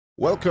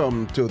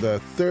Welcome to the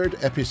third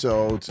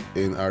episode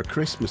in our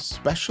Christmas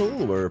special.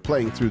 We're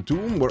playing through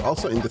Doom. We're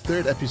also in the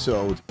third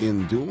episode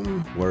in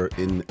Doom. We're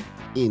in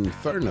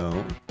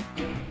Inferno.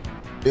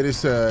 It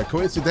is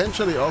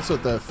coincidentally also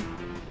the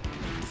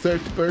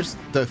 30th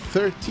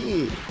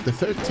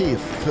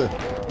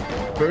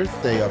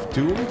birthday of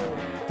Doom.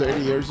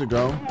 30 years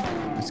ago,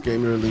 this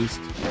game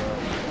released.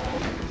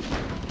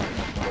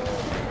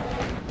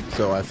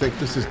 So I think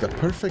this is the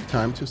perfect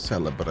time to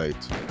celebrate.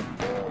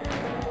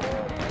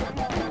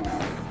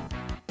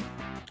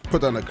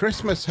 Put on a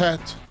Christmas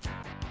hat,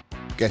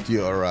 get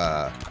your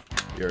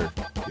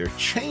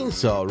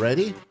chainsaw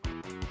ready,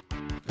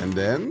 and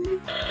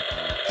then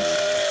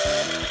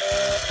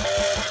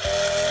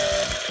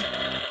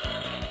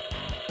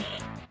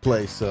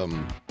play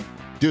some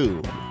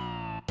Doom.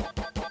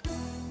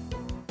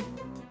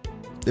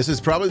 This is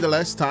probably the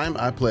last time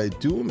I played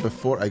Doom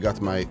before I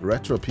got my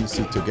retro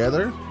PC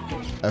together.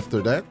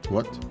 After that,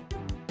 what?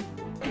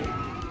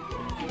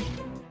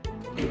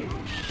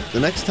 The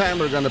next time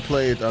we're gonna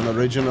play it on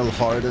original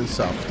hardened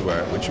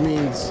software, which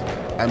means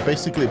I'm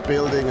basically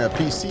building a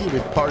PC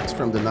with parts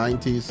from the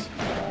 90s.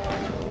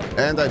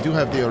 And I do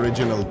have the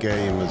original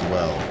game as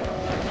well.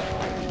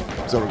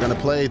 So we're gonna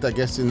play it, I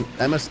guess, in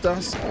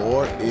MS-DOS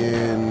or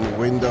in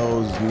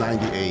Windows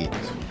 98.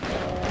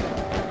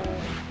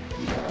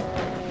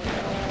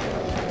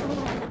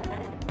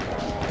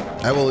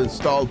 I will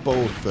install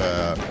both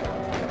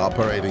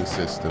operating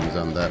systems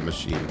on that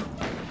machine.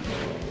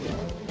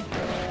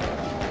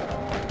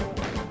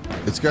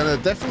 It's gonna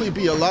definitely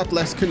be a lot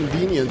less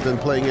convenient than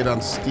playing it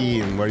on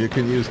Steam, where you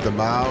can use the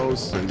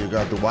mouse and you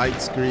got the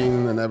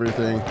widescreen and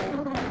everything.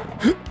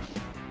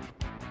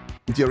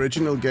 The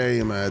original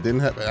game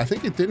didn't have, I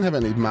think it didn't have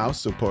any mouse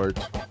support.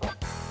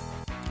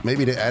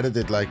 Maybe they added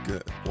it like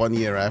 1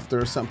 year after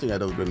or something, I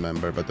don't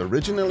remember, but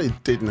originally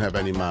it didn't have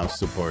any mouse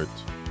support.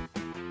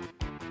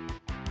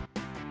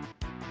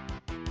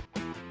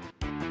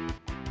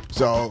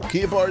 So,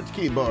 keyboard,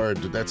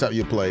 that's how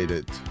you played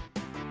it.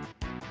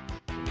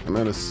 I'm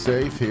gonna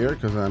save here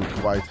because I'm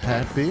quite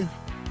happy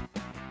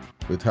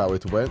with how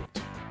it went.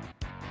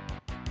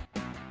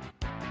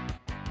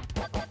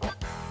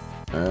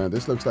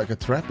 This looks like a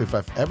trap if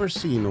I've ever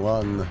seen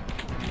one.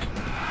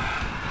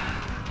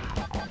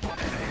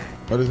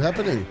 What is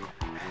happening?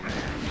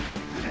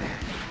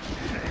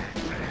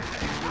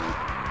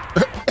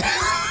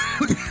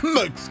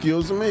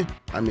 Excuse me?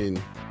 I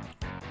mean...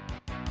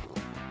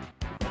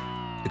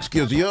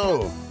 Excuse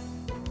you!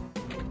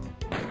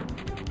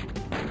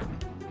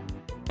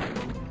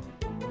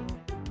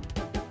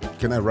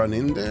 Can I run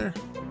in there?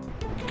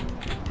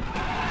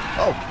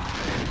 Oh!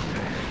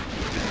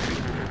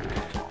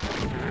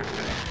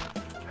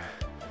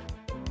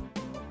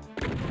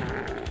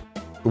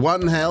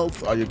 One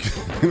health? Are you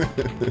kidding?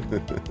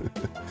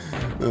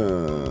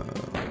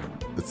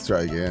 Let's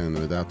try again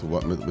without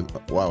what?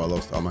 Wow, I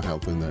lost all my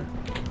health in there.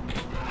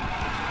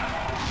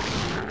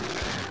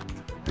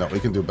 No, we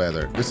can do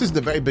better. This is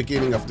the very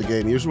beginning of the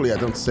game. Usually I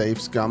don't save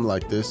scum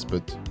like this,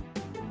 but...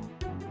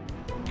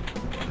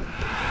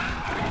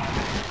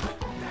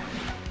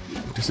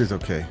 this is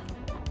okay.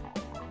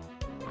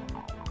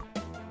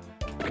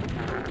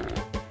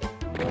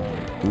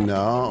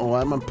 No,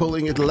 why am I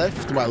pulling it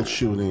left while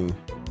shooting?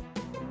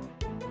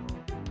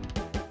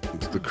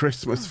 It's the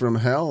Christmas from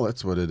hell,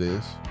 that's what it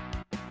is.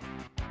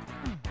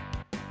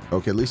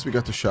 Okay, at least we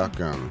got the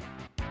shotgun.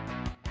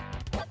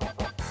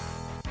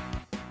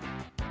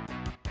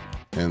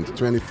 And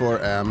 24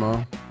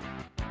 ammo.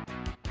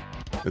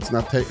 Let's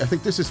not take... I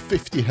think this is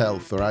 50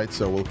 health, right?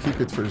 So we'll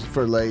keep it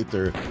for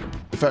later.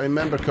 If I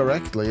remember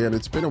correctly, and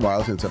it's been a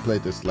while since I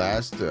played this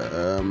last,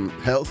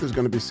 health is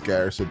going to be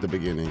scarce at the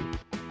beginning.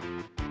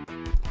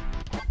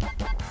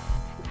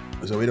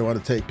 So we don't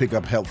want to pick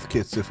up health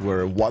kits if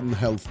we're 1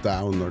 health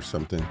down or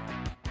something.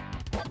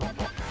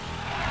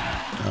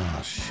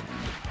 Ah, shit.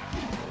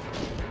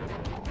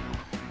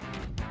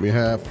 We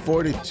have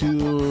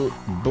 42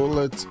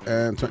 bullets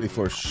and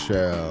 24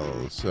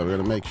 shells. So we're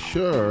going to make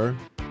sure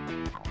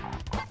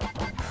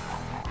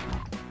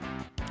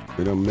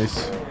we don't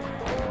miss.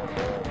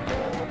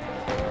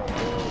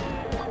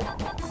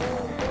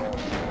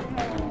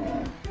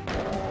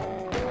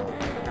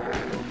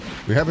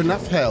 We have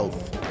enough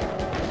health.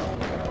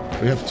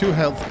 We have 2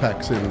 health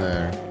packs in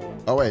there.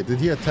 Oh wait, did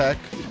he attack?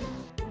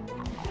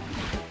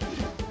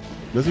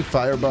 Does he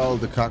fireball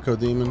the Caco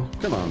Demon?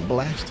 Come on,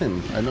 blast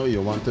him. I know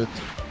you want it.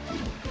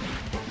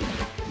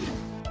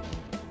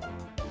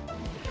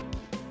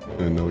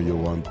 I know you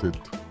want it.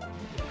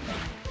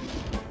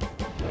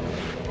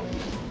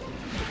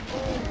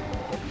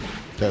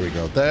 There we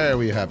go. There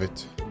we have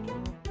it.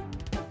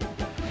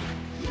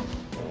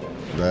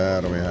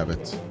 There we have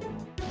it.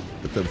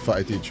 Let them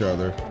fight each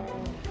other.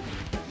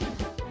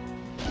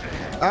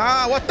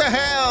 Ah, what the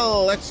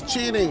hell? That's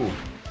cheating.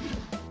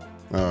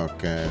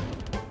 Okay.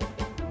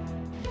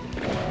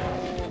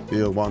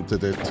 You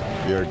wanted it.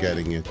 You're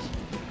getting it.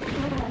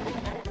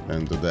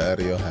 And there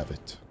you have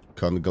it.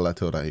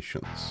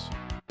 Congratulations.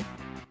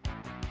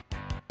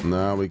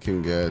 Now we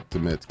can get the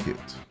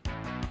medkit.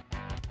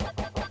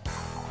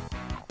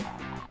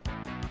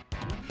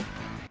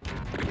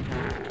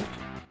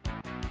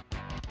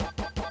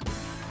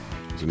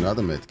 There's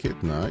another med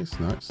kit. Nice,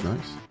 nice,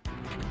 nice.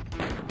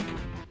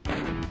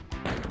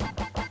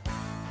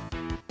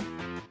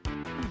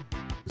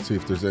 Let's see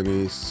if there's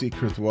any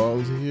secret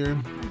walls here.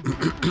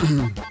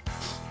 I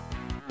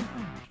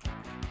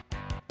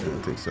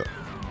don't think so.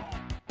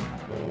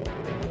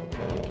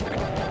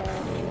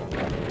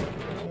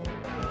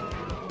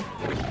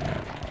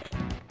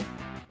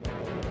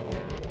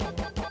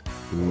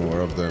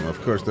 More of them.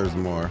 Of course there's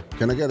more.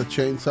 Can I get a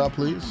chainsaw,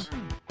 please?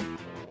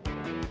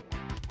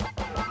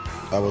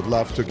 I would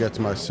love to get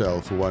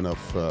myself one of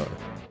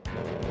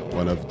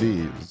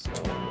these.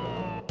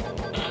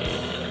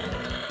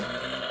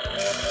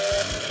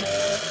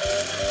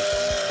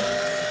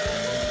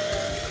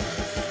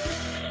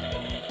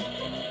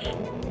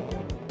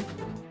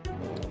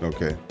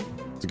 Okay.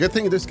 It's a good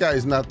thing this guy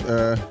is not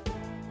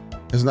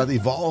has not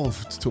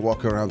evolved to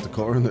walk around the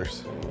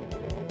corners.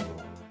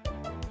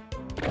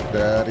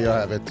 There you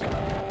have it.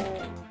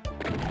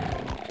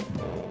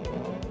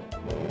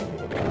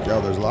 Yeah,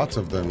 there's lots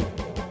of them.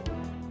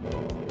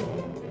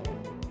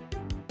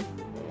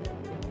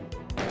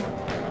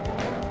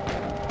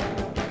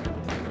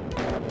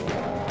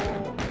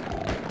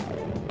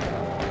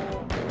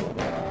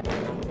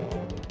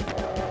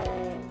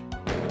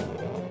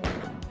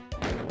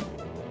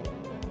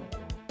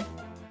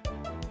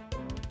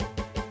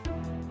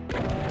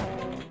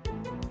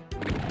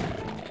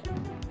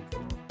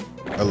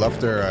 I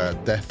love their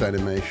death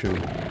animation.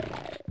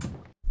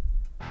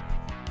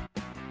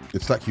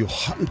 It's like you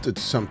hunted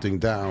something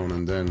down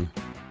and then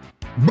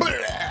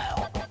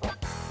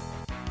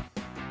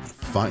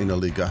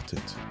finally got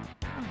it.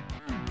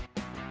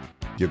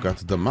 You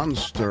got the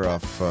monster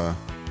of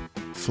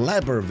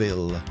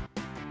Flabberville.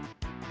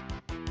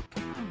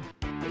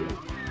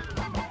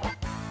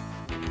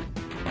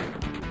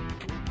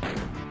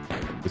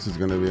 This is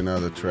gonna be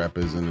another trap,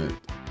 isn't it?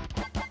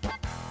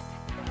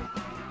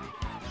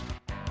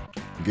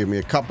 Give me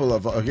a couple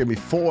of, give me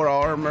 4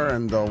 armor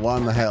and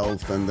 1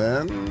 health, and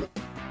then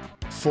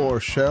 4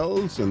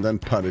 shells, and then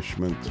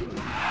punishment.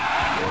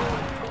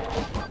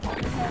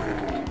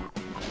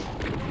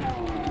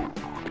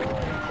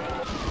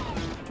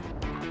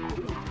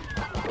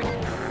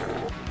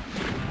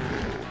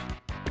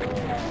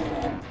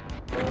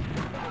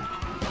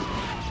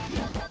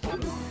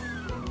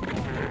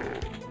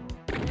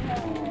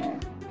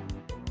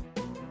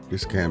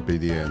 This can't be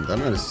the end. I'm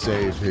gonna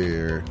save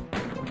here.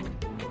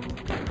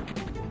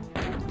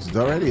 Is it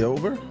already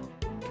over?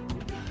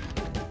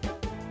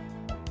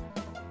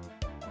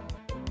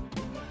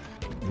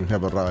 We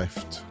have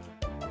arrived.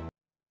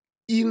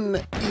 In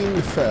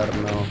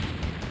Inferno.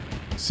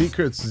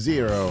 Secrets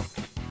 0.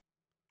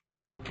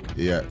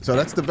 Yeah, so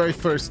that's the very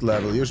first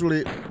level.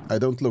 Usually I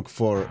don't look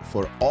for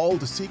all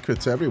the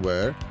secrets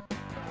everywhere.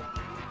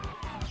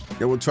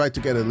 I will try to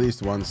get at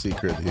least 1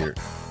 secret here.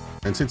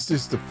 And since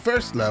this is the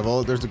first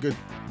level, there's a good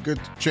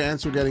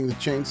chance we're getting the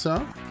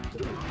chainsaw.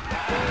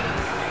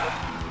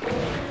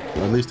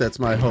 Well, at least that's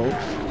my hope.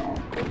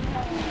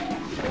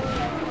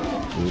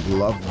 I would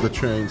love the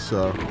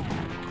chainsaw.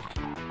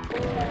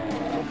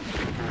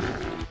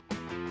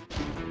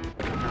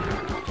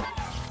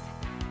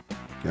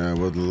 I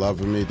would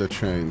love me the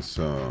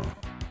chainsaw.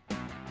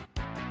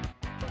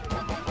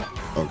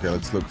 Okay,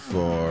 let's look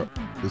for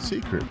the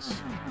secrets.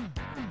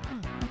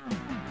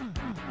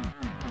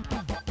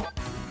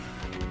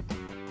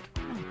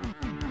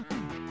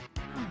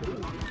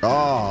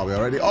 Oh, we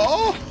already...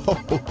 Oh!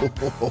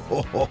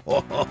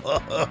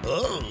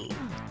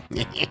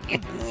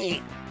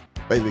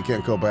 Wait, we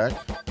can't go back?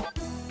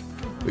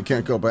 We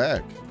can't go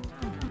back.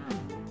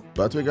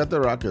 But we got the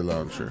rocket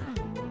launcher.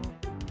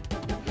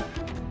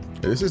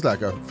 This is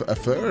like a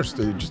first.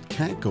 You just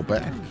can't go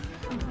back.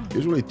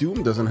 Usually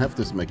Doom doesn't have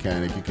this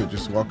mechanic. You could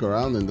just walk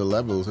around in the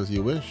levels as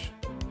you wish.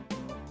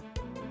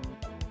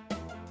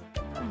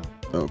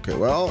 Okay,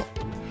 well,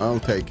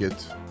 I'll take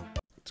it.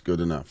 It's good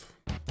enough.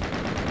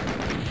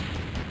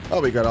 Oh,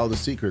 we got all the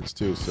secrets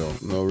too, so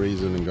no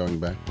reason in going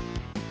back.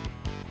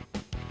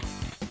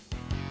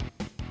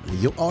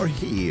 You are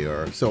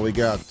here. So we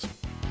got...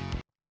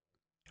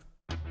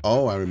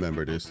 Oh, I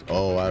remember this.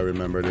 Oh, I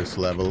remember this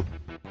level.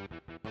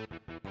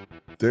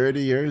 30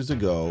 years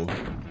ago.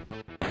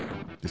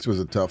 This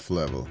was a tough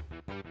level.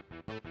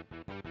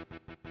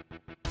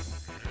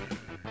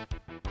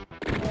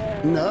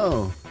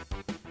 No.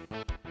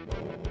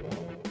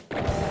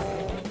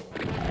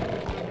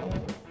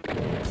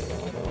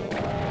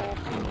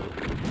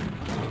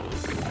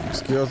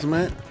 Excuse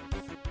me?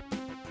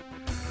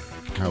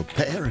 How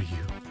dare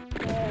you?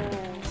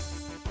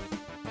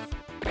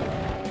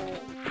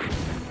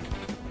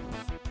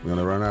 We're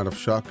gonna run out of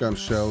shotgun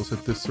shells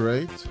at this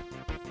rate.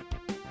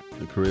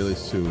 Like really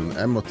soon.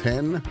 Ammo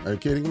 10? Are you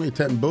kidding me?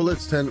 10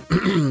 bullets,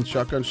 10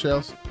 shotgun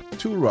shells,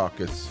 2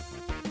 rockets.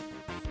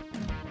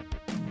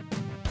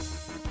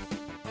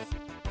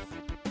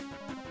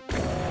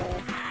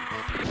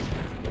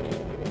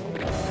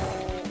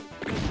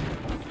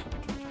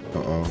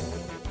 Uh-oh.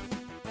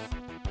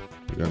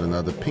 We got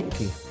another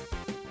pinky.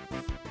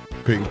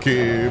 Pinky,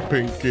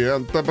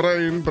 and the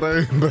brain.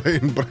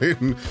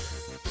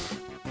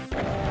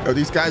 Oh,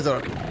 these guys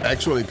are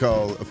actually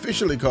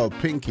officially called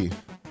Pinky.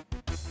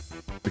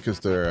 Because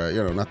they're,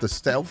 you know, not the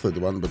stealthed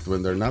one, but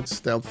when they're not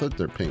stealthed,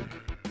 they're pink.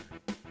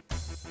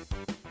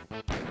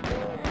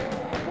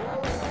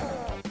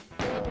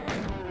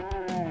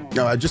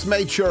 No, I just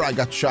made sure I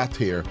got shot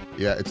here.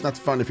 Yeah, it's not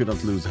fun if you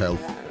don't lose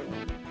health.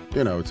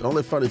 You know, it's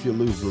only fun if you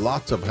lose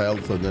lots of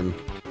health and then...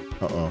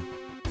 Uh-oh.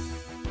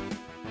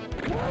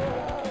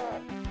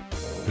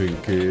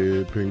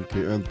 Pinky,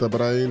 Pinky, and the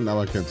brain. Now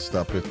I can't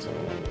stop it.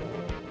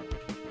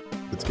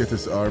 Let's get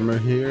this armor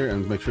here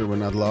and make sure we're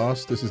not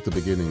lost. This is the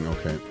beginning,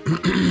 okay.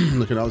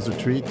 We can always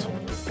retreat.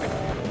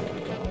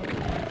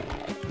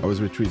 Always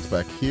retreat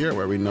back here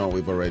where we know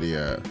we've already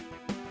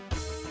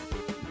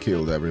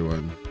killed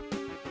everyone.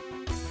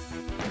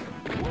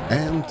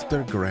 And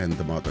their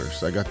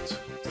grandmothers. I got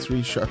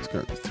three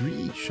shotgun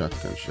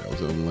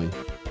shells only.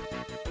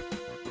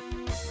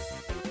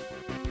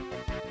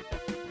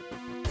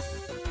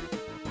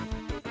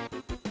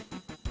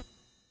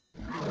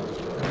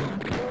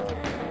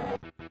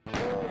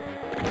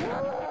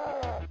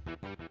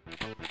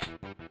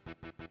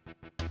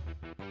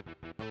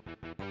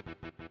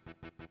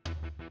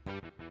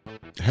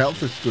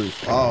 Health is good.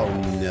 Oh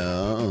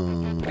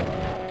no.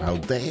 How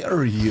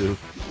dare you?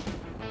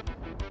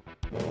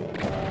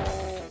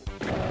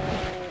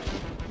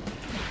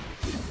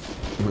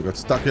 I got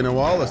stuck in a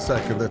wall a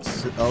second.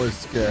 That's always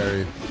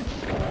scary.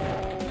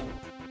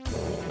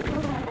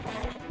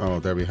 Oh,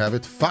 there we have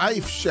it.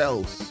 5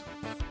 shells.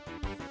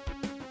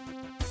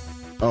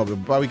 Oh,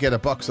 but we get a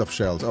box of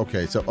shells.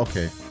 Okay, so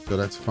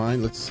that's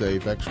fine. Let's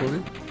save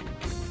actually.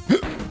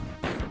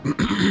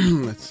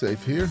 Let's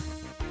save here.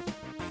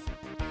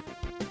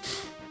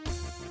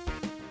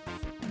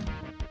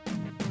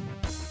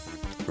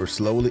 We're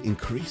slowly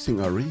increasing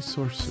our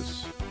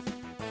resources.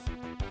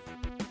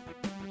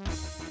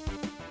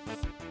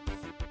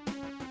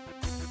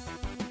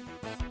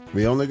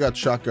 We only got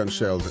shotgun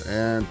shells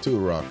and 2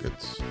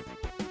 rockets.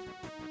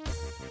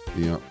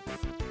 Yeah.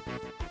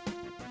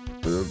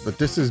 But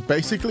this is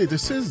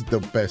the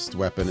best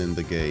weapon in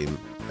the game.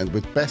 And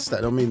with best, I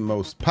don't mean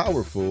most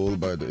powerful,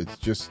 but it's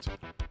just...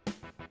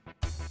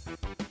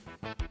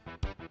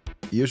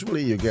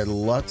 Usually you get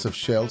lots of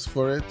shells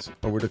for it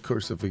over the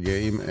course of a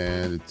game,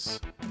 and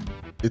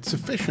it's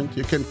efficient.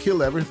 You can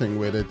kill everything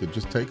with it. It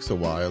just takes a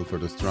while for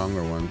the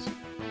stronger ones.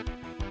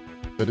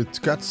 But it's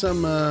got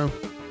some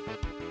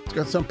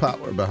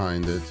power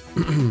behind it.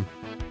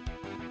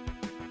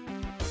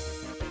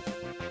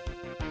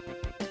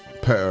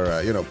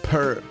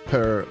 per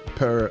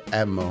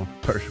ammo,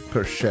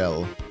 per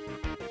shell.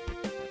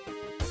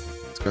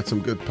 It's got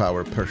some good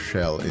power per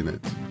shell in it.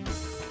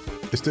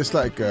 Is this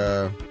like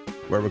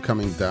where we're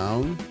coming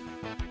down?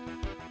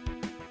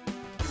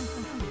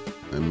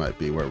 It might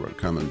be where we're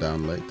coming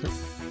down later.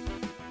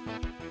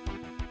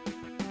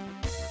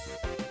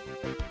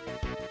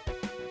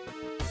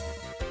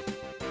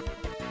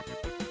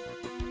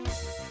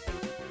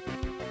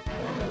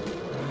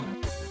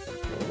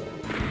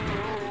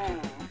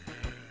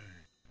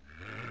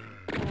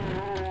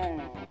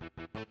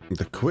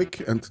 The quick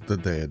and the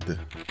dead.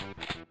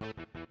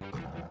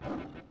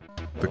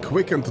 The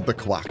quick and the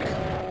quack.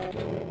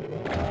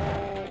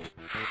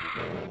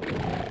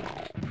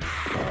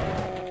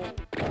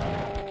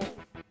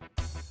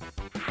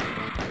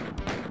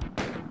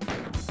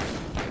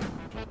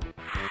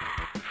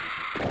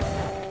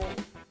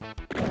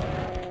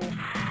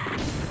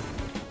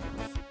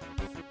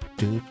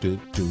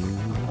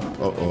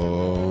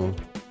 Uh-oh.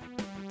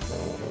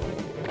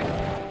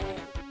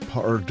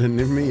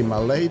 Pardon me, my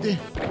lady.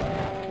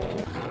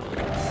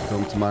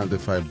 Don't mind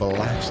if I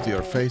blast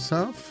your face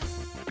off.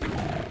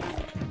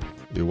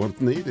 You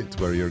won't need it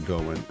where you're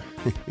going.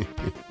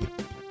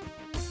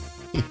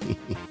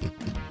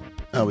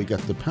 Oh, we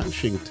got the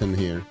Punchington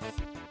here.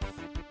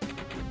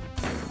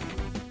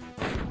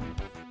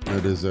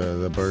 It is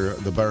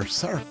the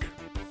Berserk.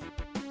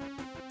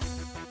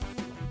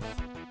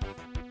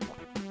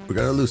 We're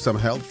gonna lose some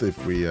health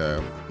if we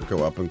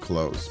go up and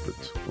close,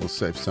 but we'll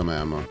save some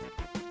ammo.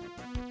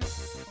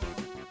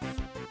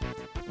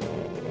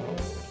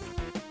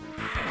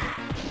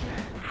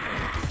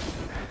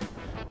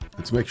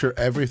 Let's make sure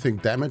everything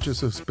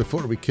damages us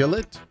before we kill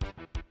it.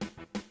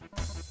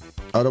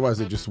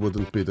 Otherwise it just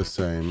wouldn't be the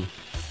same.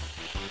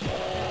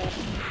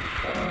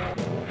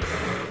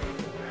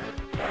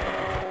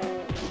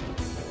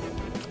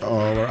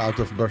 Oh, we're out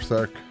of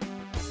Berserk.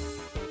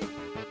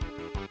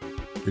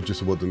 It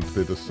just wouldn't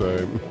be the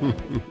same.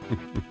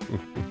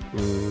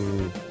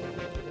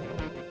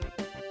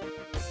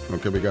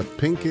 Okay, we got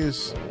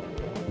pinkies.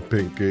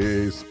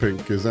 Pinkies,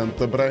 and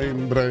the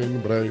brain.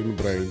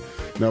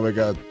 Now we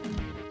got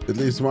at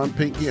least one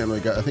pinky, and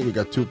I think we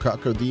got 2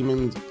 Cocker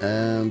Demons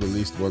and at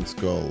least 1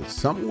 skull.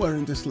 Somewhere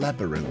in this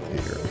labyrinth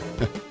here.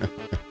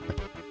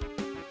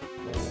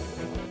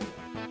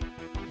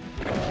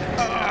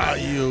 Ah,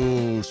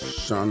 you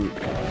son.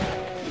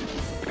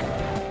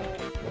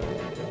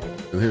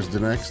 And here's the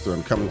next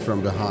one, coming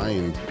from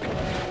behind.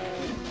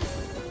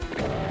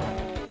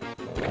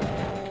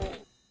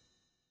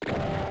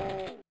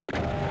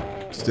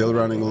 Still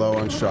running low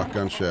on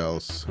shotgun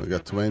shells. We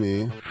got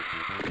 20.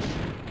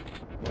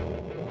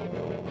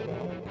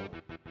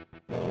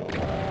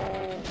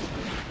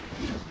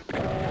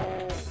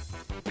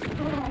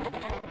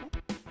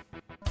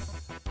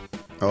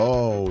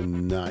 Oh,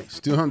 nice.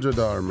 200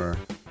 armor.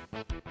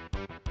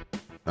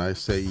 I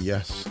say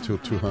yes to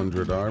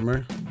 200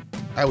 armor.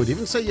 I would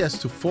even say yes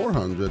to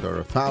 400 or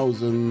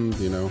 1,000,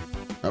 you know.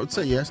 I would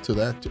say yes to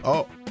that.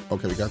 Oh,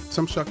 okay, we got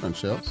some shotgun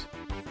shells.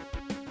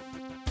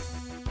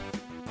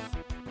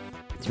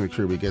 Let's make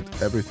sure we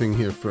get everything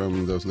here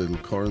from those little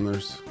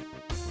corners.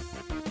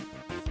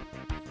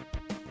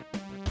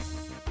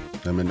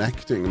 I'm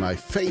enacting my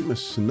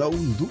famous no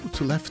loot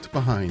left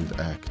behind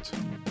act.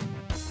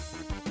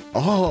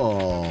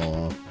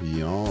 Oh,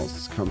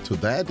 yes, come to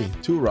daddy.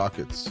 2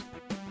 rockets.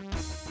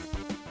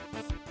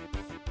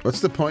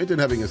 What's the point in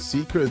having a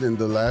secret in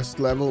the last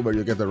level where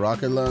you get the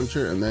rocket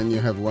launcher and then you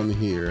have one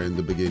here in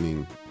the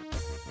beginning?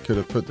 Could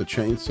have put the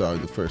chainsaw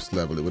in the first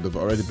level. It would have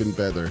already been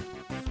better.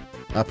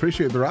 I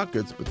appreciate the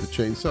rockets, but the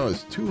chainsaw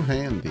is too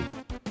handy.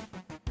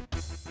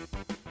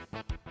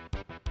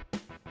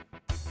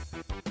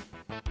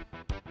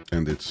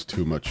 And it's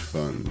too much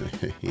fun.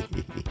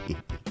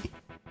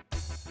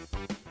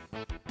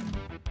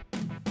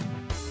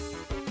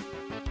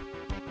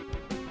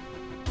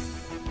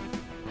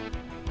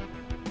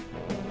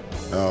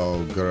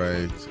 Oh,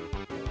 great.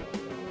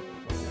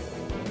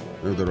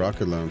 Oh, the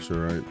rocket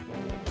launcher, right?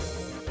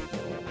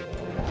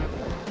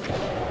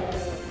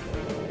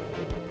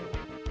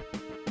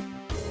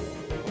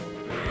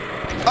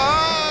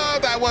 Oh,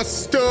 that was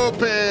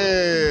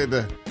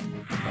stupid!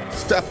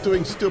 Stop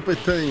doing stupid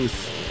things.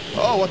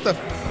 Oh, what the...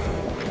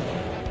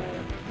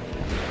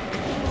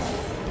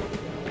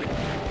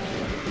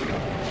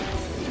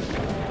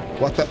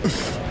 What the...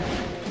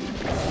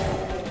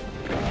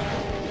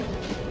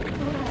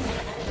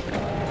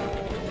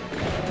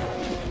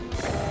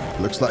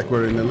 Looks like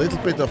we're in a little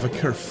bit of a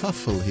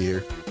kerfuffle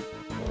here.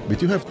 We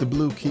do have the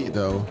blue key,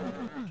 though.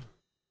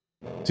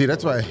 See,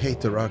 that's why I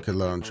hate the rocket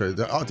launcher.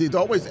 It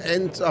always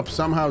ends up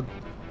somehow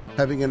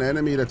having an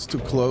enemy that's too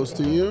close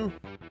to you.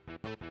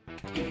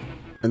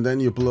 And then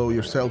you blow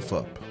yourself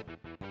up.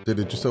 Did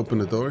it just open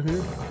the door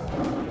here?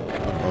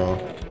 Uh-oh.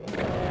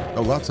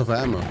 Oh, lots of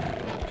ammo.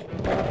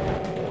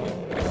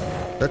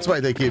 That's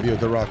why they give you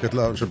the rocket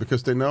launcher,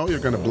 because they know you're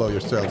gonna blow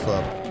yourself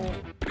up.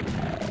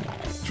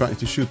 Trying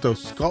to shoot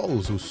those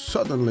skulls who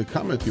suddenly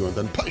come at you and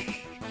then push!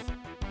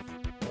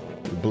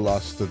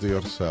 Blasted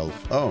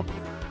yourself. Oh.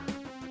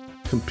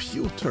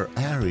 Computer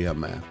area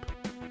map.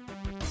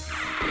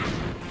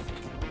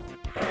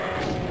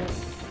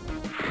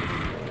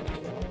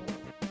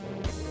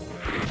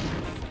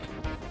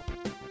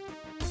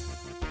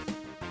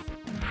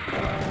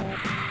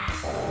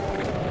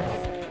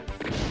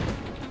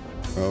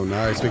 Oh,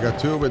 nice. We got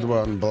 2 with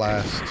 1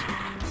 blast.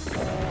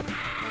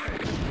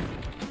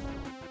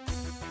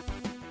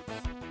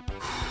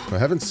 I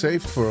haven't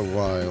saved for a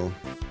while.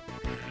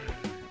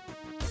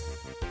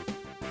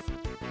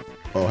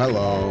 Oh,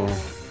 hello.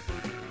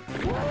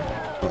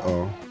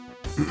 Uh-oh.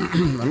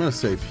 I'm gonna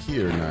save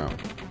here now.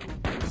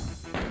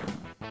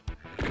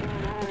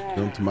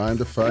 Don't mind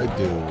if I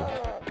do.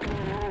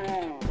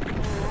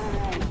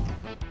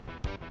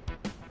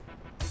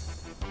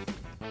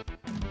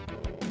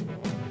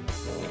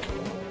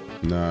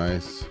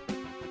 Nice.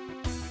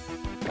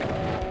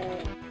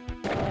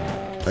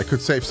 I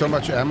could save so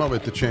much ammo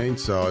with the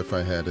chainsaw if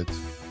I had it.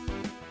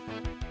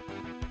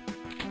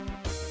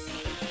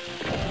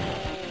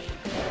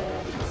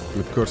 And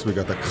of course we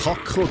got the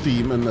cockle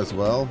demon as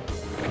well.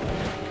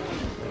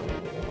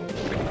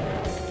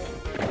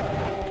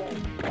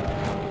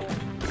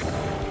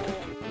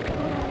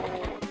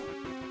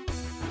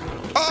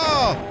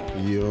 Oh!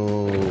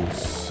 Yo,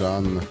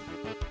 son.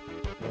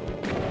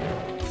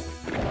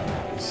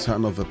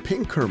 Son of a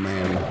pinker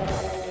man.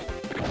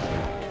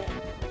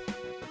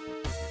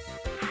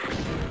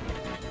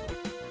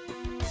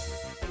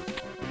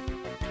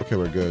 Okay,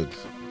 we're good.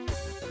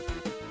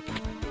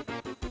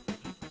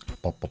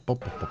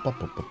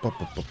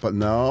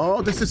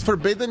 No, this is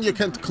forbidden. You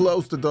can't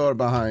close the door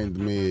behind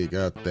me.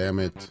 God damn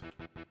it.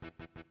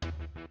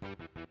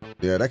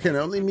 Yeah, that can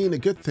only mean a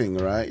good thing,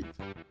 right?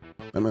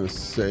 I'm gonna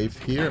save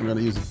here. I'm gonna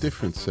use a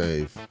different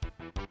save.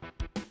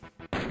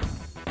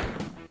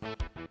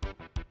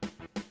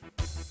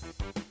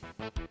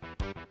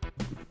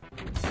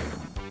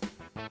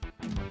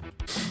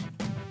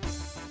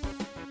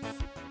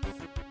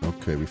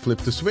 Okay, we flip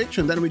the switch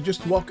and then we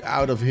just walk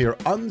out of here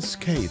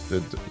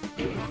unscathed.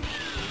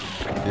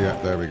 Yeah,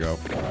 there we go.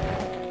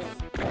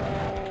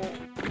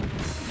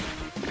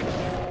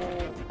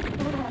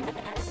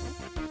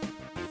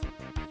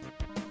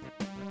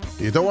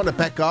 You don't want to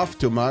back off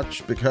too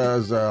much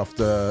because of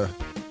the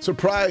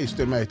surprise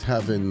they might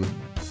have in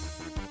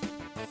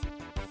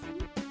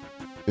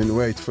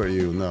wait for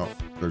you. No,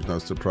 there's no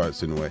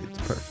surprise in wait.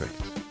 Perfect.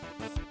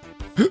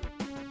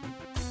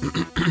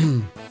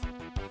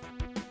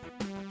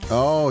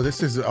 Oh,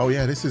 this is... Oh,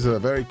 yeah, this is a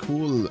very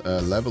cool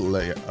level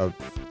layout.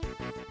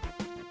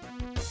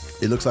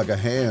 It looks like a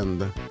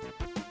hand.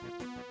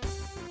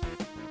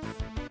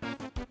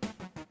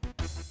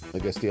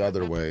 guess the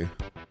other way.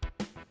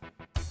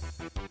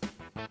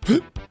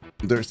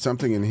 There's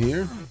something in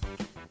here.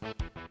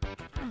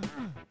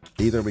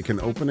 Either we can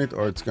open it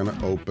or it's gonna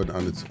open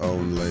on its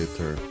own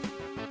later.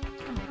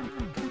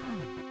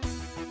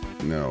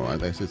 No, I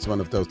guess it's one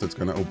of those that's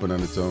gonna open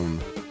on its own.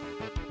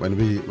 When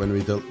we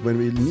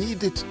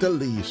need it the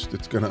least,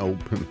 it's gonna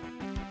open.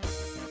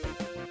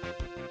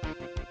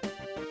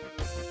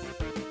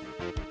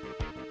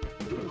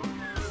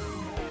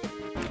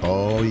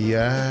 Oh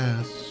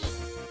yes,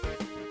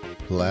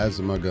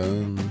 plasma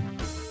gun.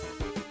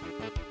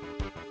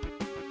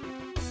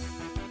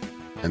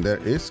 And there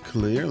is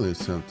clearly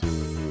something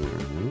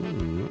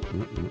here.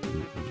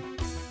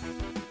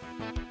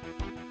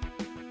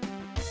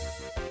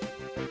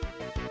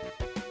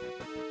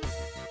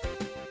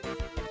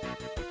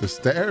 The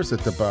stairs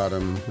at the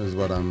bottom is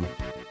what I'm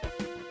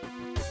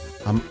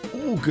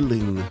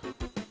oogling.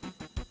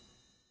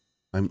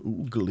 I'm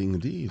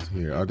oogling these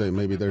here. Are they?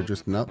 Maybe they're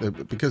just not.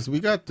 Because we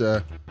got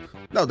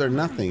no, they're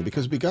nothing.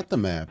 Because we got the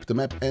map. The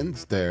map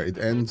ends there. It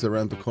ends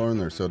around the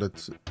corner. So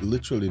that's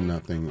literally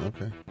nothing.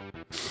 Okay.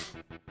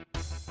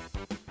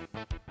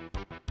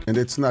 And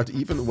it's not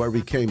even where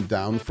we came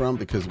down from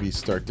because we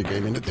start the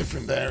game in a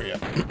different area.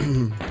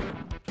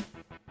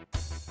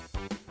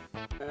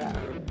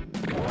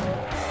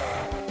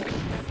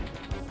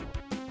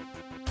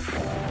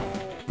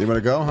 You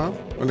wanna go, huh?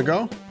 Wanna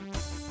go?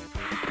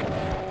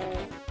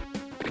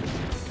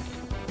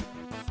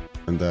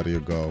 And there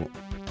you go.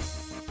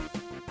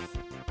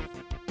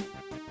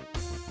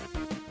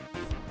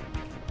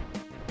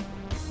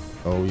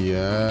 Oh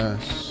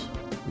yes.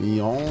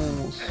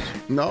 Yes.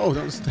 No,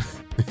 don't stay.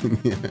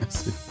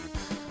 Yes.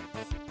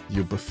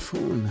 You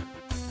buffoon.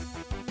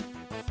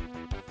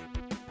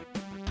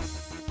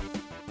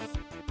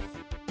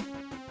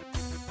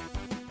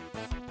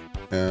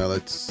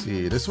 Let's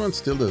see. This one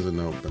still doesn't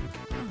open.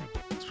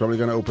 It's probably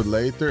gonna open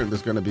later and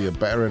there's gonna be a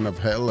Baron of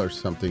Hell or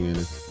something in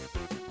it.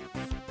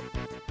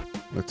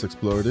 Let's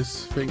explore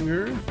this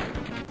finger.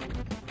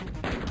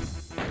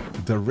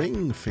 The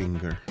ring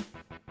finger.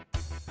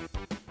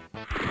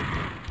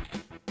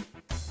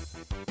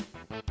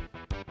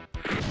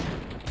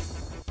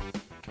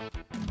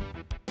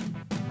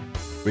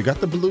 We got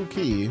the blue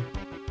key.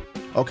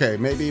 Okay,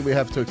 maybe we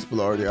have to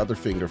explore the other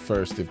finger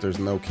first. If there's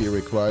no key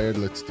required,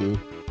 let's do.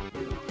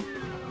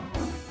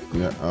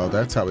 Yeah, oh,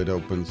 that's how it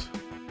opens.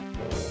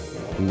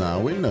 Now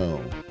we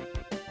know.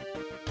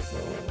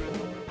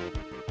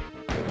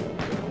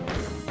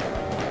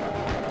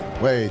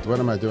 Wait, what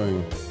am I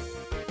doing?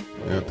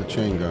 I got the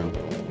chain gun.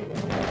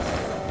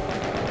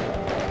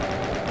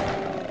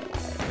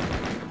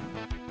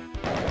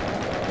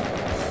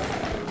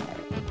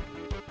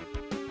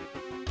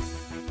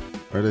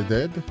 Are they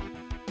dead?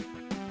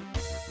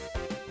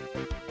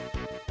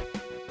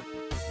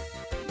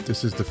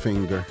 This is the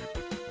finger.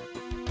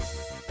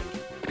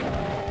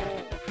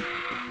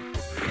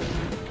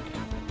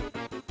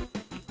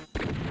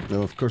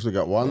 Now, of course, we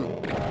got one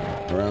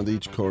around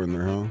each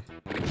corner, huh?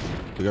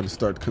 We gotta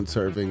start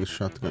conserving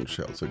shotgun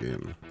shells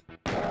again.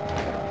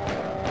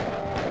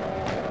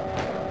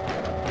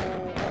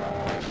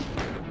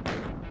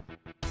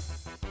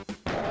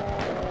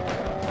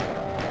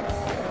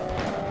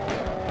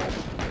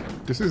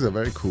 This is a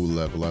very cool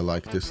level. I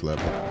like this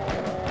level.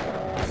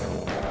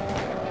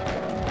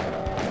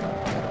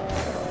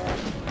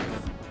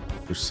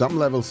 There's some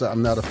levels that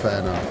I'm not a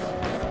fan of.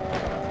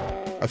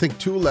 I think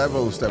 2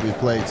 levels that we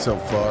played so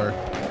far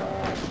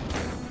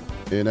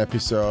in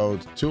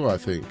episode 2, I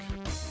think,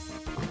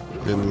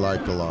 didn't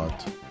like a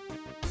lot.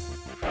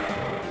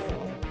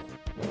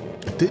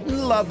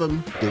 Didn't love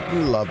them.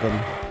 Didn't love them.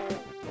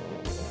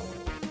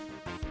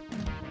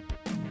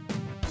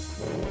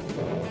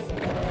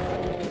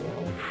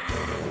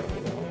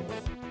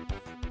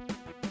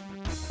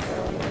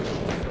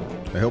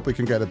 I hope we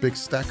can get a big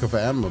stack of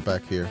ammo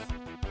back here.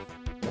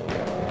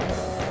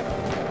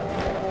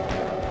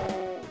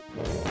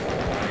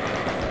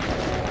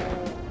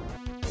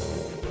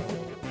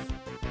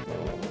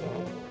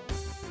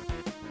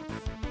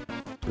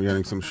 We're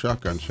getting some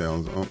shotgun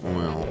shells. Oh,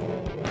 well.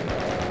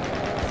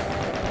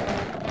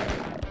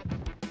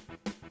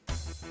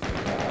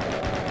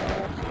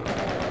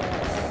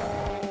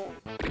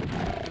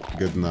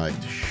 Good night,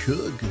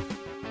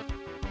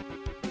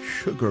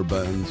 sugar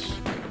buns.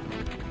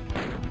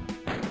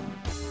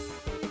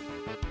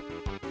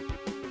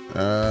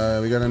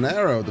 We got an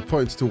arrow that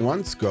points to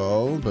one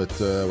skull, but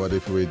what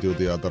if we do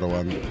the other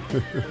one?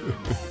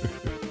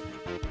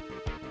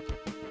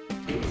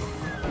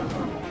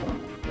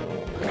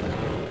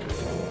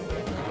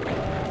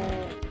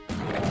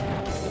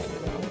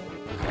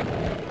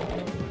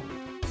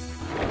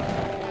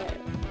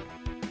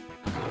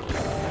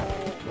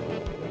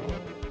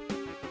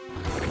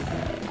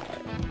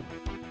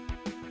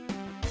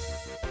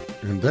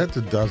 And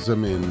that does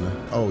them in.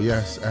 Oh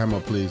yes, ammo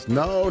please.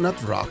 No,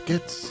 not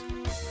rockets.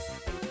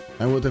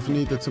 I would have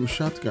needed some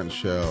shotgun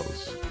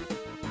shells.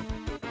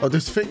 Oh,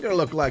 this finger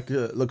looks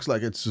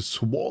like it's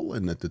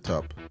swollen at the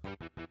top.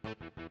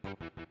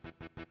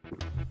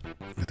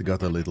 It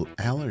got a little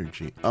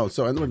allergy. Oh,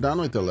 so and we're done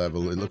with the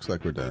level. It looks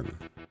like we're done.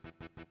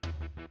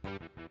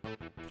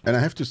 And I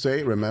have to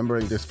say,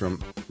 remembering this from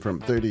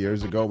 30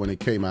 years ago when it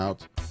came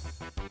out,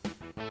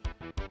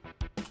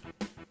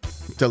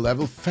 the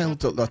level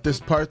felt a lot. This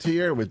part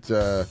here with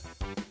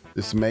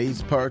this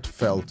maze part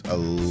felt a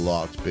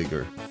lot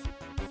bigger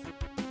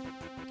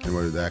than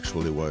what it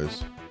actually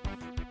was.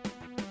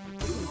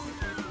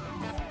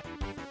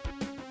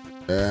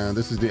 And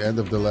this is the end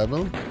of the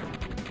level.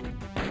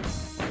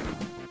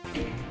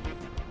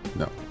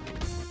 No.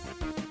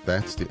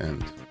 That's the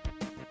end.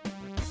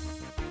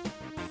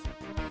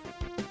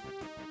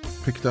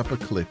 Picked up a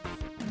clip.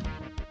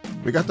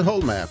 We got the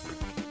whole map.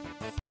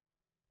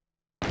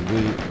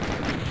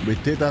 We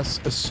did us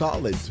a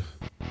solid.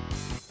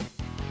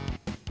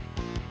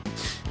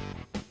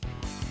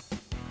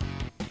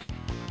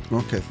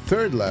 Okay,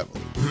 third level.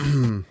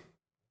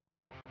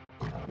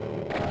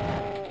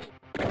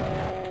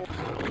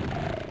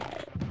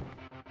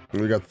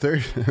 We got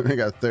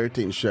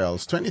 13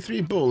 shells,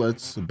 23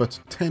 bullets, but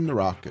 10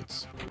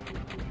 rockets.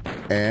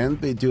 And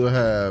we do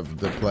have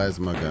the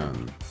plasma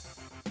gun.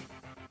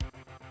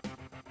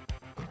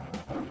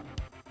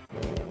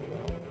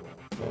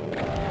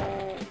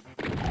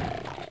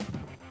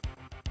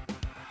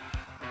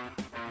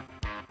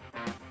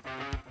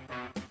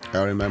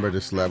 I remember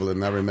this level,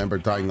 and I remember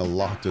dying a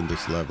lot in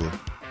this level.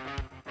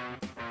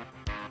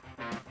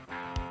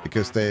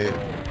 Because they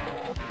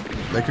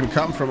can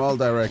come from all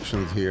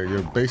directions here.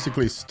 You're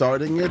basically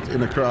starting it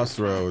in a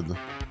crossroad.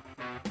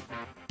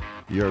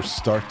 You're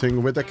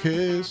starting with a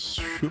kiss,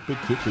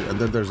 and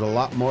then there's a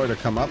lot more to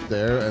come up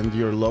there, and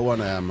you're low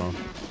on ammo.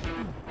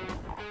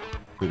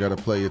 You gotta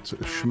play it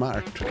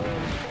smart.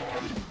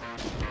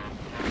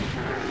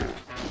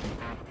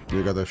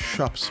 You gotta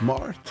shop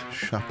smart,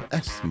 shop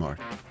smart.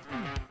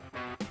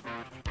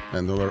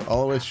 And we're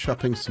always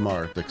shopping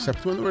smart,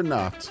 except when we're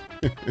not.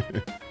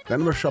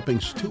 Then we're shopping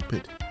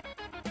stupid.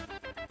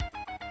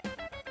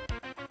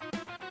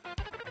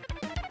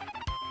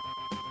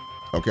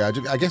 Okay,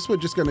 I guess we're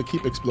just gonna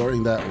keep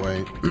exploring that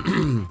way.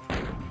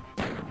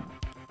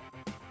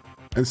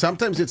 And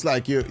sometimes it's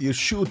like you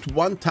shoot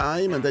one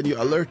time and then you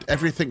alert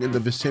everything in the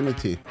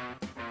vicinity.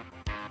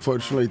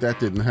 Fortunately, that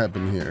didn't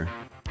happen here.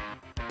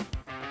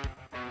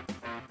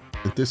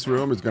 But this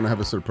room is gonna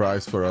have a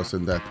surprise for us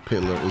in that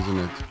pillar, isn't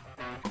it?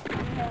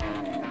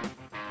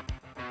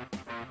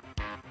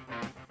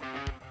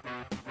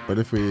 What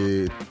if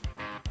we...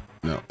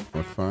 No,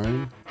 we're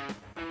fine.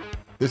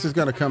 This is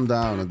gonna come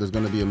down and there's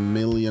gonna be a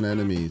million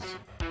enemies.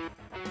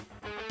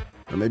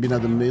 Or maybe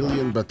not a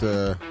million, but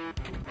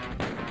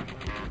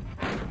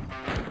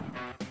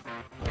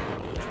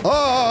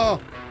Oh!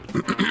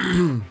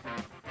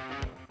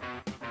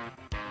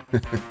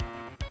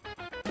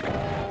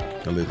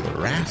 A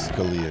little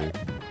rascal here.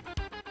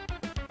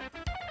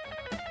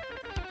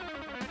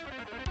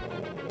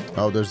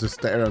 Oh, there's a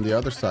stair on the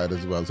other side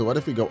as well. So what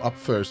if we go up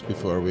first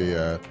before we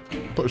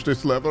push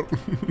this lever?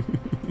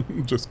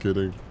 Just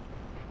kidding.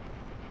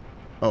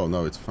 Oh,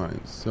 no, it's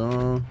fine.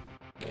 So...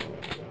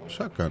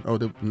 Shotgun. Oh,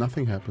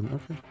 nothing happened.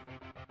 Okay.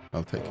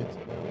 I'll take it.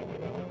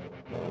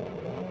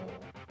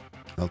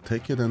 I'll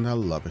take it and I'll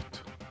love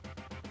it.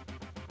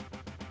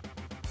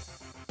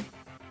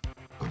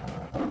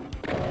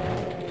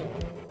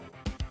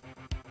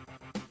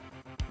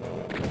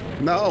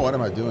 No, what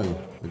am I doing?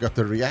 I got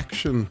the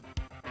reaction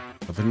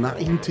of a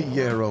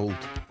 90-year-old.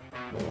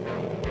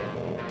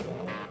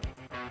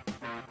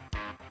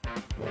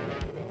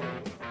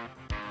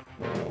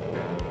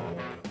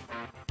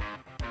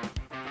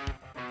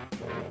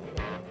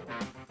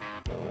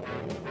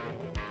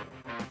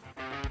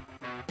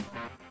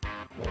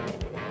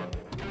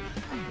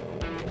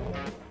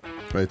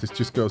 Wait, this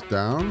just goes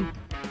down?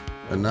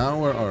 And now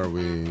where are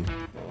we?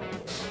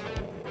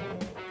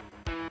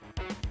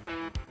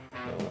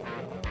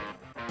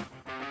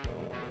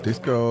 This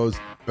goes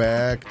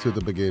back to the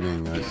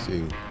beginning, I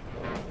see.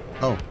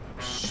 Oh,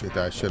 shit,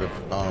 I should have...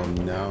 Oh,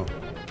 no.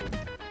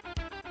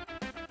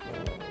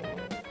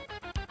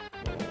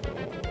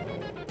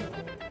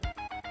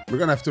 We're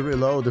gonna have to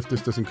reload if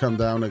this doesn't come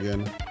down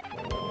again.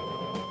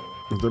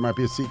 There might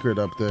be a secret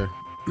up there.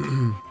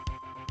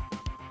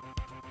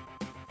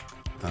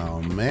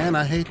 Oh, man,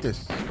 I hate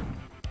this.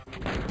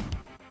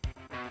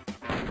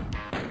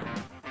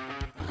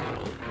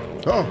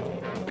 Oh!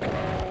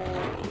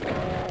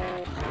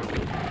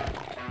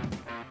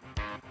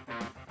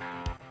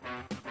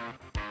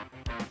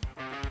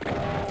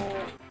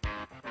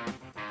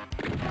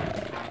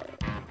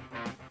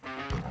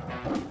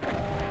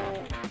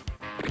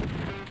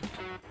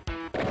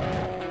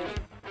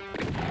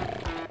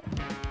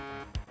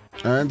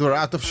 And we're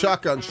out of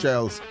shotgun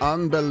shells.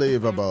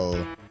 Unbelievable.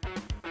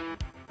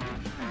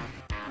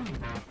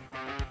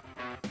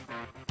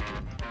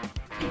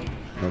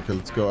 Okay,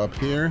 let's go up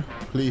here.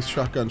 Please,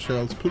 shotgun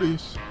shells,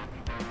 please.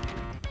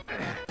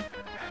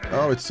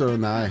 Oh, it's so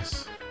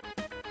nice.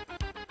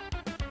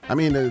 I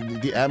mean,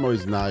 the ammo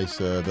is nice.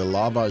 The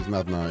lava is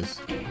not nice.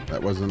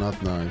 That was not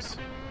nice.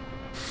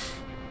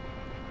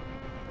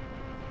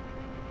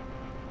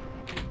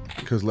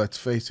 Because let's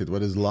face it,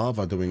 what is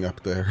lava doing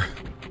up there?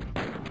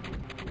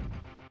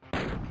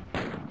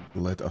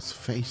 Let us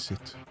face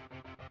it.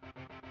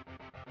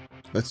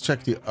 Let's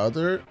check the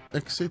other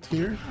exit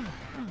here.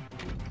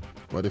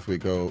 What if we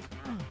go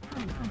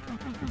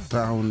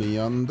down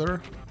yonder?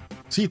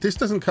 See, this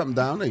doesn't come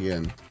down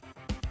again.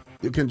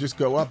 You can just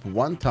go up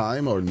one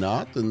time or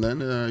not, and then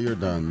you're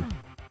done.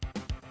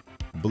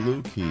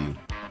 Blue key.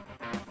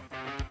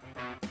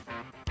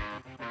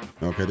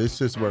 Okay, this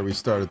is where we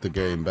started the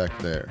game, back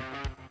there.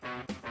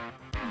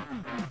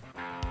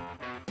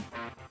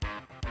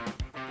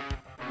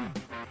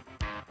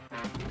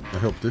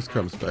 I hope this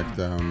comes back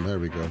down. There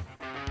we go.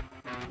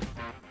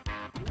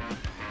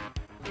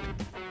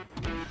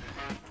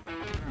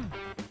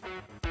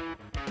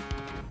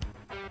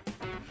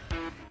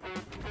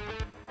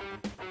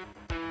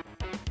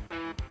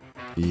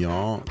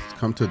 Yeah,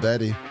 come to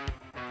Daddy.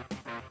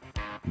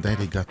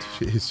 Daddy got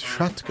his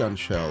shotgun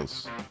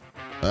shells.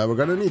 We're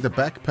gonna need a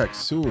backpack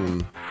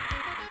soon.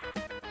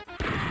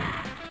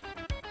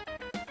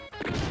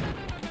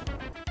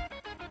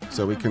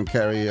 So we can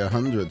carry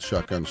 100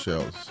 shotgun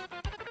shells.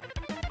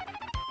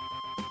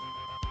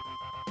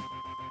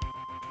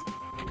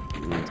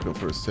 Let's go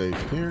for a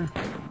save here.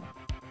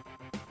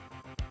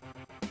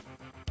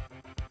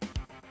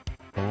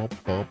 Pop,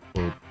 pop,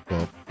 pop,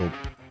 pop, pop.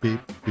 Beep,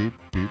 beep,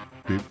 beep,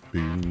 beep,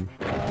 beep.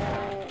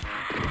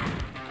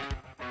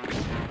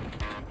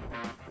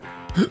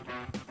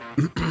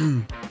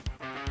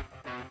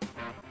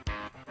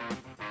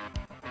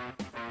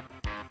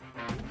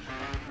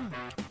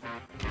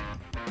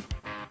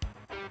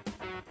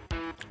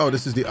 Oh,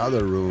 this is the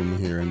other room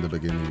here in the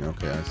beginning.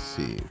 Okay, I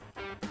see.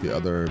 The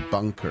other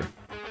bunker.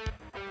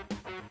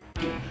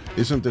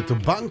 Isn't it the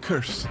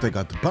bunkers? They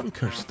got the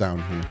bunkers down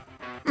here.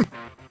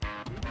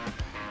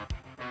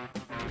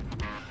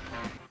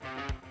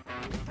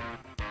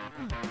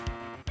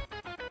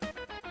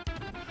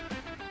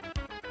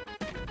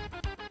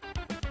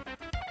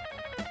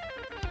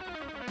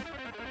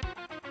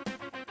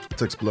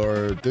 Let's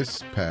explore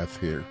this path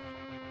here.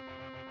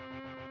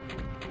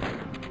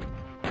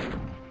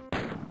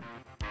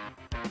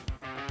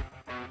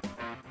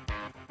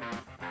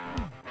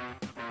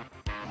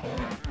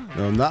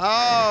 No,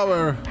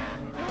 now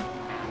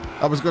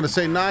I was gonna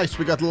say nice,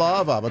 we got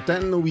lava, but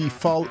then we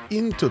fall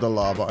into the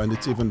lava and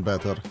it's even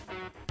better.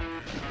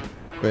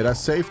 Wait, I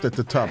saved at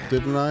the top,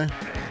 didn't I?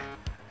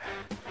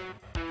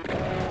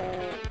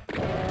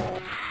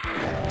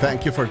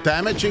 Thank you for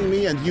damaging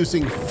me and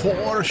using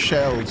 4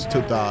 shells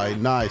to die.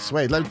 Nice.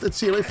 Wait, let's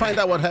see. Let's find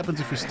out what happens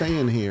if we stay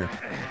in here.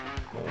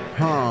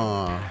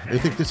 Huh. You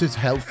think this is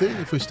healthy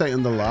if we stay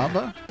in the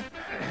lava?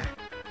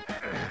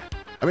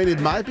 I mean,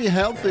 it might be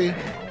healthy.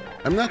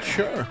 I'm not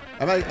sure.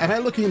 Am I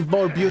looking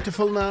more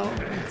beautiful now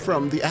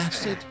from the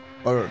acid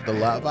or the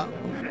lava?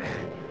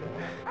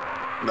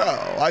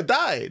 No, I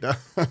died.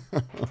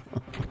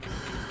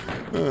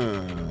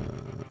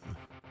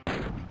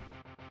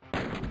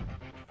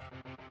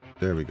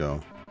 There we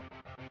go.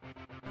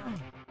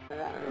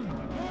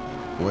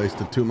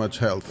 Wasted too much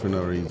health for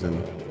no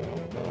reason.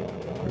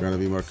 We're gonna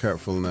be more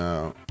careful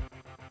now.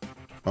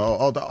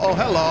 Oh,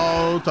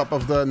 hello! Top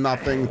of the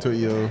nothing to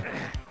you.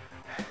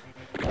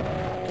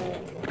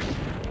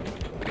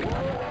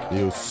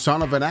 You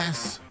son of an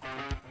ass.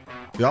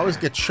 You always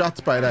get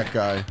shot by that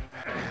guy.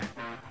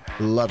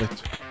 Love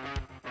it.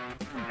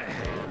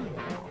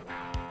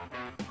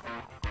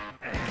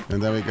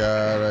 And then we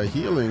got a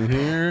healing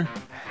here.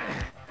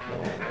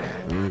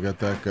 And we got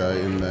that guy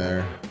in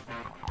there.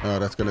 Oh,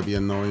 that's gonna be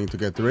annoying to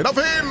get rid of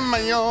him,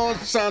 you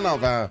son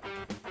of a...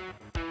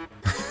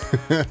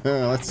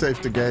 Let's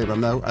save the game. I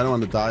don't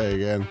want to die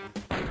again.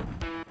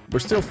 We're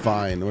still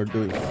fine. We're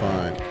doing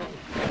fine.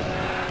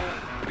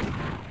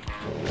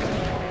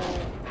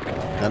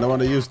 I don't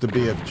want to use the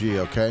BFG,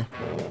 okay?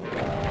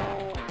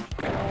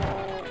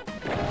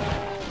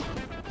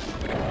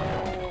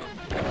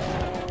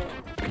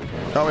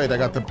 Oh wait, I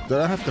got the... Did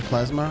I have the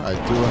plasma? I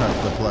do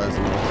have the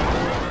plasma.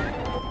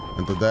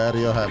 And there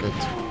you have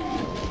it.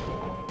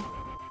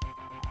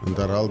 And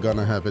they're all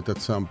gonna have it at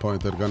some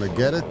point. They're gonna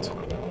get it.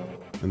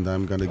 And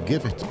I'm gonna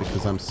give it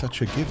because I'm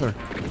such a giver.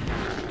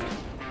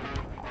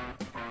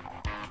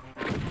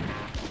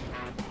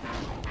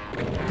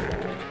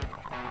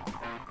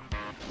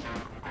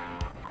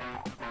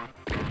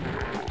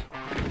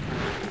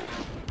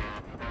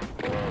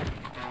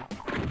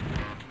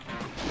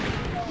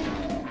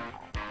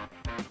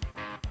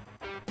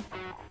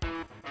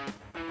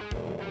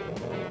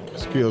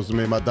 Excuse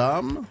me,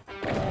 madame.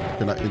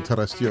 Can I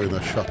interest you in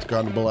a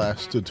shotgun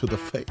blast to the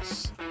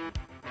face?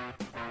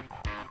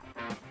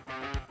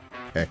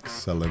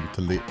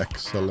 Excellently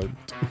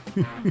excellent.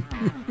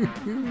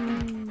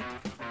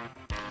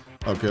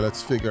 Okay,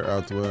 let's figure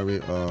out where we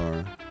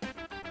are.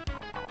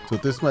 So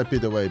this might be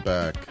the way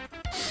back.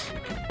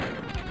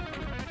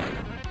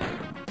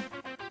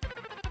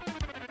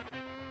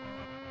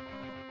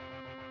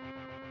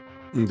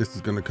 And this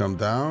is gonna come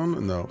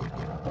down? No.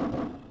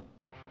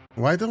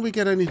 Why don't we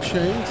get any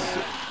chains?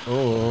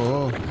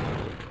 Oh.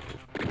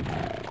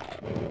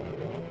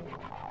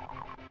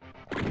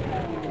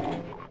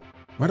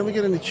 Why don't we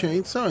get any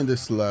chainsaw in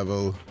this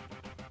level?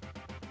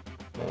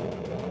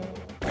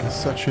 It's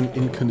such an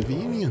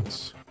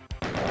inconvenience.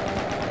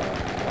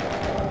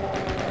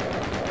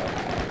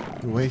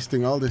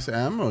 Wasting all this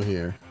ammo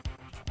here.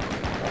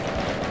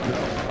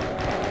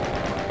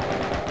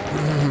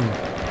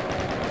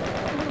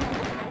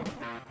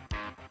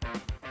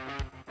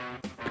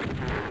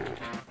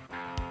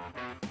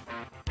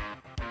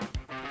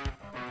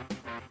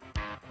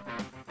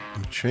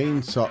 The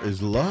chainsaw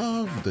is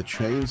love, the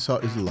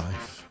chainsaw is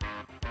life.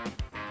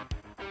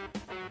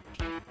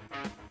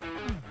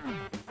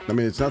 I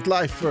mean, it's not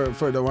life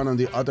for the one on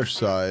the other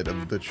side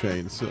of the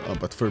chainsaw,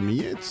 but for me,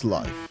 it's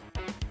life.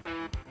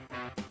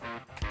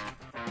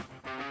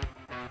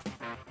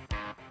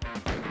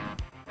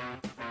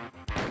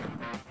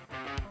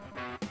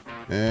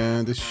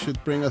 And this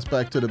should bring us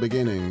back to the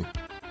beginning.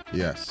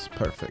 Yes,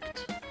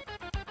 perfect.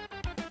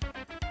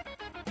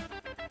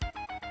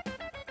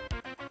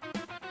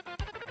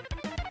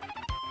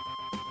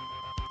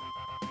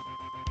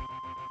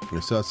 I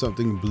saw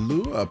something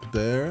blue up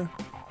there.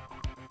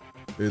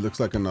 It looks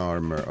like an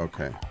armor.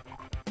 Okay.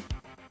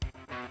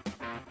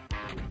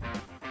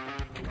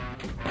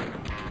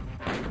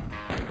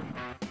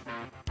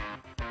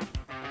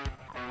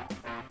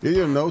 Did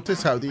you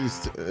notice how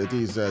these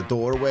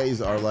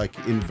doorways are like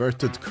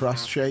inverted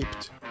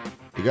cross-shaped?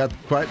 You got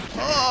quite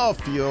a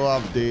few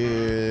of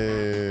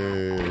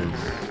these.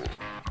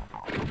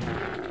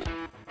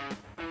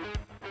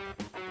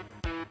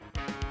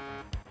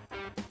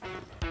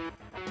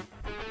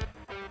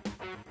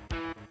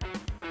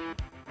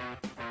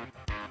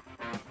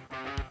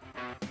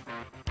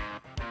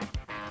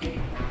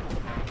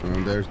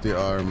 And there's the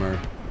armor.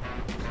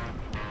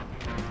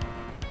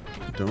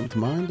 Don't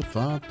mind if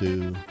I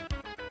do.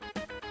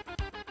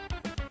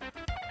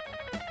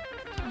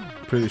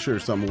 Pretty sure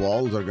some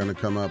walls are gonna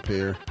come up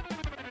here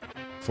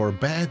for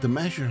bad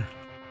measure.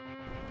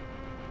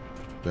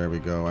 There we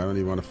go. I don't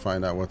even want to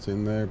find out what's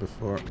in there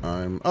before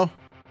I'm... Oh!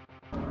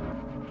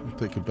 I'll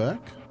take it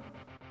back.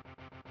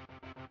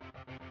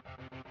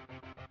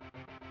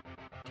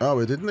 Oh,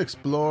 we didn't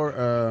explore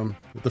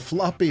the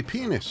floppy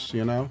penis,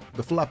 you know?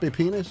 The floppy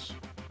penis.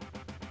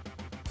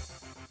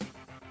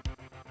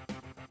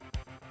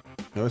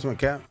 Where's my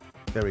cat?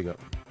 There we go.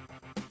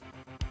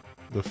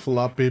 The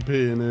floppy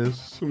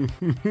penis. We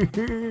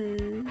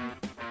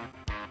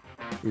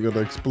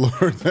gotta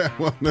explore that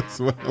one as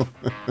well.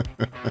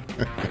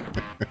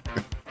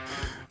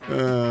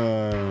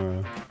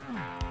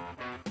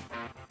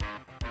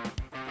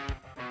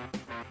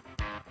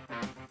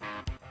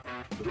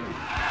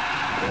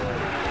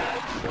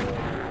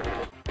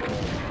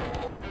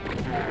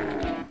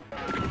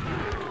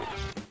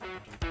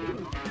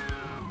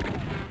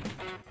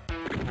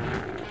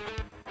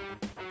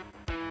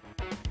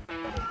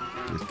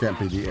 This can't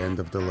be the end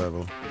of the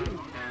level.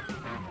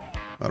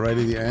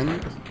 Already the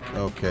end?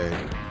 Okay.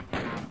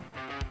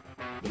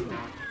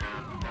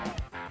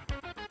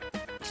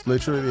 It's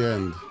literally the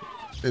end.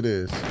 It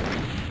is.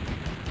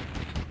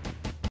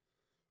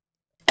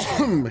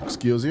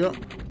 Excuse you.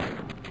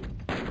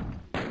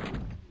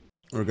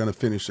 We're gonna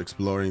finish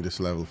exploring this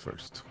level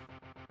first.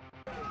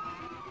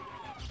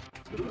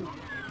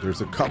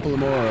 There's a couple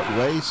more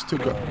ways to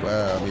go.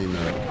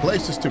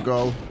 Places to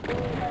go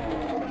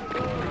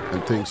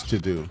and things to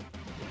do.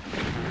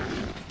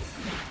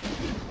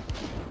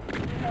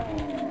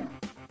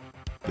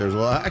 There's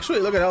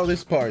actually, look at all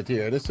this part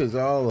here. This is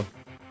all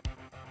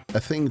a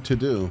thing to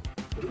do.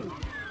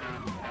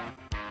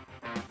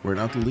 We're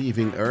not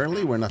leaving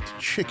early. We're not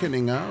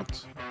chickening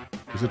out.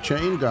 There's a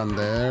chain gun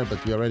there,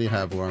 but we already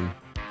have one.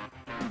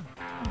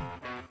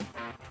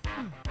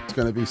 It's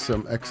gonna be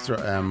some extra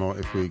ammo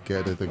if we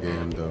get it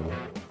again, though.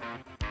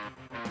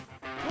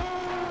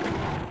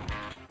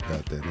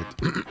 God damn it.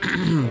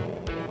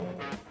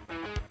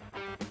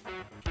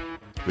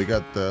 We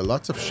got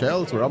lots of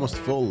shells. We're almost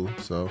full,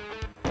 so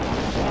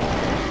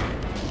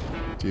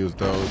let's use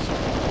those.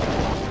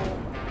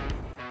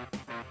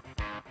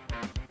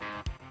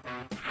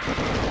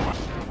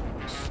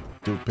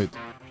 Stupid.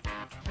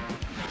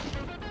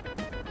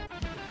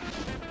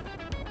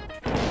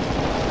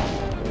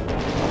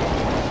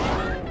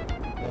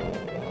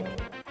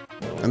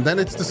 And then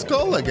it's the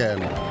skull again.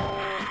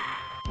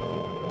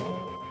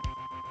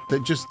 They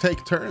just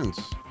take turns.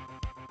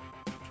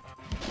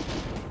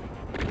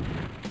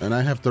 And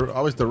I have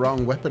always the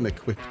wrong weapon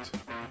equipped.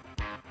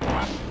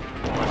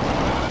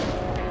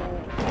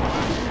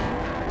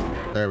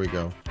 There we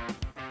go.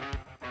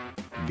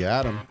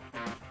 Got him.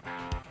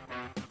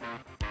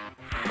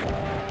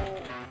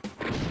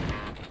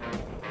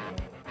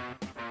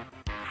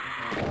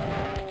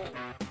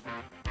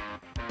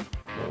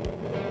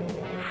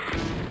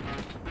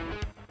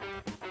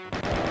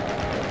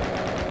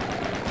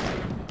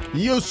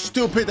 You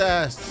stupid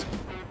ass!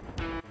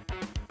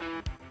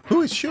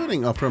 Who is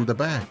shooting? Oh, from the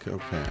back.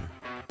 Okay.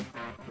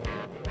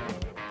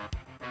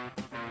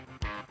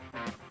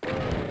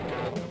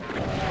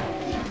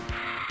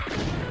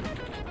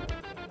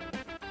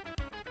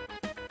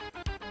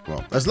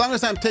 Well, as long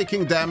as I'm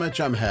taking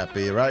damage, I'm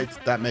happy, right?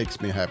 That makes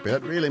me happy.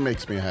 That really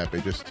makes me happy.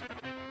 Just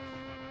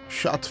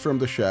Shot from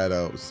the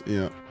shadows.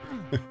 Yeah.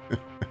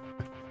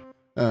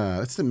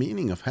 That's the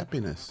meaning of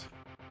happiness.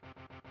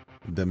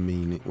 The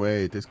meaning.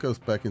 Wait, this goes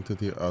back into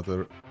the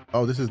other.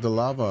 Oh, this is the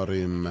lava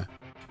rim.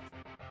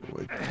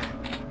 With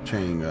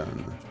chain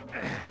gun.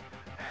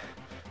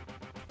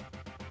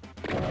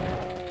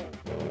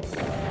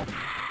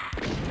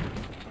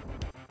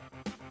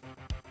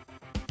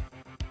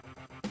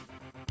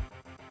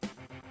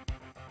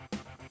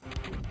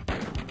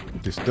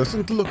 This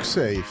doesn't look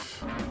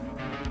safe.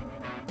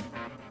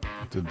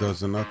 It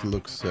does not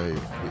look safe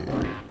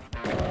here.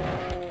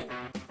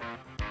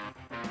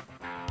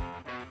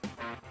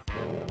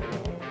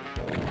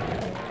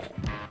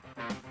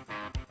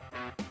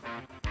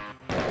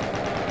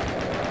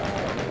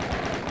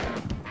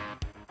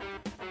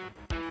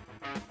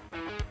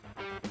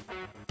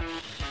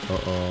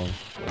 Uh-oh.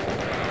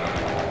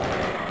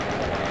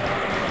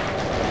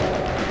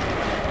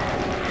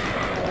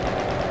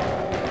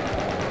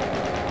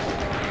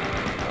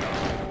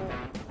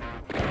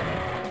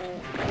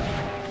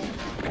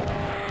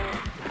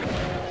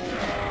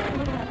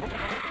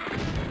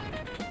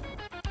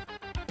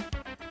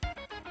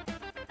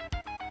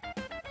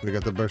 We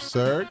got the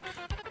Berserk.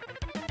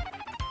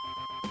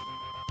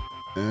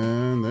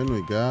 And then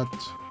we got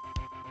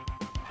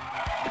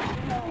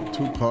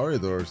two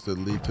corridors that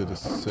lead to the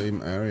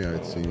same area,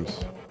 it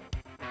seems.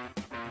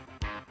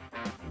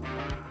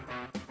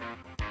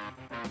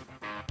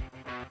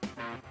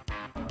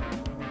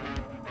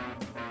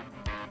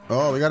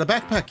 Oh, we got a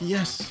backpack,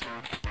 yes!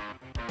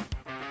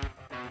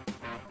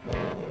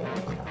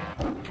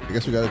 I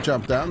guess we gotta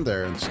jump down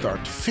there and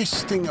start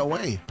fisting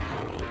away.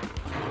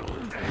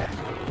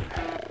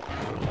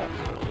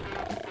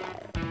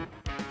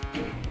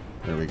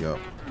 There we go.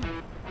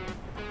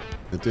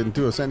 It didn't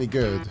do us any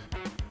good.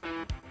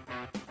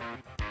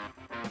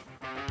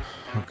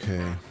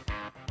 Okay.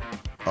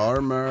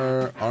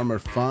 Armor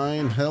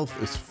fine.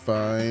 Health is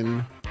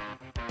fine.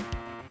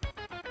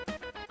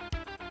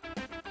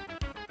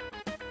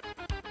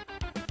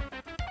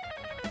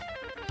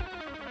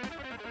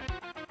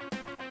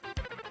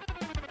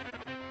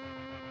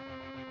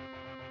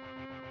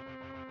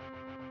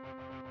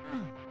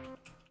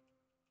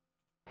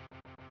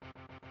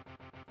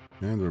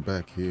 And we're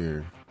back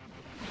here.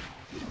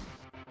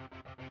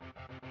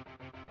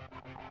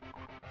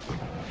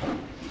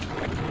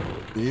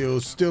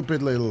 You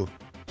stupid little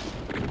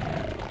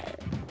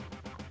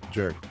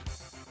jerk.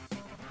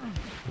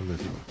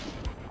 Listen.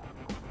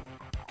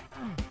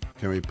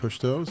 Can we push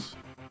those?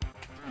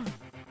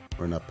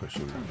 We're not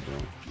pushing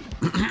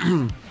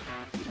them.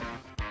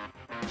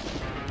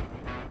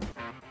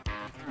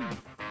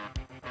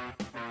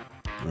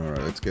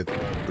 Alright, let's get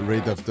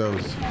rid of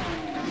those.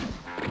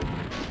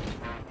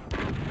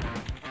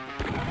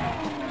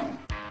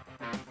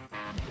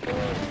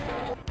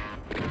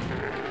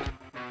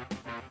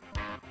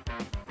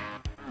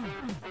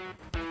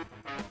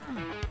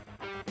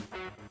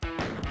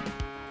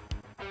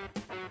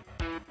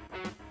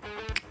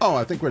 Oh,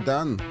 I think we're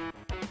done.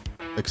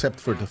 Except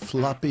for the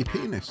floppy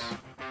penis.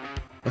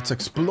 Let's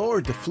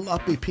explore the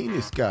floppy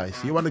penis, guys.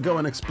 You want to go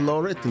and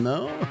explore it?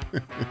 No?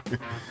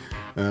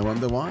 I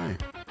wonder why.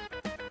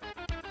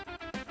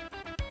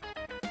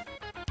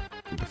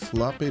 The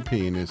floppy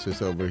penis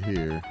is over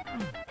here.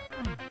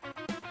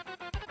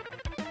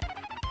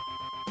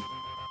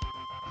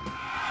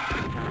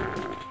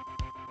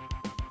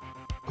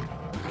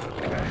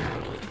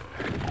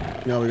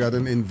 No, we got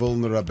an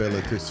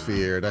invulnerability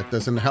sphere. That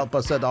doesn't help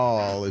us at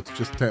all. It's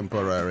just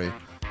temporary.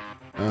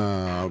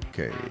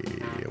 Okay.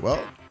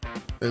 Well,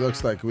 it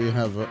looks like we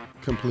have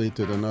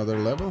completed another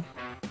level.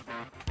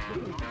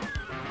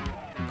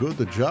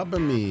 Good job,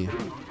 me.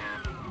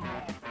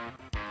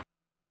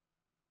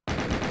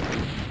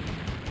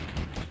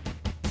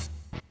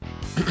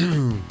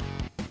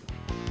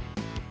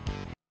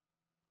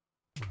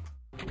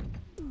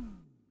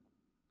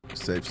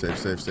 Save, save,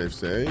 save, save,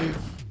 save.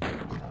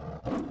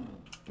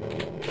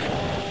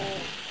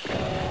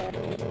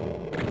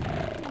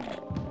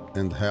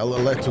 And hell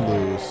let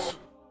loose.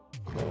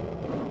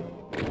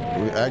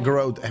 We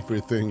aggroed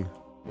everything.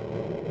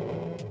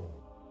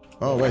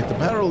 Oh wait, the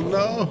barrel,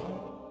 no!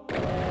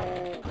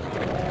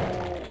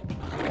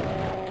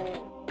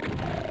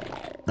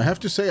 I have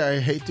to say I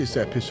hate this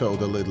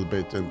episode a little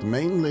bit, and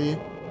mainly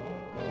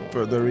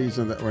for the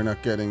reason that we're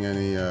not getting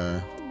any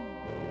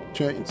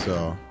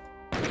chainsaw.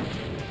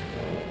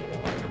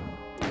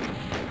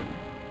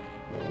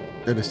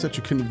 That is such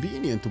a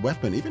convenient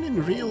weapon, even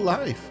in real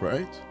life,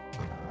 right?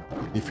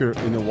 If you're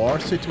in a war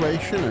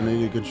situation and then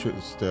you can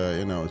just,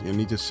 you know, you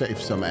need to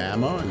save some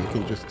ammo and you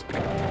can just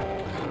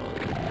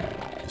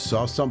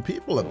saw some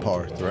people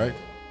apart, right?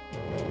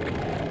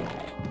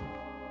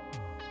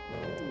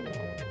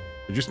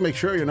 Just make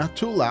sure you're not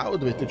too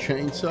loud with the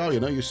chainsaw, you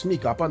know, you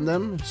sneak up on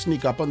them,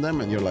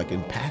 and you're like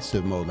in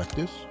passive mode like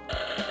this.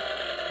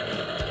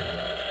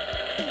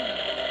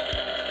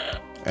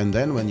 And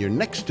then when you're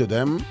next to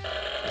them...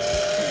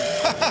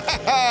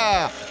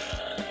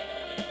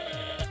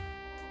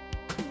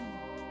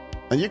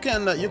 And you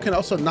can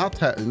also not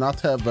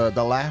have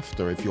the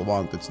laughter if you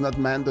want. It's not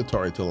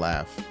mandatory to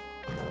laugh.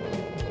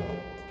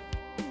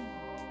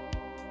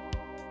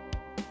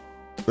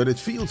 But it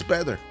feels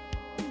better.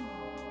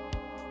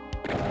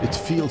 It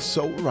feels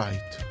so right.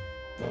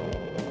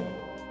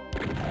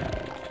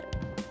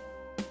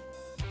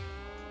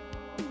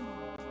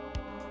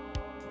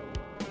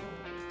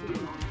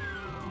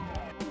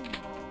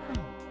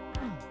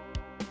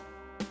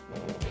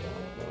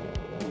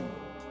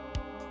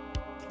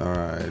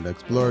 Alright,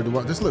 explore the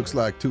one. This looks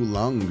like 2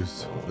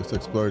 lungs. Let's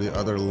explore the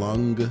other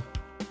lung.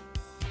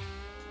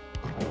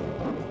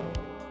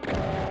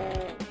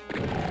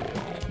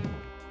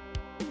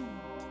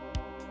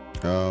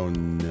 Oh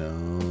no.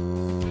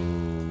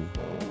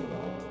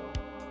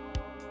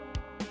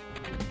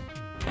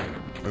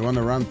 We want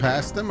to run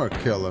past them or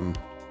kill them?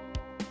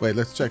 Wait,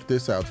 let's check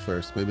this out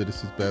first. Maybe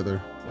this is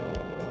better.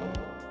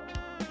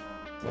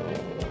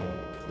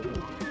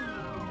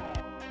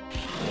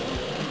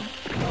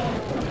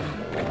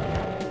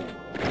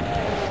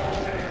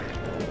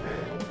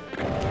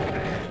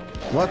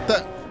 What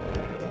the?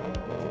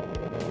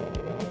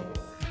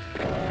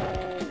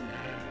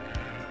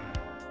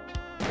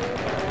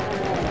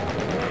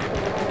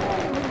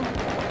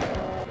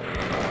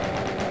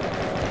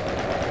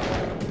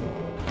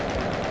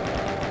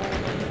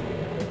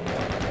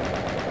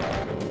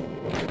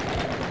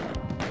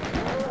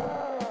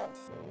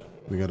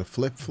 We got a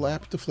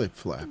flip-flap to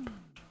flip-flap.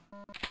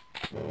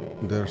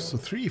 There's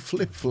 3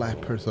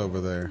 flip-flappers over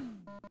there.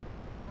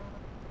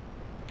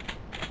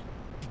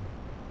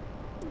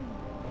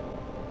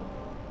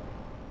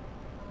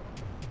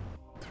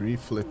 Three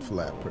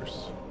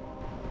flip-flappers.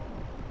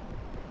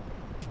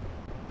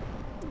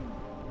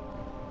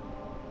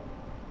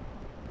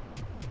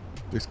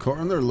 This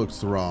corner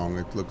looks wrong.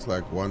 It looks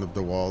like one of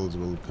the walls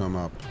will come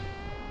up.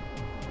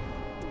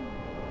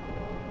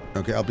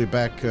 Okay, I'll be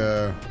back.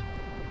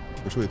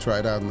 Should we try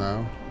it out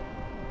now?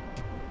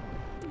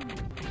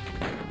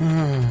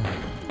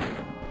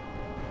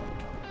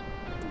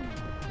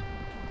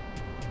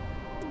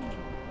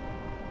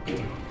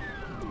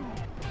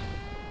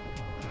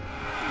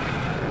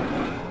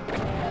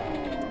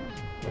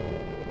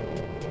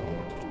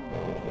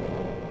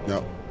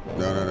 No.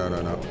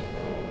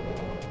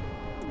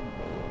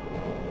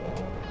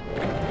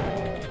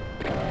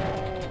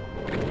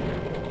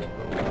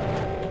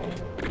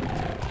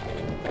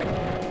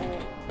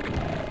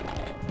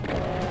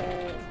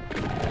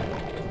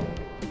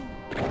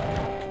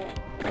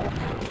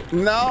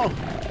 No!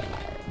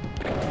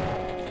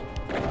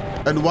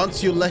 And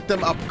once you let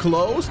them up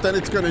close, then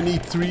it's gonna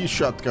need 3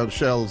 shotgun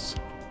shells.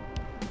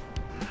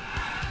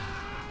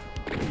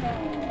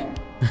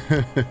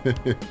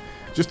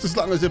 Just as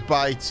long as it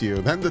bites you,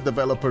 then the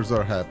developers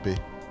are happy.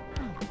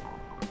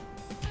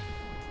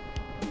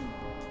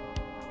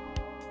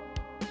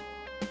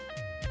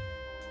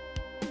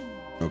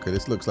 Okay,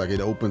 this looks like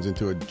it opens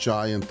into a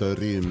giant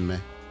room.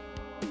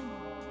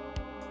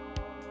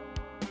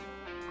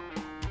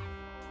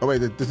 Oh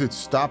wait, does it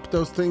stop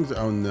those things?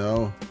 Oh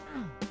no.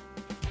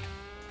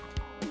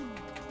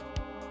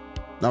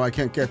 Now I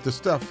can't get the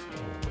stuff.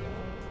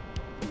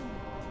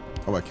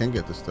 Oh, I can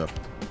get the stuff.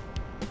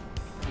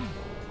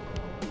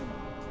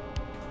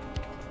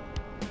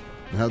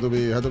 How do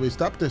we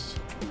stop this?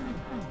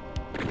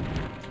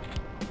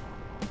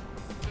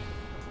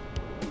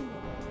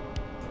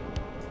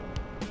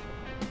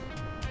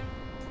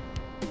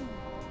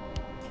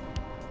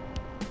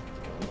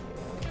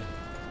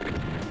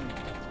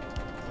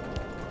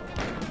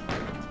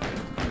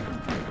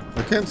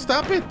 I can't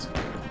stop it.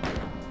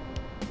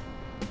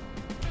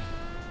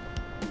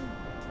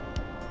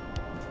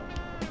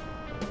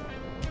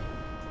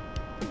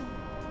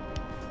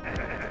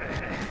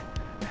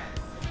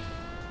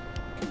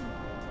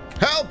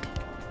 Help!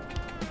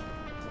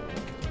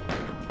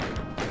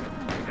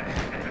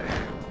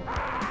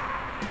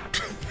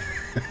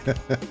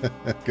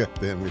 God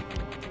damn it.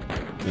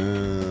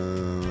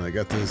 I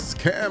got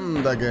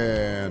scammed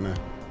again.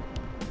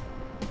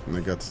 I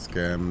got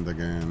scammed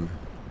again.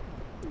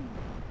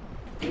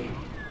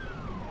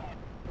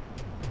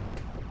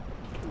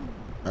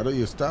 How do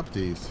you stop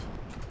these?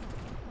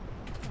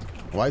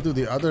 Why do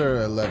the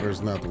other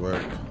levers not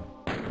work?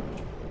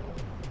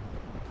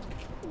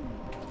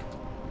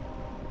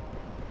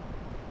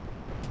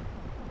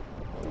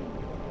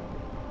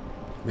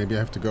 Maybe I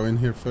have to go in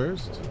here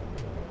first?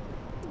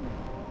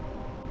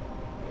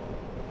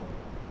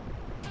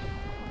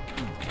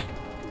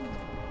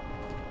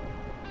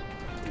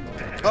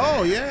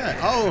 Oh, yeah.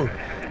 Oh,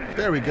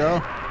 there we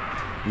go.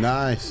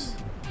 Nice.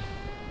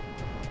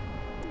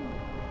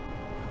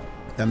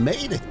 I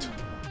made it.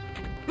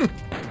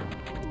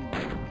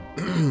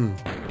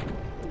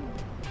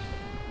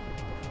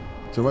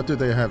 So what do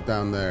they have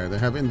down there? They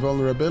have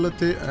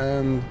invulnerability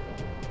and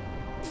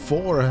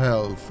 4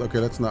 health. Okay,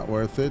 that's not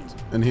worth it.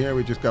 And here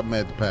we just got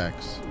med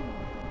packs.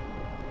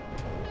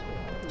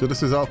 So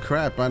this is all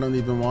crap. I don't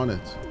even want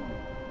it.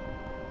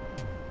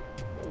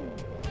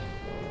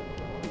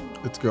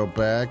 Let's go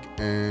back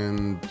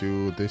and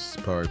do this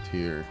part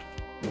here.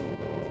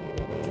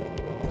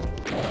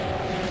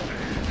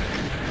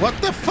 What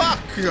the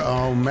fuck?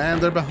 Oh man,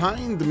 they're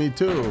behind me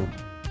too.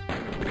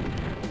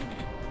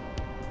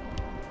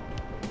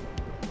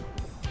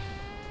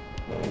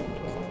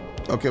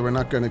 Okay, we're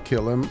not gonna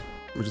kill him.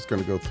 We're just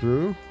gonna go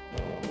through.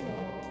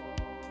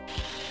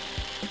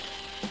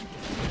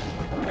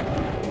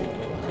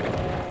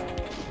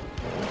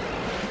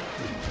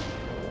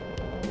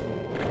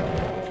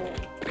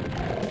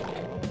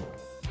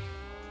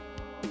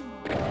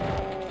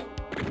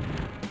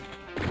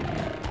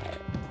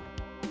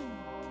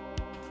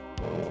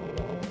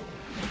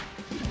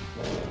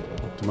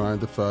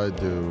 Mind if I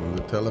do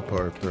the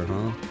teleporter,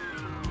 huh?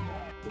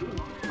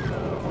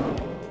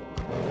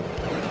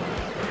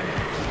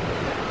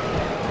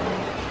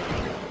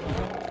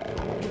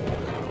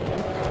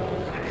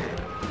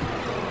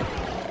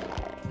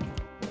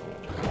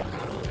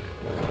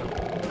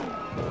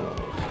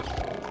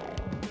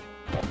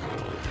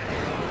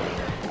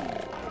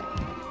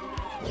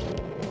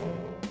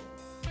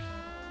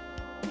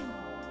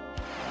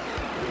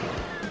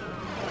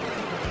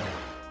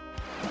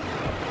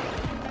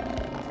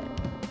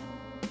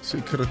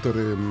 Secret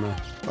room.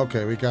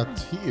 Okay, we got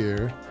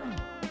here.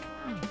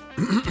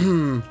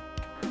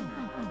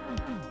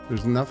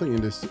 There's nothing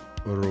in this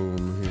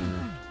room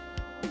here.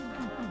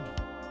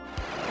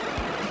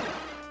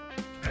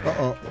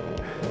 Uh-oh.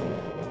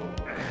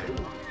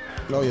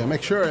 Oh yeah,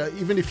 make sure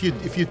even if you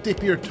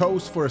dip your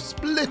toes for a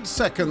split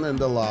second in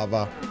the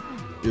lava,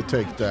 you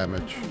take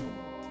damage.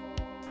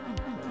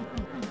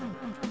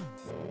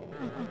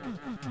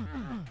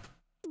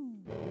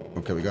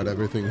 Okay, we got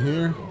everything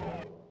here.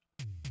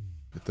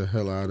 Get the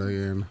hell out of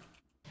here.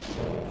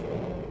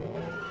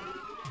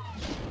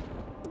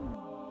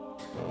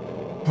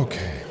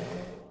 Okay.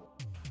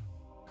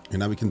 And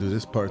now we can do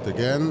this part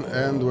again,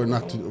 and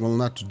we'll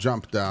not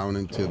jump down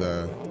into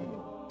the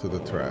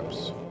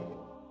traps.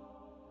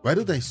 Why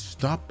do they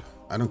stop?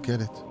 I don't get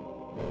it.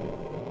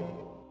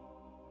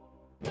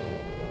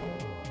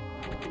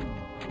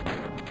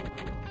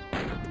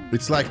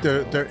 It's like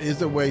there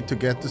is a way to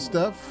get the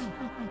stuff.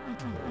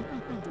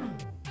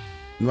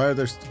 Why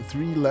there's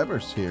 3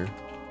 levers here?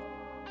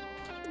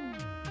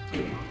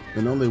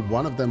 And only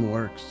one of them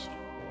works.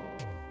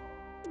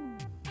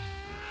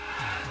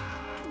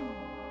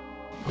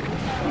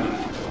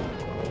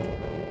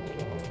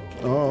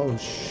 Oh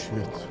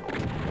shit.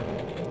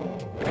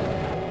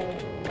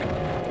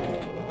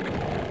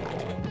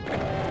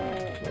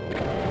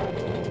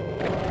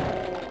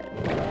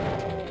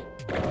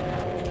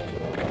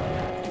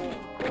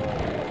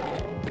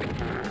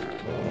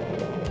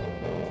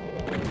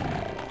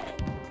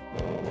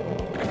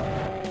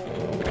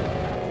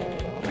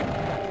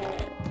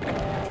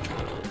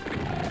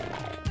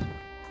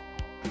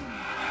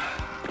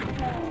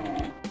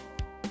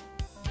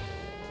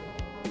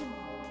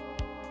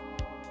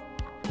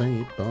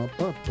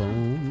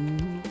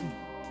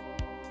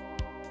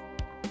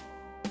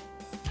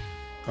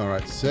 All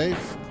right,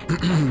 safe.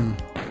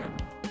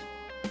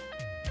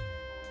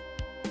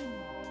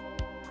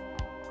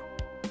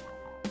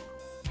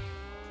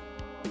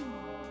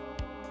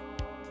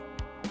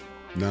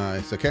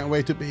 Nice. I can't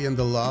wait to be in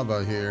the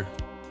lava here.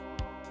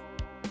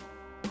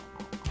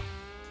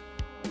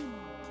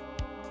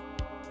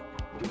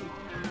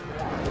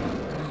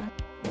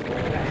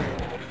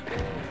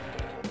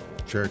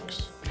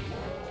 Jerks.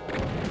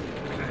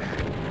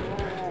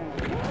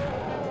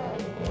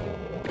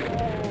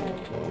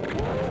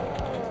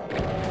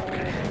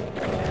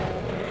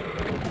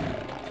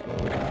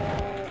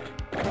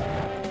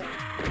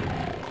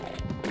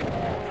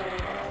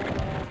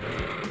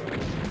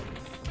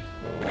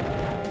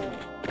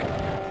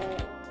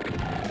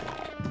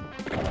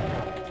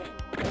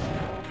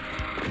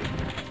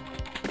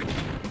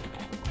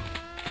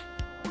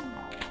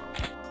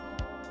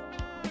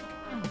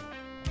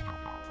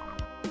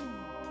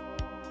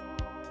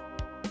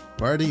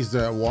 Why are these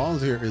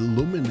walls here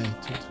illuminated?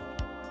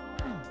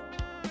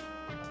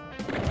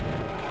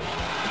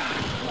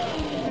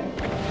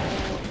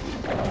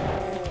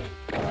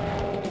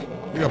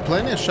 We got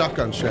plenty of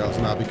shotgun shells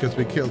now because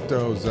we killed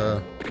those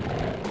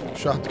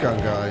shotgun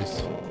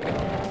guys.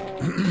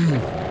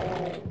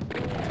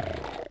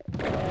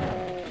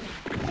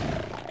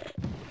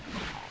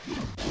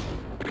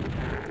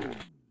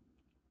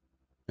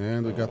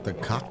 And we got the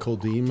cockle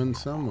demon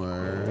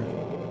somewhere.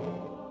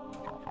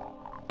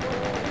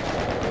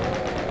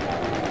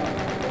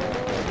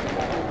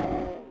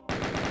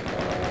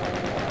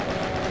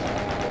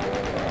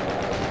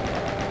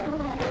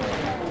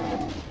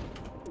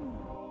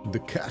 The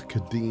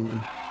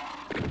Caca-demon.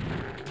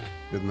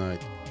 Good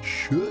night.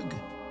 Shug.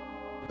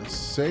 Let's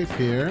save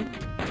here.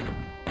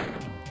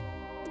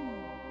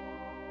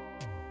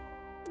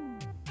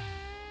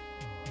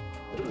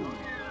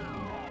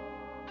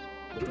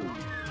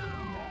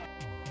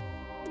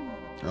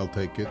 I'll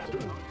take it.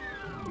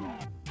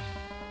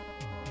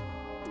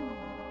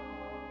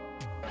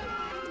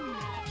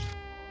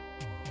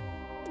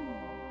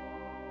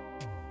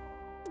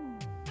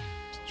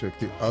 Let's check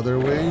the other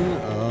wing.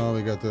 Oh,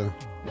 we got a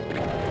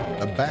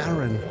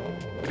Baron.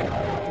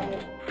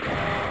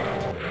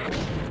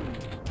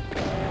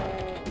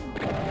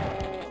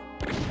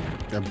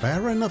 A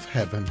Baron of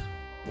Heaven.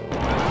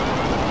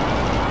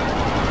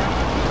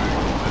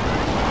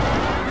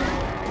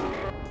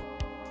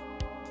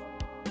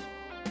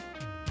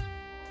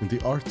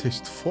 The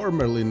artist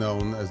formerly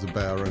known as the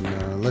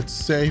Baron. Let's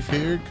save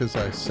here, because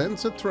I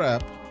sense a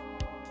trap.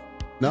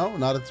 No,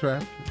 not a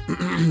trap.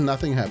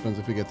 Nothing happens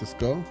if we get this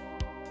go.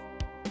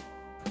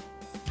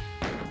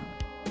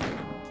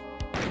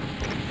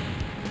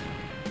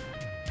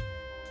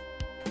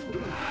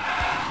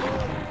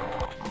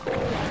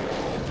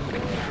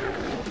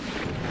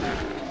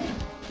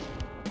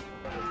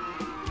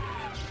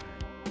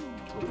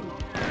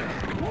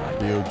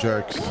 You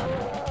jerks.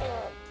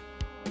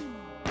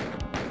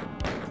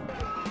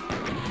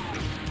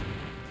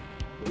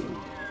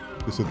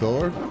 Is it a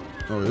door?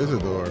 Oh, it is a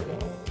door.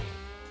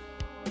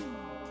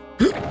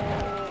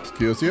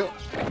 Excuse you.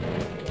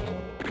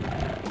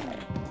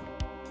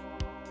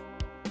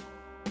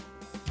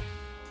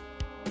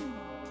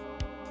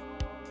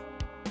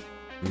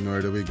 And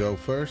where do we go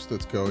first?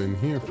 Let's go in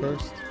here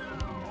first.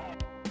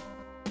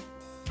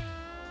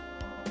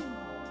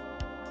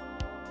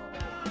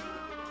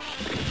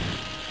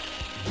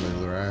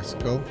 Little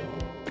rascal.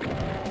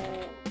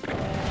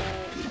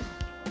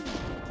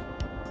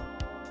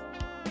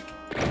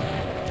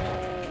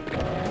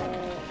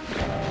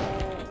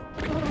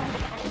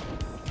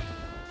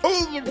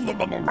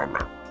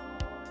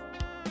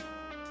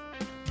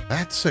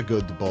 That's a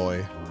good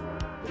boy.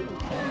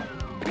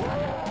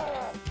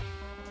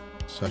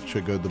 Such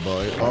a good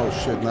boy. Oh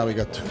shit, now we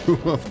got two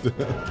of them.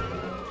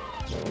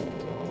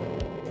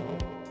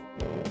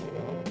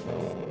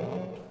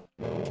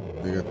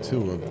 We got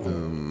two of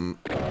them.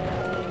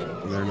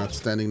 They're not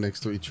standing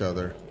next to each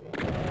other.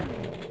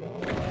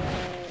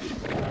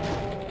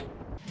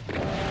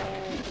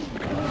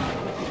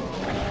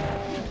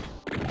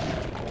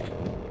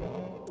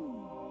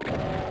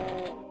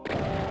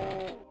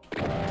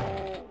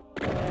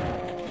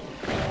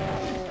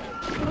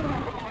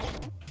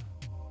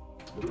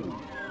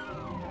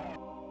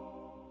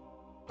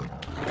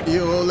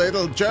 You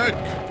little jerk!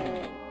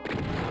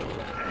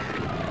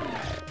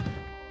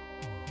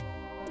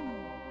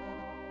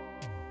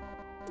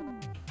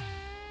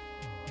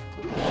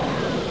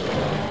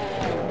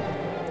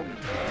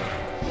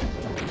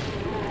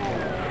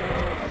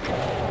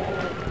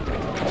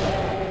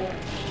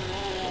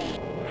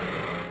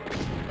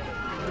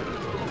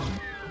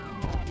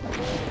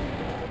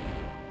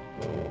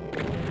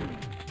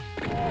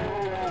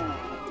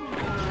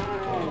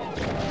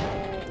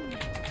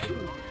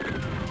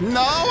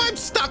 No, I'm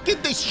stuck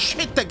in this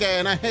shit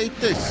again. I hate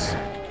this.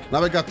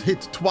 Now I got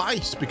hit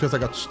twice because I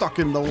got stuck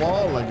in the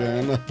wall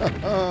again.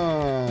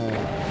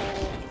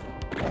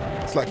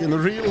 It's like in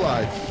real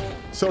life.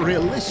 So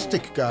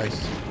realistic, guys.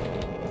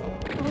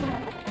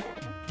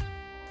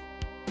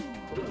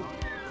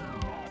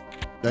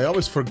 I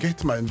always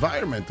forget my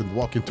environment and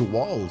walk into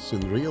walls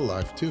in real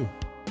life too.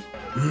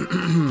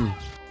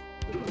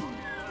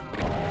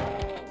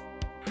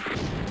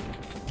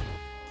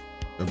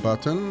 A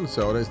button.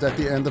 So is that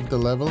the end of the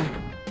level?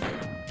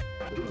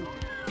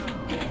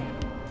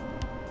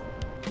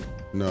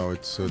 No,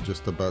 it's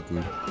just a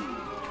button.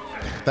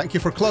 Thank you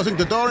for closing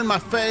the door in my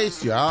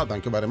face. Yeah,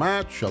 thank you very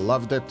much. I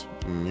loved it.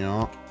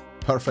 Yeah,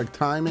 perfect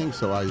timing.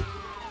 So I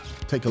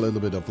take a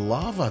little bit of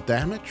lava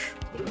damage.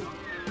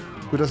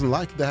 Who doesn't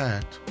like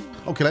that?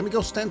 Okay, let me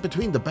go stand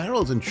between the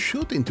barrels and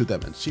shoot into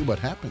them and see what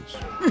happens.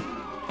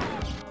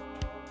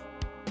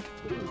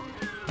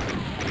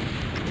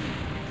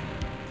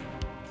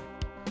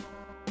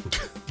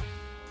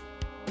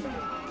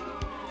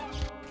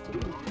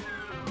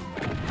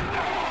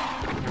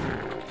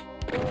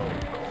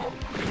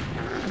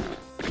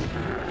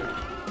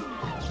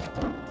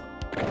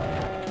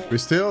 We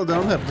still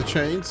don't have the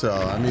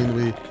chainsaw. I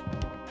mean,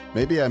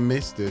 maybe I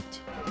missed it.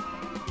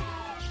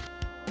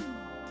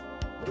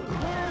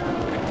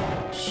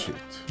 Shit.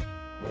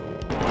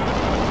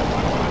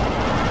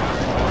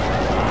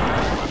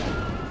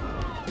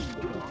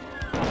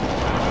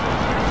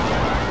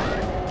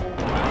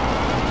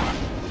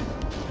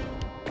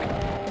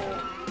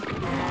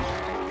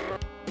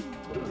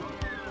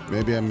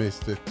 Maybe I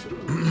missed it.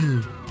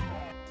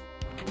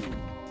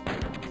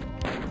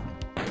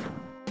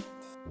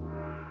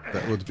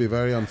 That would be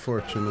very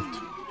unfortunate.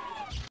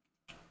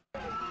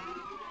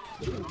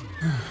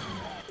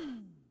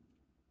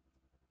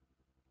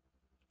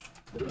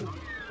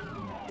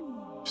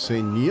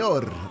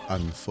 Senor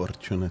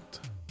unfortunate.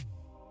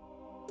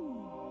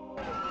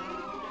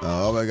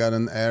 Oh, I got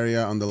an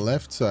area on the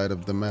left side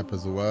of the map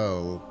as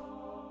well.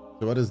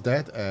 So what is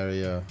that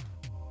area?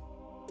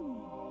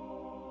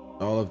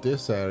 All of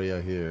this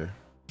area here.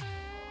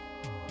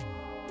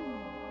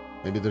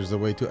 Maybe there's a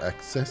way to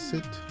access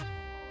it?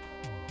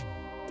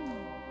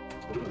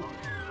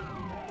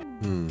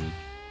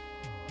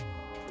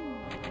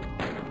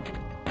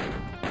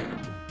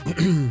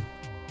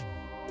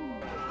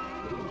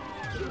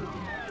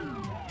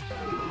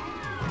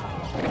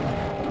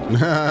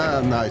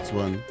 Nice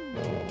one.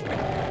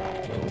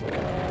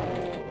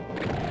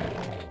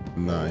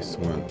 Nice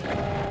one.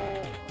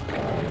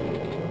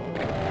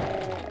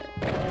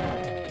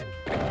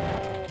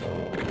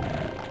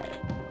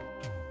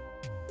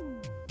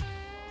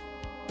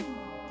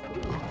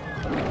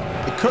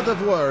 could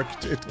have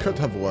worked. It could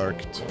have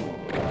worked.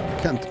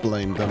 Can't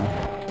blame them.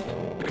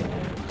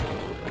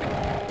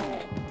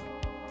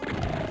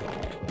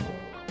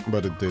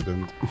 But it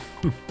didn't.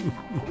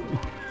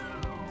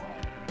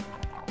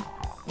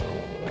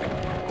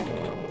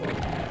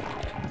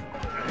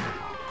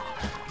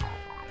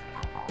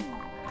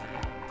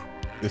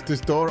 Is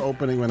this door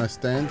opening when I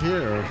stand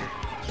here, or?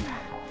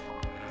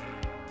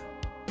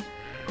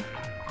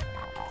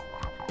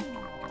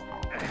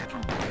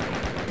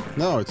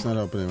 No, it's not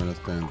opening when I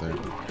stand there.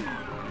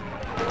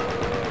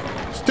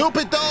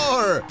 Stupid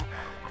door!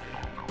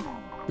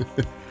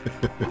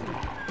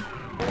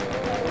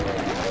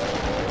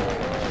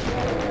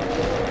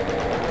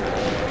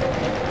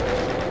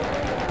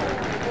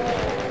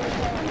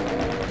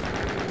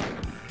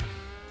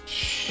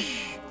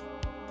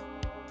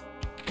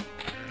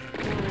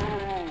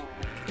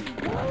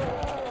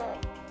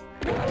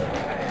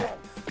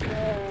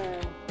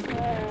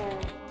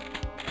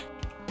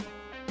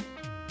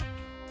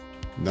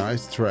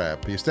 Nice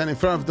trap. You stand in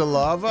front of the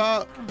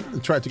lava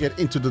and try to get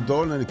into the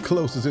door, and then it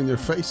closes in your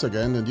face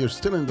again, and you're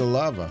still in the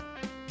lava.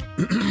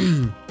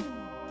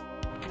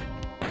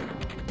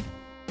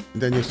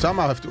 Then you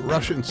somehow have to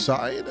rush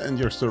inside, and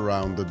you're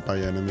surrounded by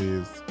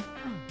enemies.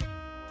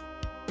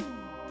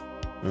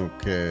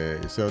 Okay,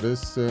 so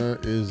this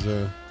is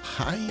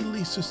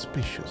highly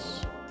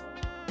suspicious.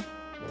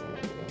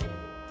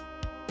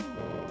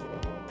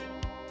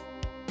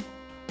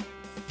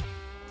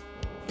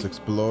 Let's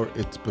explore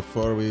it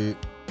before we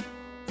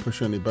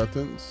push any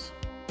buttons.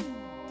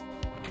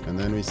 And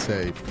then we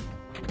save.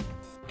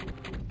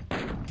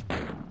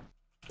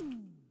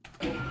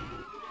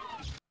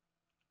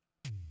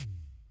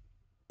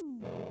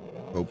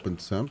 Open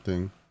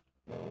something.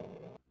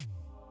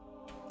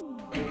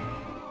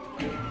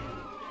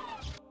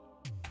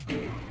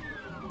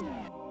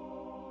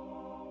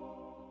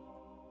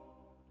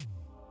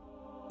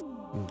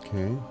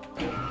 Okay.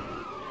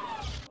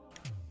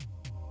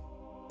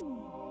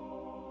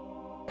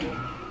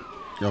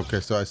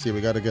 Okay, so I see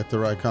we got to get the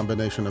right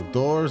combination of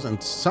doors,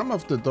 and some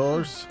of the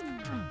doors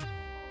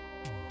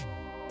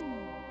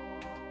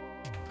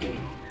we're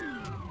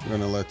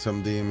gonna let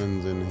some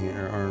demons in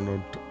here,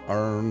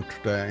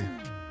 aren't they?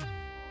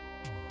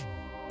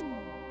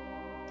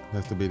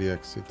 Has to be the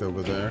exit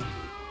over there.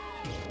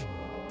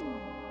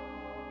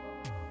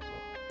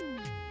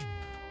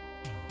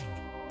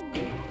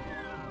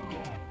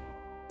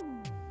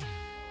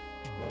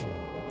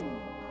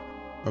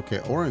 Okay,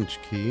 orange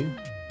key.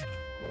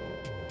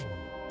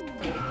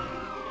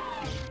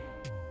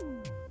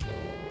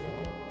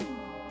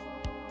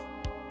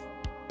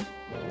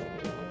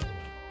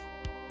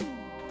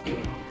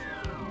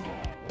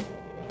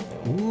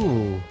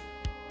 Ooh,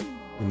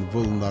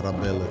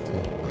 invulnerability.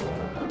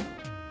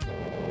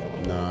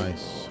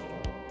 Nice.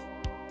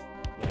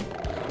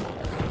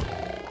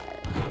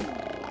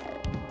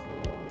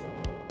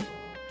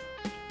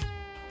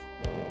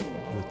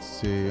 Let's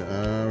see.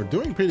 We're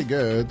doing pretty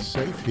good.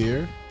 Safe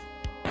here.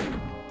 I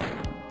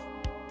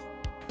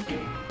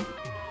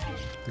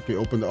think we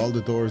opened all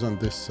the doors on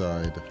this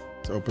side.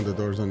 Let's open the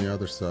doors on the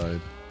other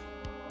side.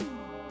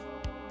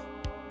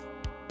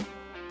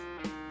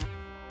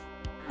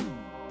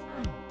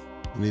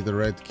 I need the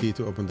red key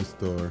to open this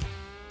door.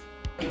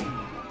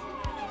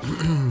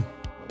 I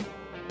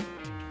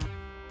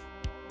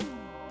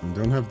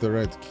don't have the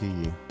red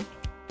key.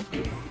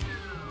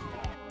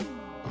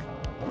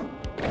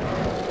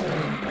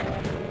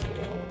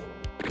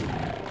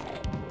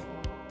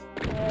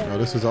 Oh,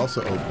 this is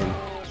also open.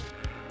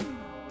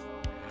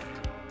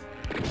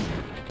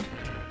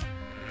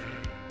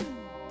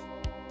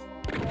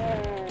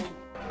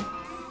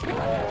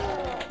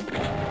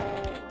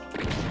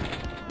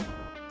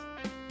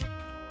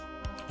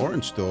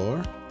 Orange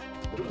door.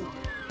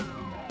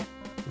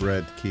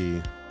 Red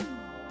key.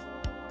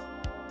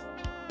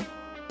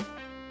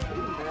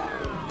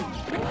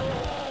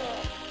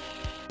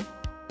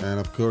 And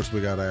of course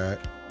we got a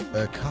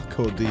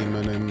Kako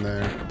demon in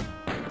there.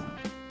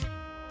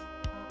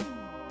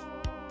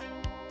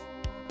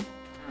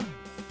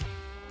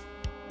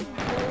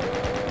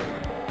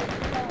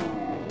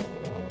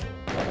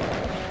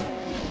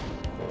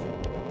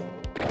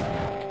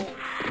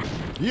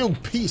 You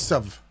piece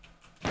of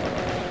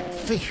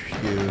fish,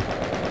 you.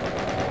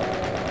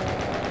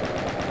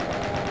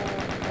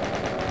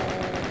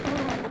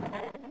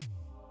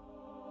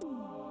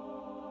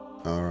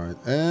 Alright,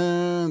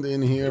 and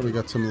in here we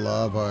got some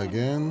lava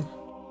again.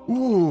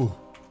 Ooh,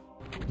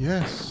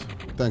 yes.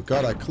 Thank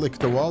God I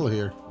clicked the wall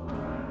here.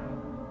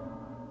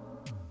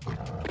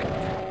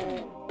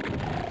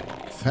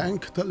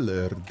 Thank the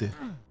Lord.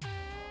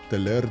 The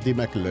Lordy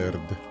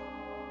McLord.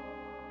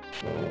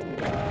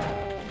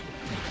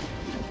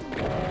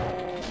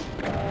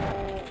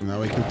 Now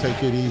we can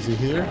take it easy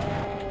here.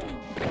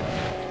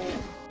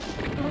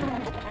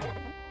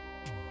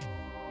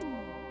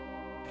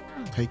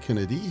 Taking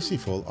it easy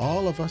for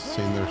all of us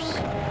sinners.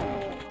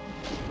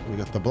 We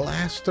got the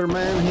blaster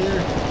man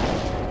here.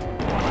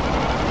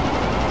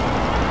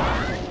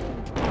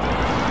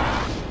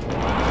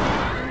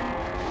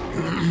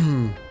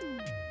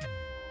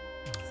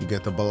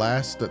 get the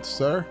blasted,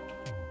 sir.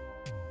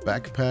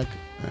 Backpack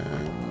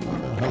and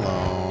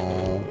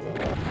hello.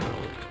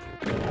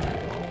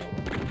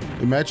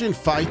 Imagine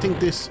fighting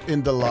this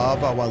in the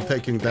lava while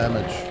taking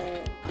damage.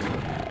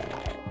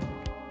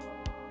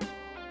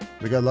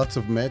 We got lots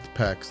of med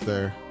packs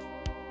there,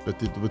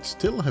 but it would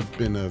still have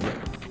been a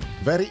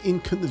very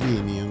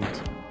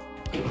inconvenient.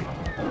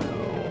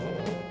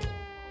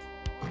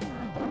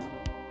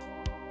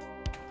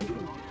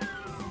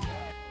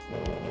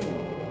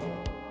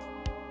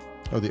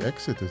 Oh, the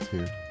exit is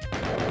here.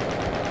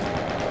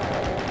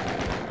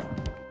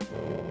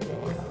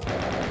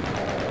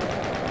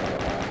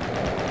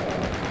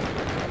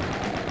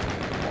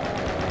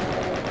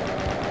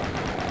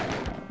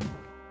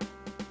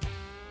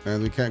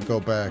 And we can't go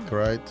back,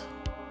 right?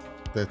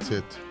 That's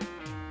it.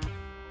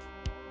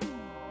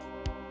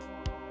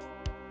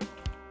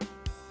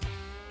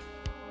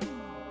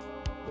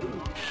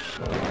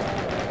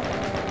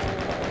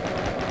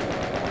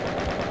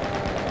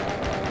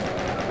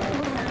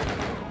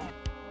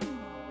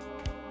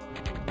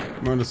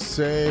 I'm gonna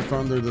save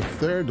under the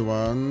third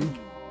one.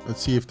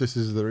 Let's see if this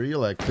is the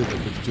real exit,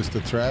 if it's just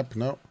a trap.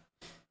 No.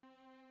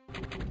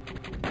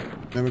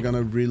 Then we're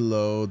gonna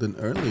reload an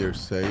earlier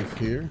save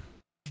here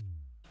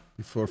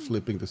before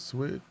flipping the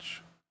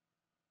switch.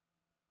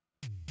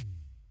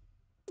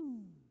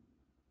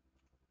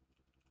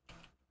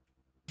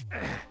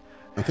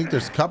 I think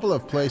there's a couple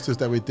of places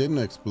that we didn't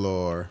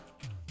explore.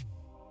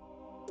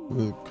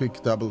 We'll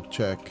quick double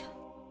check.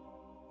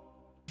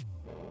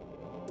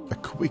 A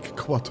quick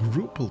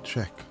quadruple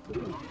check.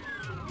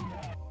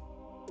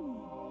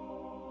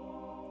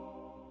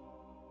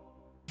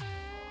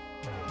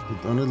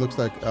 It only looks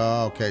like,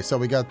 oh, okay. So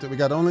we got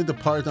only the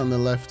part on the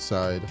left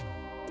side.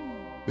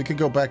 We could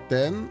go back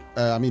then.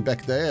 I mean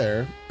back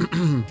there.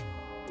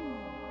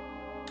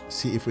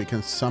 See if we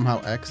can somehow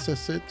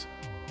access it.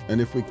 And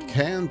if we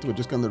can't, we're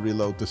just gonna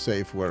reload the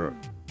safe where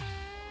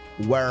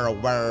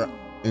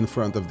in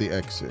front of the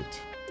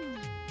exit.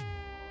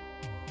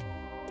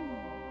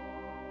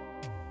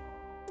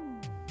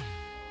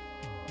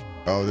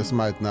 Oh, this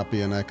might not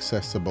be an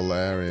accessible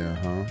area,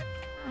 huh?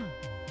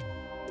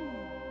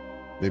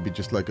 Maybe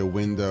just like a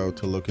window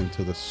to look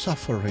into the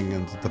suffering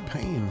and the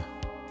pain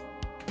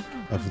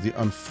of the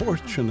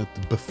unfortunate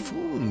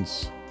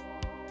buffoons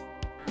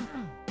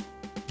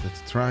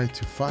that try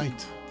to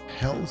fight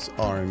Hell's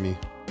army.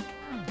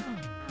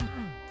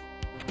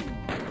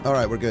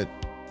 Alright, we're good.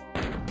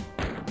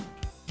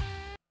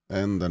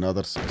 And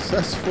another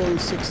successful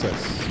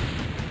success.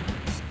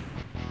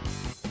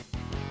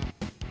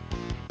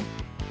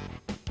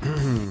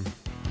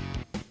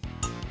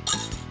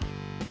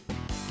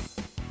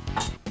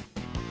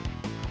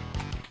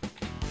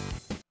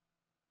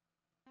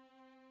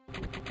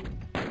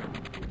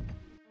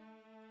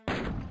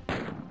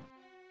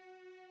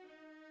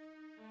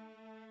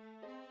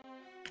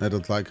 I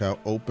don't like how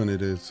open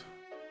it is.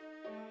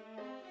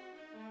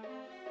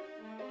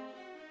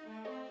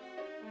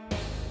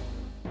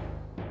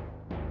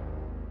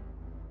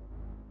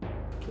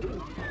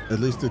 At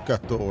least it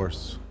got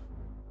doors.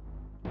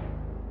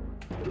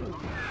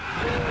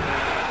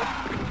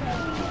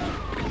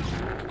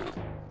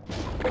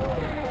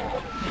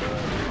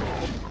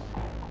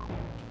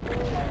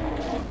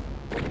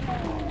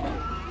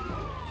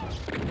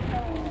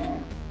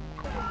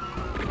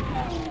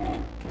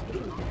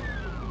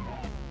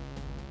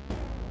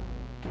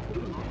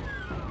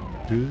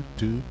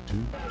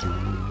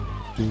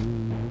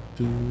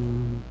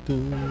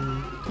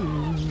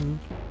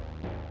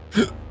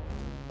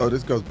 Oh,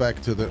 this goes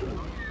back to the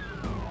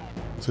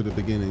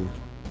beginning.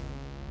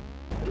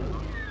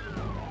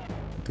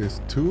 There's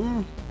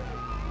two.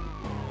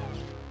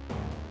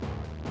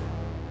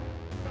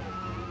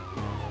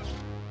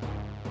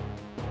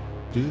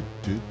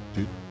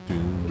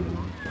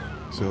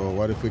 So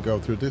what if we go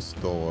through this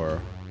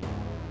door?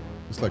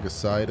 It's like a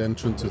side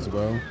entrance as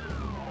well.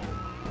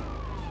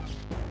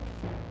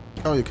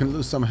 Oh, you can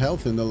lose some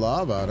health in the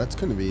lava. That's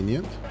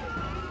convenient.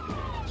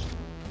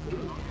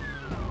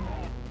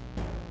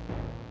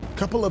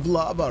 Couple of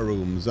lava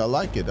rooms. I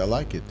like it. I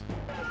like it.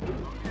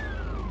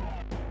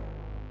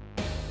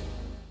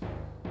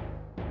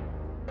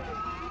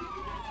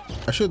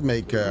 I should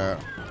make.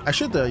 I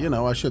should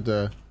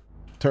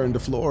turn the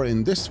floor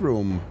in this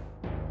room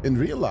in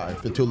real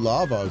life into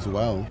lava as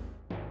well.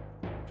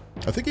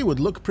 I think it would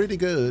look pretty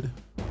good.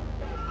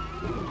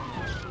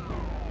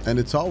 And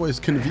it's always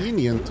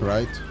convenient,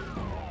 right?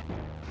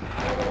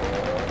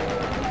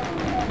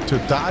 To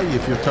die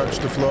if you touch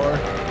the floor.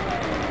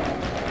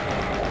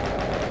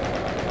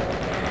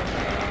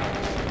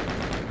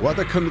 What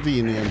a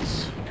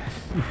convenience.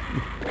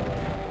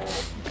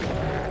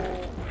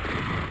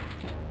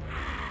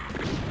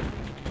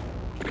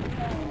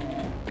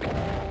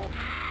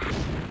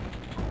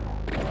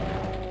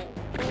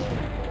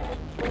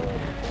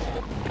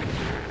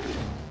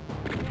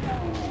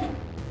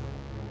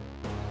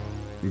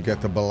 You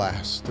get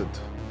blasted.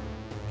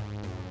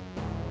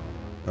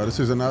 Oh, this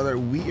is another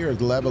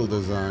weird level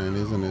design,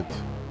 isn't it?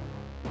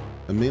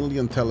 A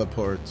million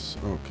teleports.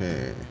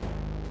 Okay.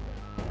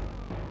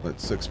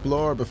 Let's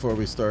explore before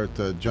we start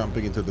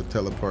jumping into the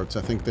teleports.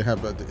 I think they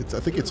have I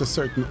think it's a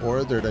certain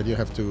order that you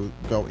have to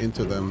go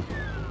into them.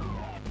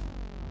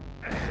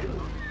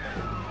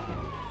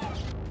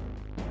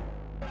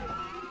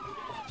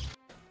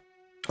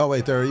 Oh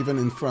wait, they're even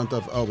in front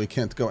of... Oh, we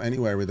can't go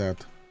anywhere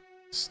without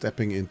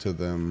stepping into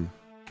them.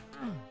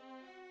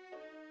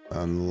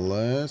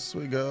 Unless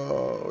we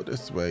go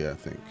this way, I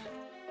think.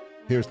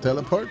 Here's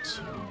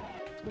teleports.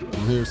 And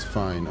here's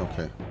fine,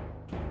 okay.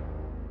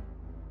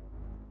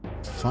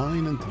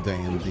 Fine and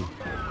dandy.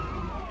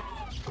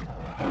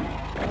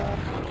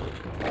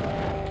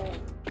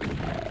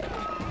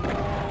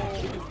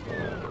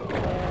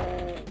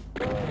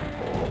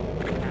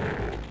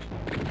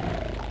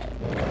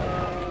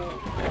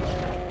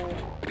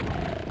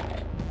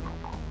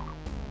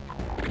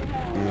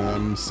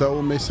 I'm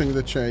so missing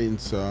the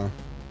chainsaw.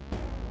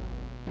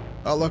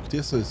 Oh look,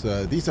 this is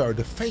these are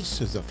the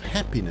faces of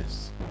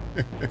happiness.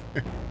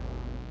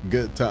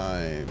 Good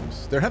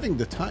times. They're having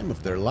the time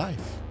of their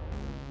life.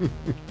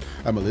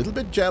 I'm a little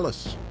bit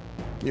jealous,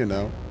 you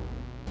know.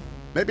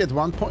 Maybe at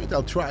one point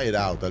I'll try it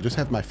out. I'll just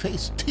have my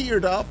face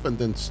teared off and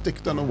then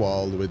sticked on a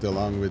wall with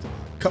along with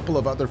a couple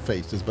of other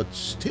faces, but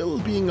still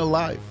being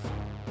alive.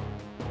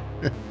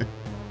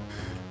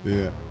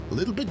 Yeah, a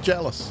little bit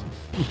jealous.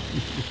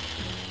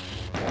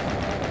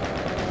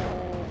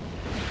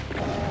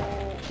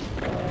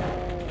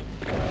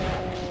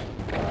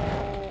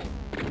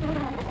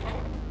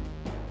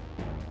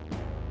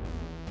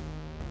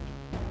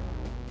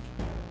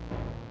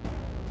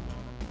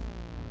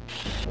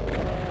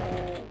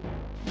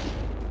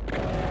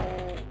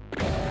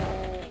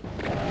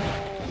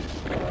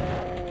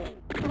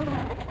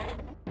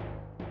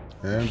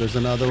 And there's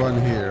another one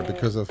here,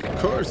 because of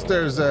course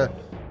there's a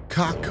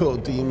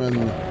Kako demon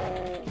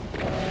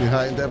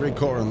behind every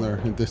corner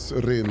in this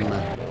rim.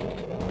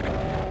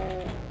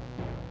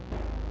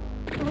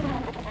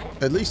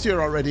 At least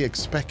you're already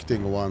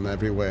expecting one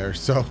everywhere,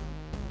 so...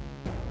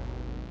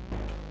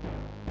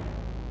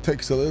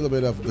 takes a little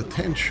bit of the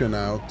tension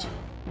out.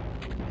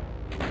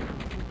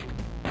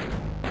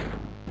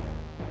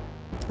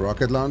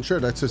 Rocket launcher,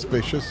 that's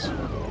suspicious.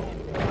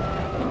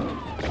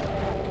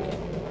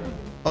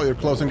 Oh, you're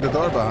closing the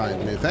door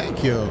behind me.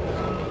 Thank you.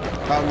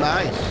 How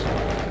nice.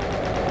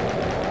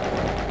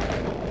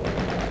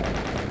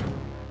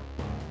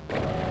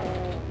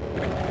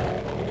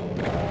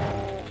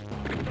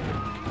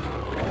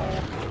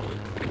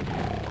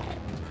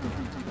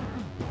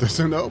 It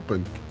doesn't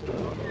open.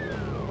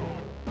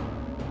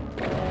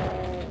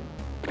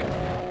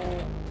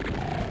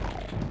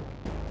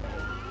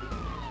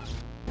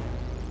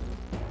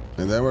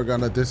 And then we're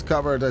gonna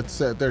discover that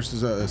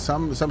there's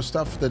some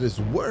stuff that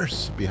is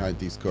worse behind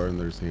these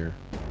corners here.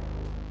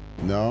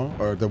 No?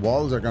 Or the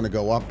walls are gonna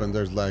go up and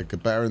there's like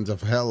barons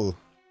of hell.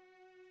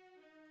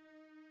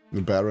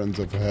 The barons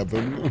of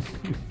heaven.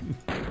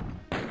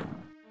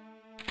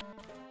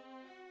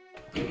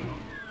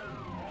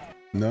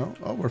 No?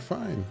 Oh, we're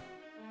fine.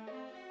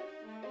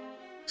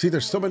 See,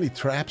 there's so many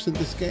traps in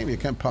this game, you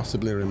can't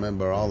possibly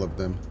remember all of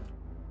them.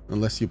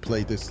 Unless you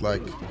play this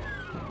like...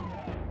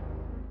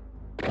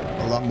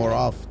 a lot more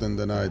often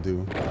than I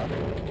do.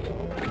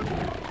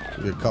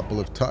 Maybe a couple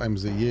of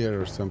times a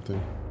year or something.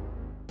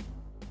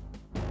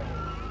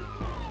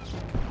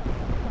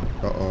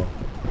 Uh-oh.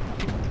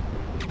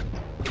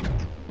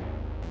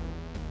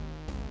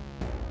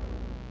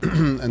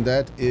 And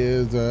that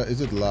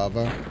is it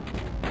lava?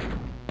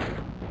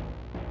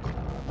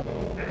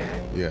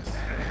 Yes.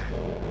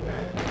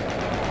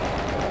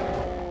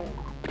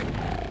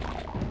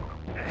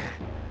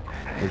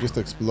 We're just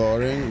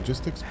exploring,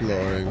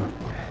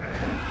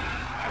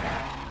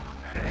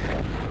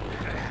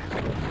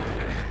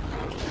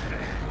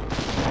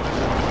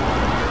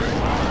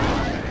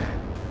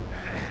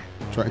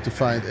 Trying to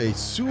find a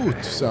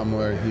suit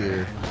somewhere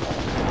here.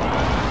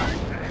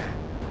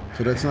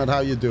 So that's not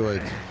how you do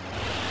it.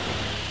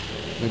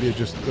 Maybe you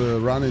just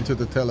run into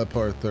the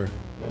teleporter.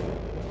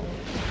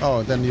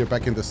 Oh, then you're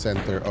back in the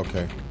center.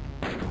 Okay.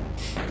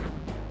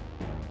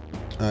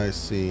 I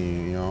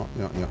see. Yeah.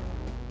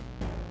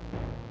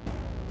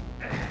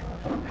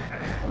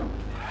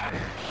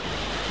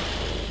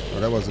 Oh,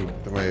 that wasn't...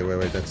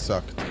 Wait, that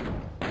sucked.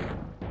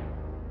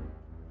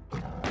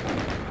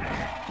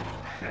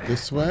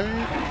 This way?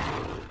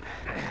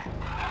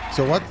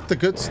 So what the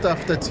good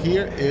stuff that's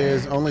here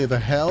is only the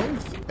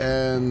health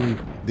and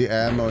the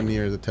ammo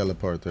near the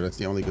teleporter. That's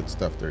the only good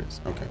stuff there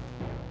is. Okay.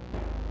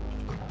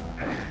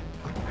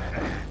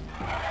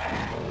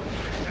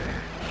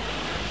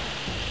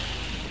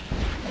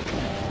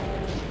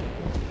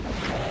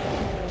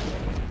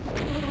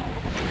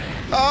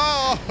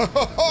 Oh!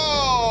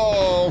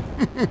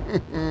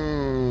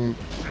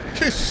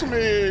 Kiss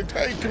me,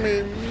 take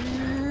me.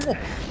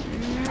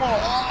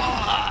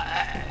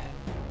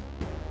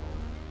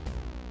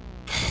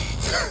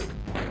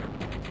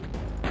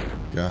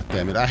 God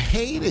damn it. I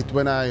hate it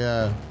when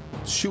I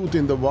shoot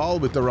in the wall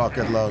with the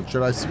rocket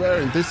launcher. I swear,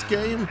 in this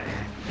game,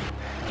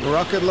 the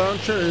rocket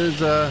launcher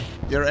is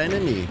your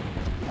enemy.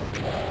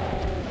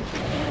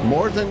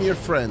 More than your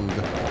friend.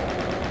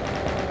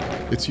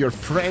 It's your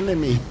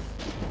frenemy.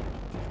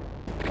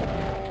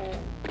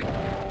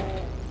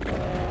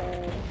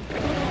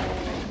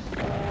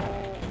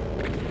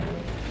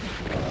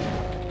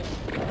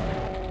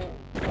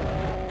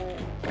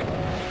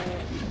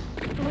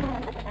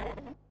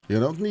 You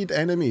don't need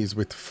enemies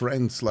with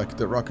friends like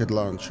the rocket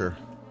launcher.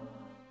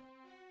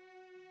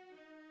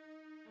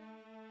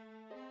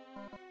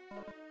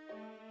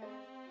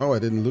 Oh, I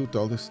didn't loot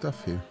all this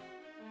stuff here.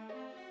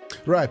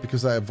 Right,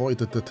 because I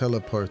avoided the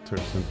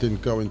teleporters and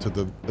didn't go into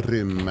the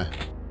rim.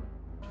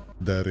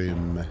 The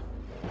rim.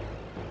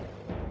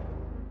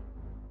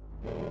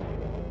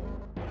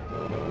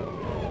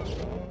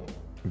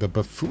 The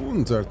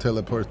buffoons are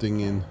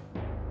teleporting in.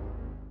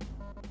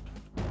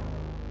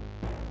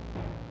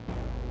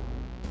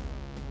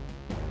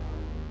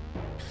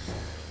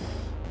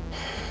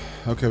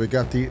 Okay, we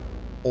got the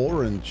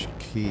orange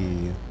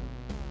key.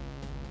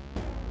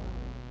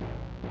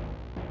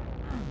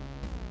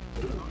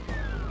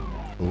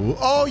 Ooh,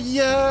 oh,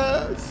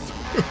 yes!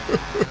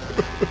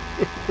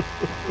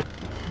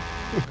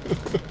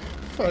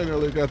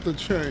 Finally got the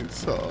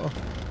chainsaw.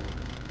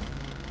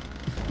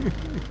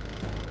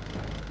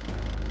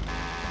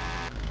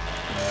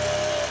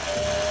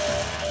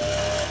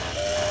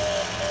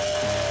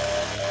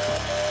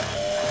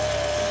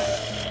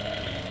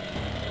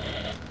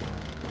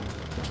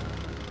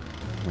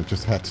 I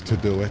just had to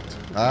do it.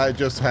 I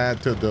just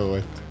had to do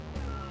it.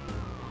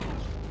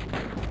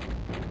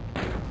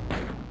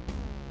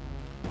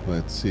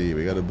 Let's see,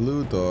 we got a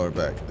blue door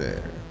back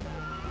there.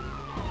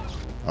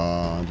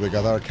 And we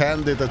got our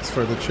candidates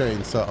for the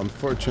chainsaw.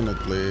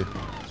 Unfortunately,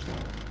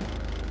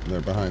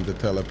 they're behind the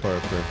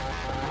teleporter.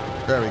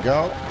 There we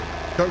go.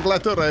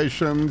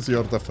 Congratulations,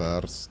 you're the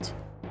first.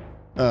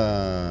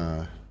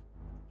 I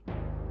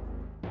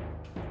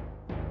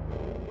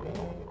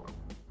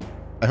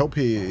hope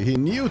he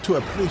knew to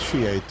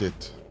appreciate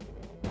it.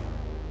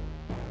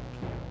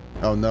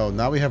 Oh no,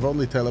 now we have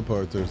only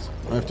teleporters.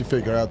 I have to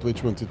figure out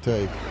which one to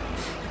take.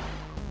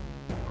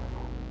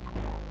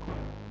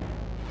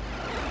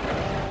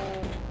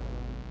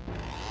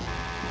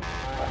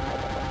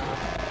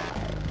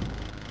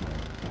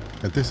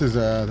 And this is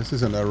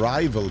an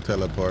arrival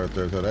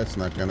teleporter, so that's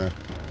not gonna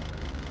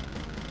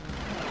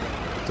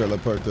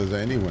teleport us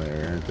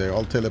anywhere. They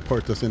all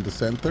teleport us in the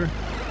center.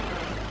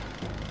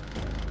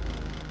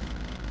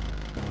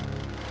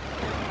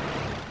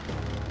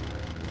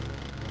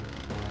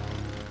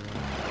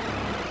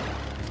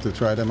 Have to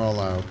try them all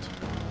out.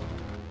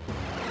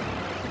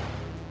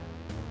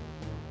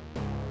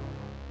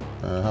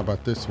 How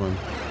about this one?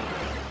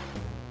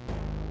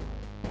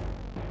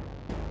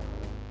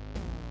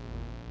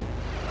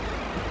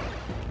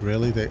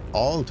 Really? They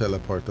all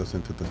teleport us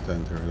into the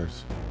center.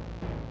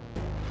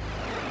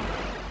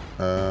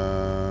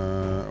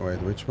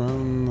 Wait, which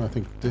one? I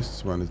think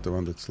this one is the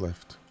one that's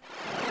left.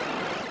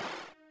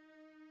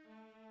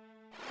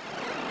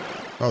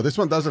 Oh, this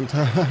one doesn't.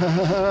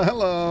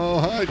 Hello.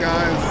 Hi,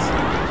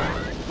 guys.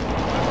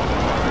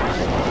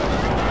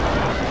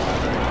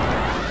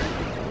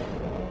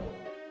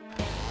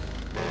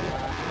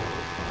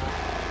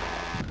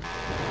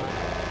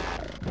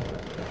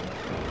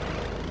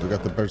 We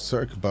got the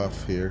Berserk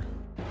buff here.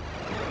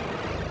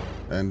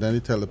 And then he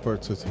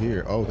teleports us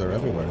here. Oh, they're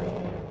everywhere.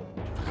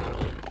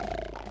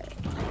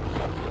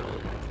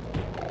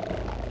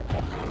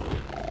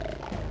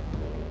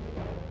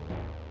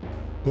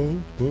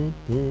 Boom, boom,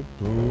 boom,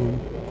 boom.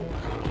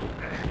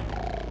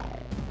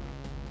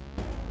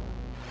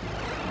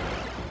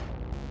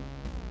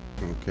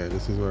 Okay,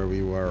 this is where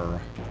we were.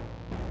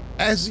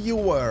 As you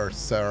were,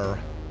 sir.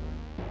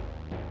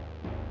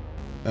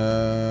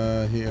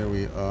 Here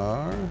we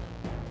are.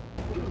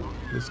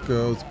 This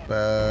goes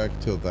back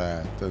to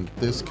that, and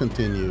this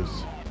continues.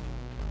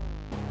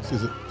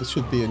 This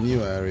should be a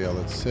new area,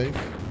 let's save.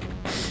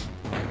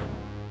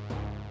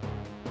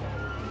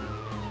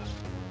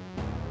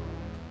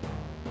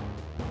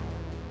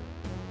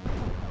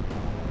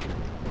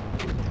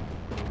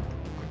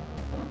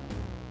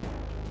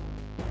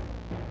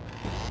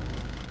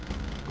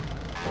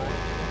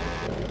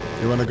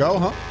 You wanna go,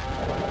 huh?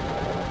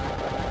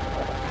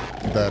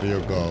 There you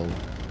go.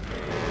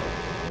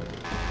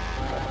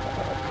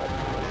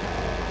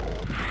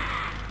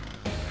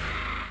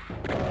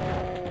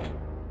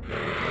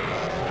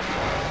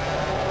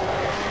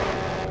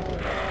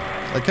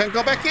 I can't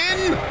go back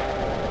in!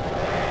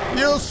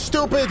 You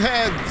stupid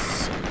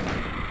heads!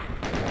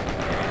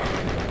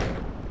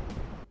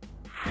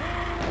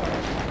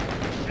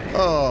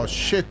 Oh,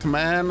 shit,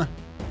 man.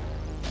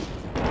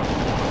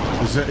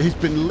 He's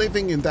been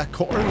living in that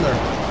corner.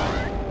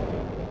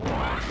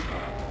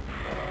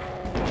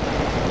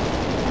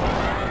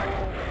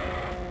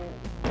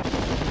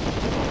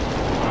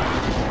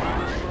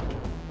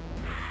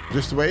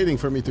 Just waiting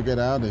for me to get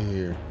out of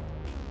here.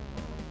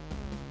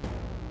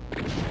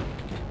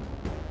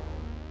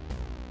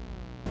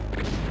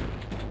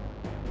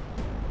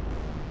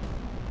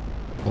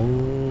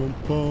 Boom,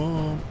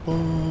 boom,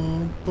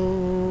 boom,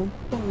 boom,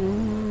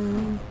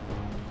 boom.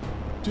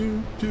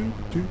 Do, do,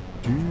 do,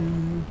 do,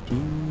 do, do,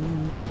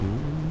 do,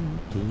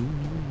 do.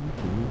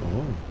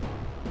 Oh.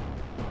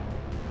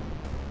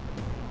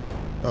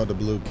 Oh, the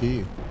blue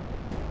key.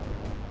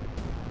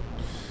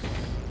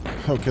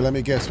 Okay, let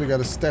me guess. We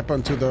gotta step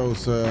onto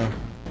those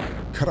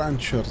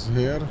crunchers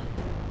here.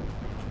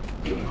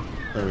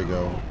 There we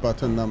go.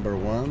 Button number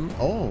 1.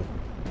 Oh!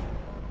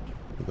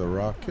 The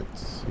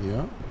rockets.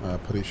 Yeah, I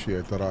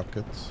appreciate the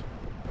rockets.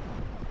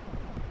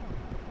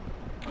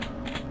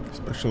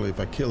 Especially if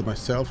I kill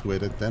myself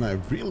with it, then I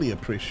really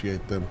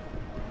appreciate them.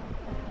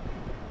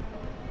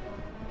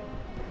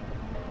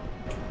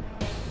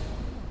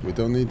 We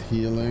don't need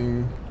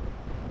healing.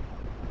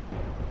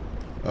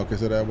 Okay,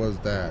 so that was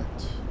that.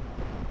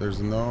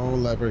 There's no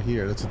lever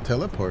here. That's a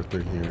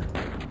teleporter here.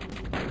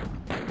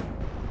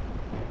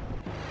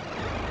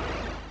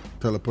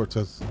 Teleports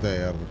us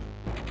there.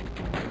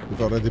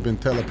 We've already been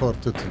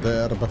teleported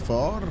there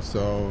before,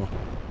 so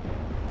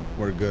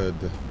we're good.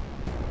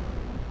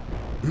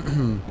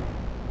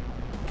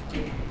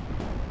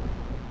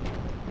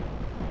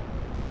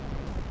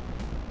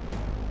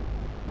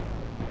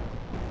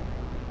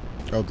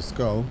 Oh, the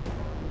skull.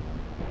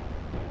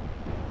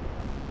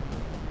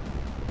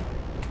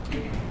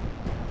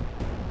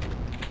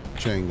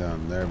 Chain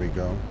gun, there we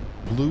go.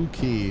 Blue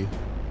key.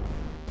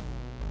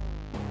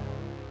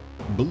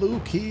 Blue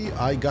key,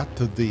 I got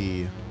to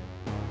thee.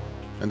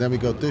 And then we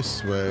go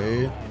this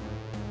way.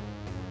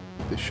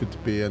 This should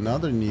be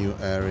another new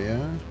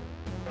area.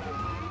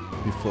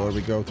 Before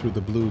we go through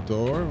the blue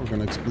door, we're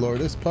gonna explore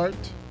this part.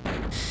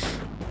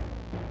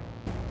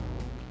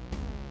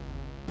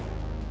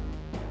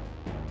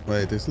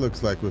 Wait, this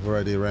looks like we've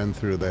already ran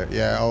through there.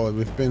 Yeah, oh,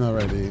 we've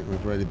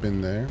already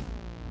been there.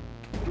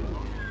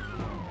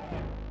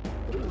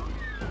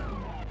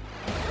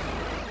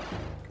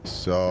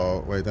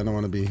 So, wait, I don't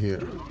want to be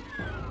here.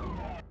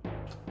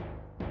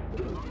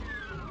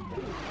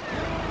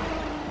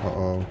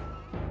 Uh-oh.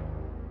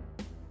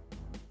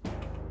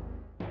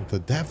 The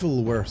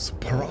devil wears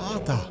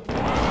Prada.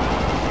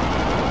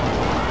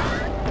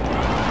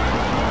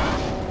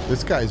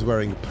 This guy's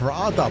wearing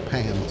Prada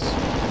pants.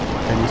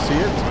 Can you see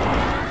it?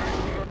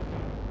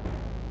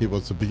 He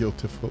was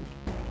beautiful.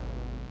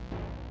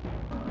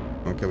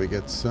 Okay, we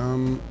get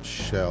some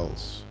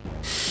shells.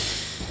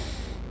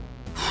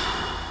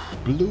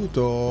 Blue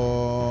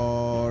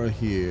door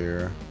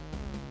here.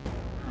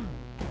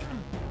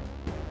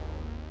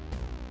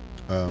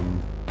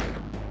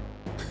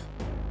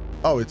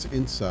 Oh, it's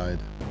inside.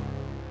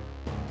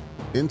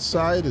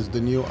 Inside is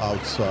the new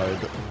outside.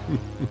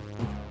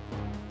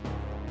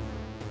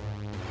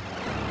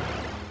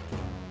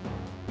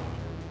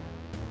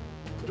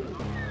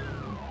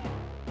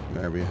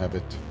 There we have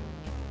it.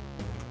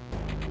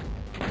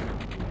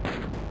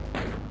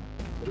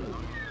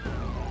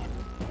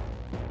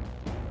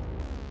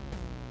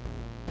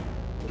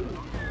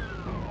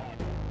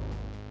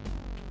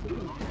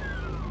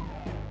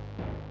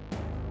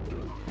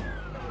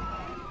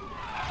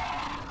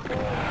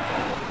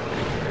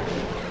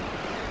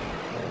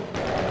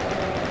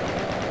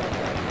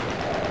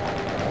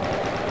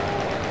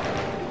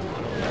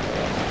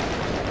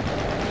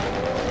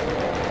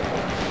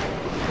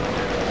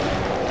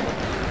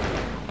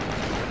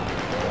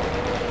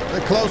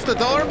 Close the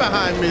door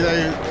behind me.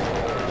 They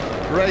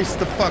raced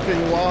the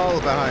fucking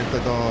wall behind the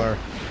door.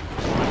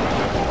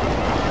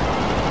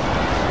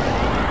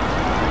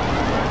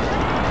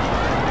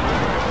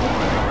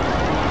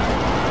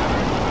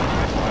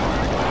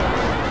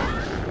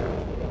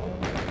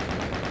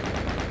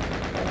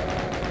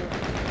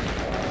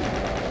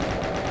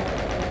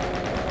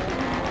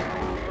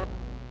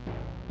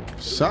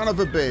 Son of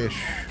a bitch.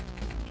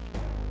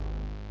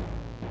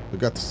 We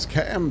got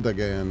scammed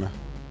again.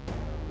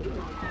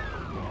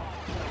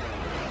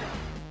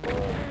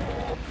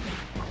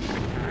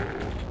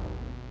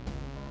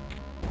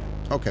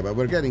 Okay, but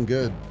we're getting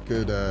good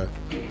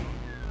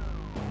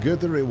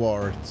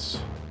rewards.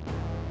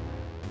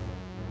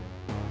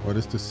 What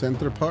is the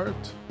center part?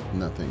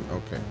 Nothing.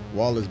 Okay.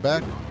 Wall is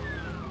back.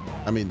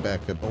 I mean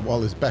back.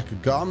 Wall is back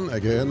gone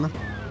again.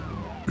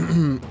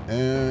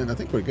 And I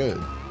think we're good.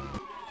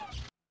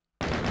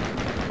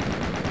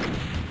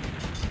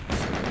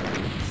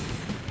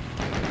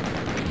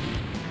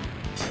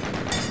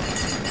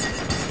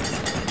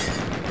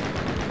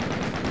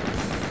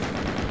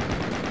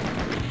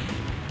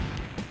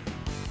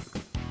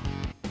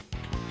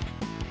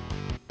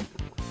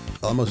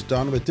 Almost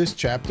done with this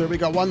chapter. We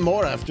got one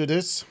more after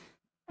this.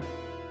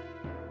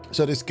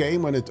 So this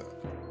game, when it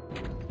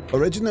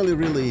originally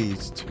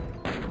released,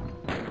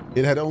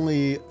 it had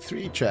only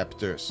 3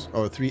 chapters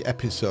or 3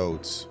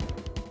 episodes.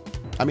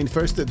 I mean,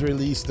 first it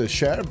released the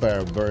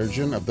shareware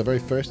version of the very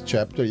first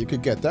chapter. You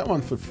could get that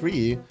one for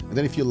free, and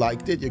then if you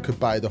liked it, you could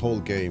buy the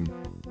whole game,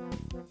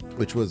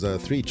 which was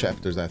 3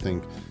 chapters, I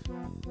think.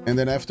 And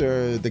then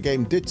after the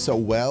game did so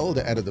well,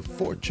 they added a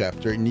 4th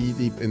chapter, Knee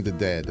Deep in the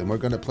Dead. And we're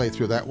going to play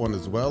through that one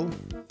as well.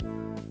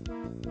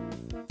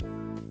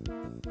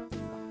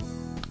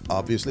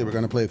 Obviously, we're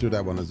going to play through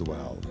that one as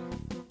well.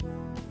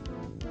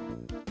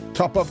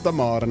 Top of the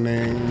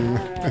morning.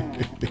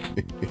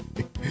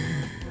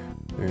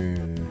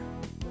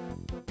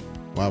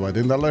 Wow, I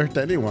didn't alert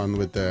anyone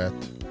with that.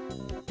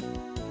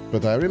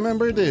 But I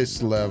remember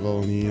this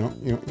level.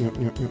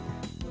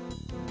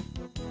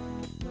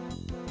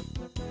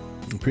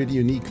 Pretty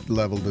unique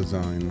level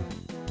design.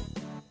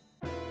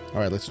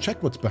 Alright, let's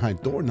check what's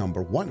behind door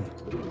number 1.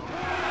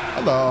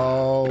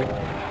 Hello!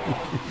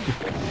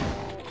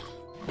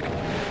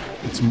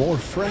 It's more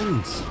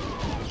friends.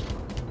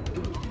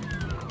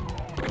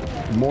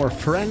 More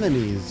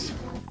frenemies.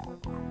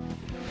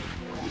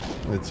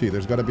 Let's see,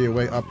 there's gotta be a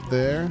way up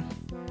there.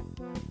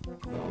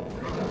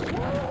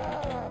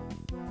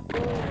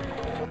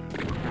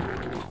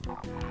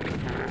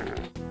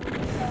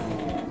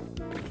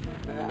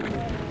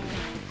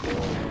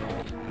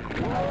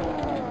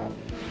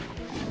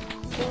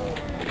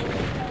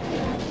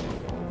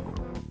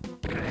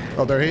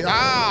 Oh, there he...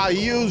 Ah,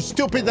 you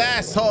stupid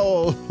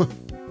asshole!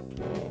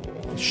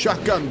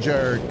 Shotgun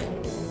jerk.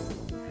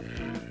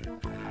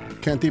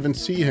 Can't even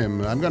see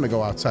him. I'm gonna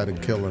go outside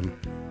and kill him.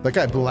 That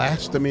guy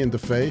blasted me in the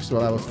face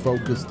while I was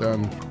focused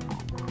on...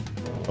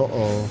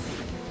 Uh-oh.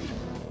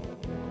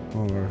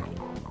 Over.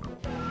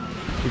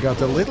 We got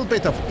a little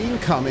bit of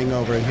incoming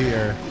over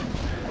here.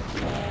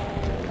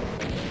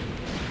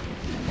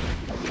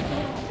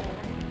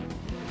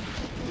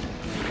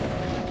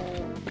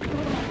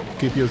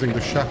 Keep using the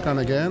shotgun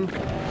again.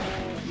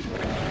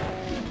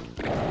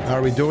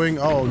 Are we doing...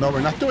 Oh, no, we're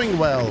not doing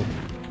well.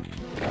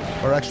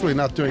 We're actually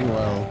not doing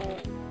well.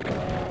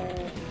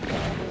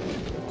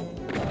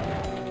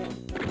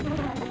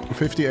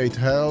 58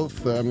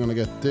 health. I'm gonna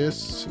get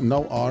this.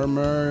 No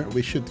armor.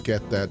 We should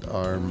get that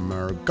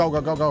armor. Go, go,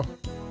 go, go.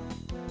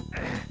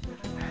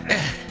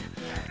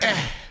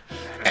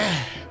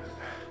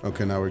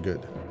 Okay, now we're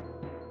good.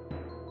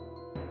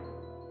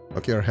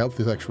 Okay, our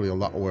health is actually a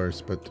lot worse,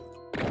 but...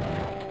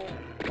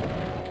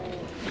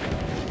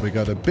 We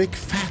got a big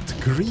fat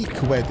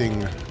Greek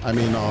wedding. I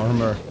mean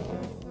armor.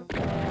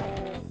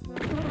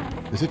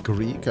 Is it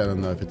Greek? I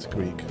don't know if it's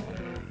Greek.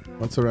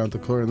 What's around the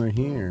corner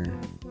here?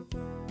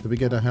 Did we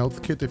get a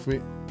health kit if we...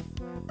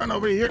 Run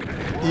over here!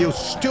 You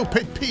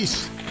stupid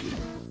piece!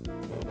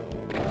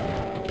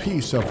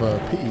 Piece of a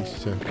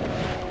piece.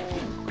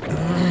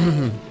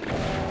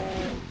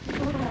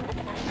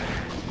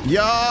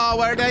 Yo,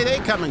 where are they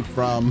coming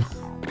from?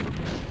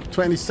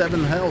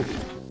 27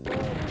 health.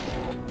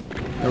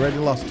 I already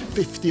lost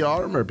 50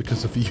 armor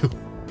because of you.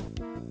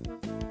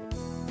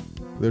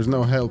 There's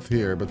no health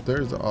here, but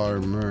there's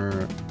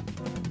armor.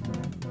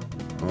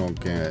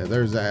 Okay,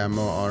 there's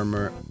ammo,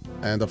 armor.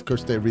 And of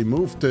course they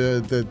removed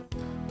the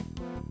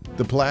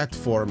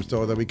platform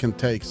so that we can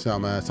take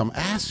some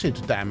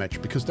acid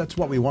damage, because that's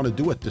what we want to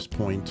do at this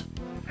point.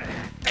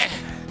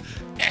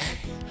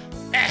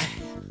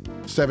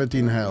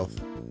 17 health.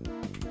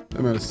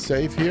 I'm gonna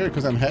save here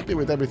because I'm happy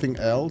with everything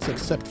else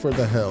except for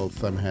the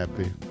health. I'm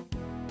happy.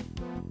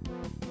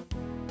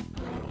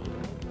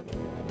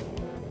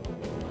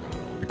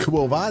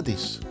 Quo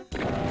vadis?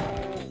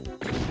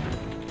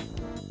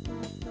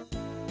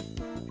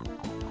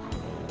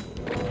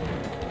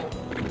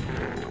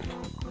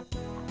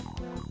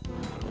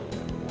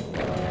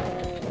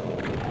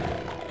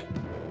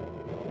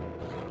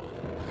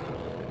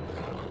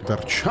 They're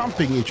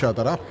chomping each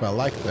other up. I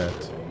like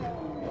that.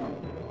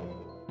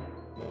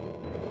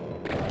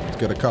 Let's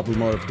get a couple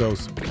more of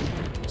those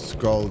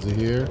skulls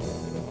here.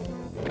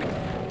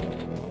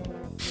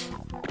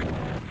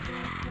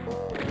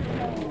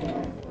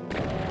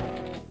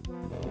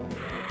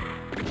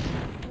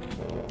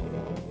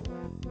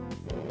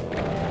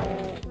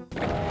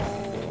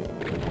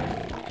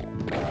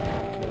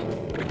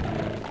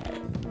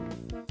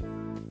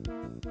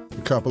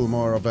 Couple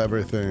more of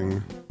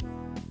everything.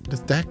 What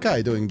is that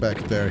guy doing back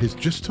there? He's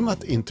just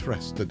not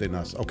interested in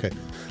us. Okay,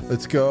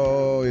 let's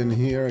go in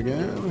here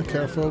again.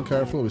 Careful,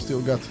 careful. We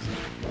still got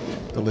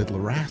the little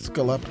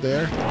rascal up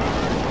there.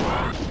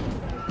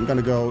 I'm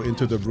gonna go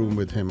into the room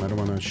with him. I don't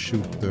want to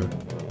shoot the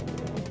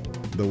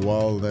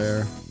wall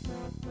there.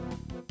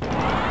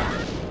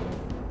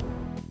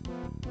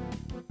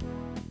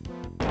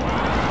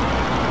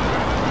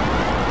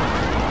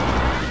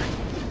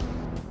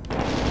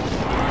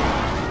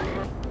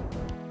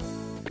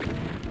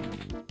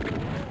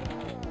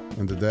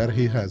 And there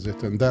he has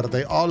it, and there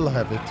they all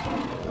have it.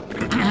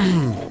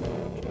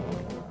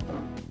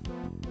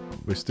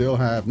 We still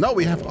have... No,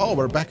 we have... Oh,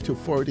 we're back to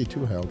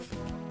 42 health.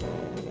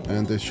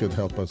 And this should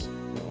help us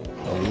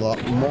a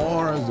lot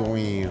more as well.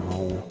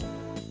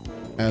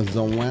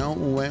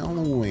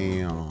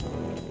 Well.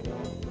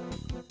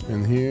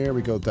 And here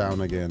we go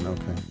down again,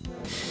 okay.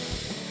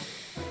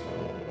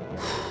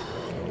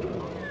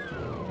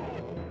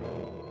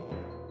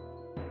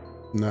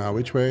 Now,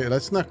 which way?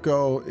 Let's not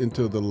go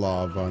into the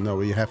lava. No,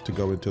 we have to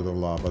go into the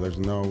lava. There's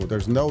no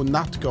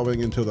not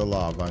going into the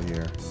lava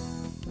here.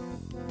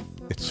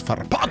 It's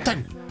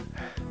forbidden.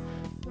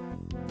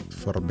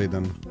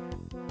 Forbidden.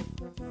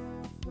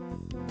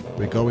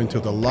 We go into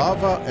the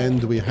lava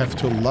and we have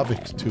to love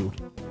it too.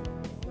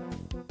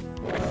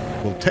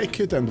 We'll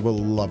take it and we'll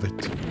love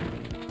it.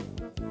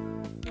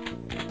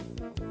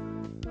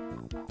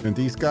 And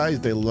these guys,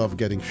 they love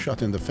getting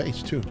shot in the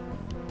face too.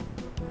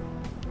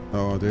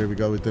 Oh, there we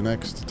go with the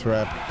next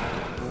trap.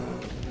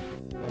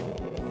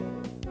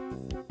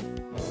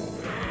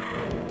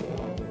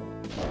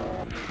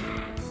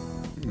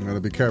 gotta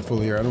be careful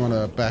here. I don't want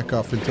to back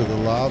off into the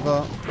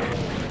lava.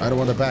 I don't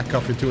want to back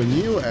off into a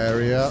new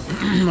area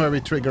where we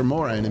trigger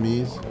more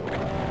enemies.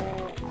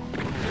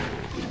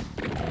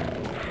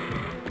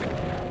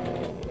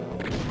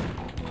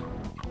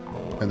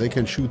 And they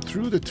can shoot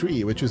through the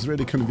tree, which is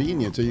really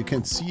convenient. So you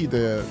can see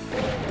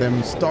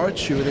them start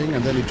shooting,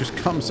 and then it just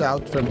comes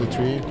out from the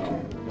tree.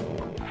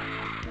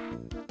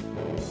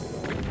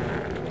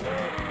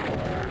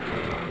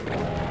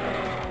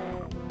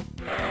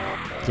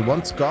 So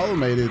one skull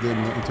made it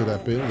into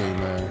that building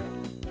there.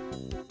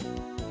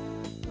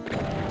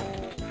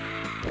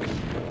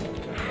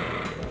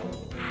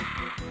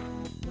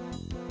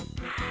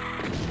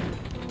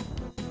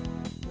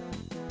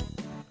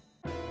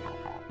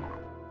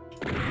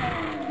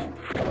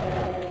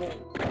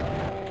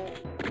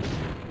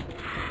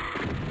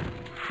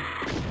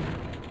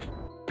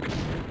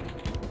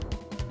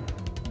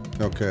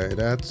 Okay,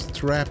 that's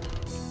trap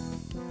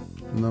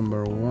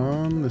number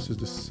 1. This is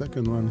the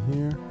second one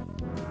here.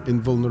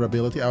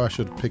 Invulnerability. Oh, I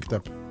should have picked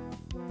up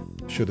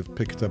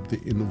the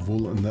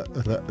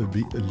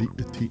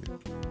invulnerability.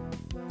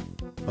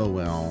 Oh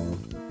well.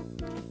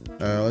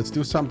 Let's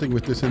do something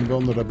with this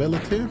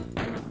invulnerability.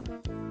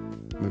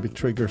 Maybe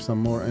trigger some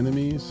more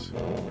enemies.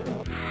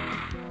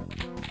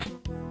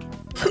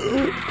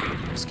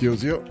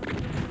 Excuse you.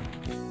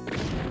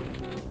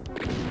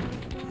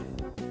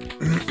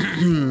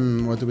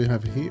 What do we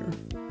have here?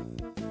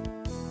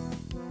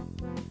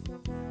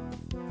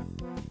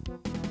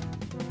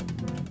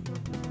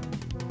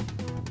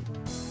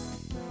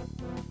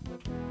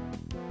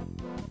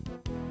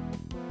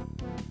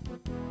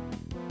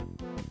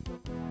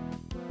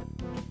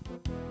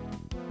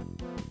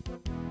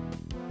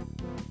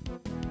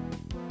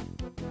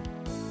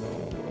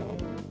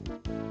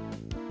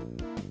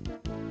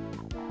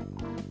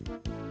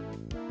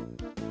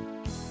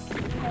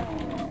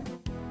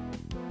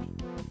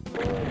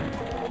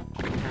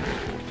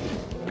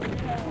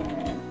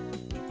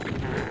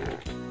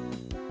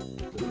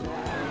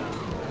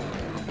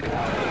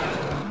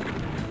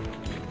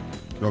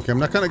 Okay, I'm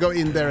not gonna go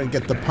in there and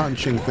get the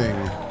punching thing.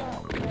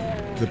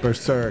 The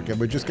berserk, and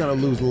we're just gonna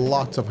lose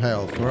lots of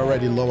health. We're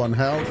already low on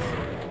health.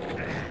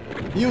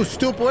 You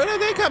stupid, where are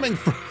they coming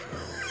from?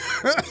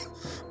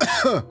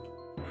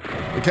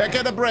 We can't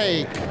get a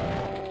break.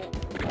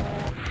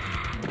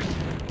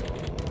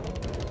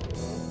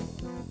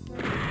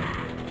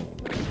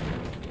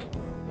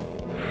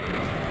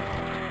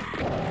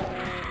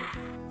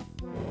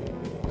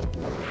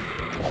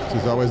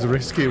 This is always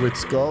risky with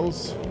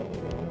skulls.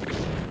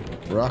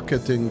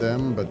 Rocketing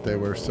them, but there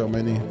were so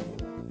many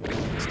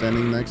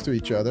standing next to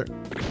each other.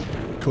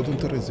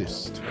 Couldn't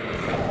resist.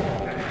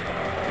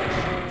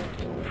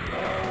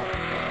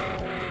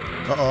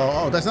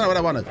 Uh-oh, oh, that's not what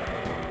I wanted.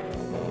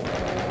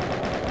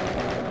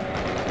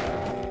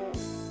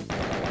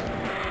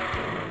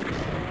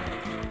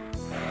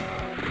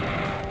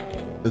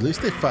 At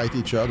least they fight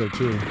each other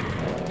too.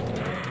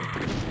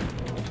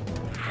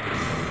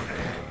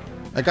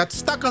 I got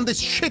stuck on this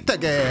shit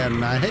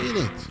again. I hate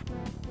it.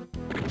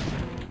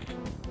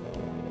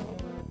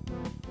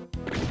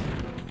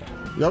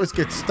 You always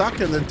get stuck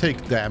and then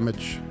take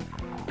damage.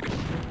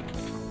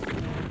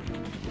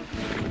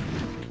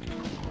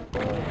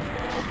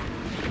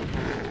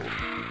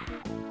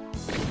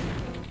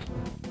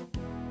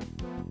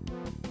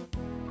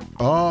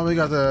 Oh, we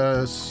got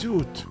a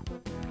suit.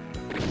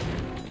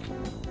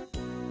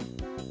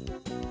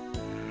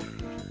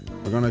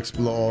 We're gonna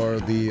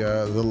explore the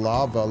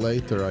lava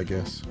later, I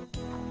guess.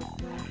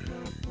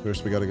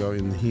 First, we gotta go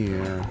in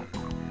here.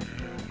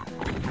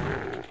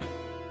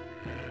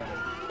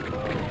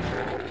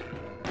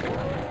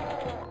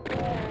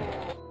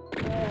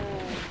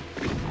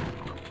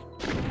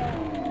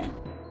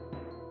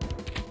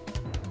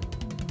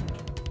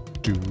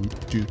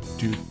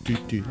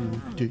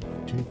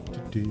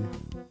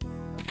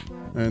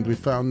 And we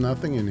found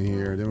nothing in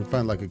here. Didn't we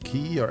find like a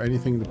key or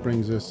anything that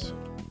brings us?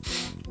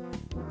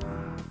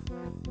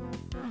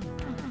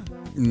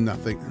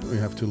 Nothing. We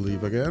have to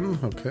leave again.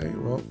 Okay,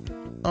 well.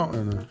 Oh,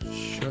 and a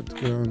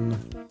shotgun.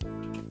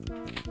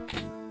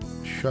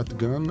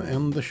 Shotgun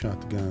and the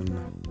shotgun.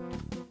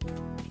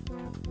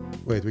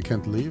 Wait, we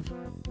can't leave?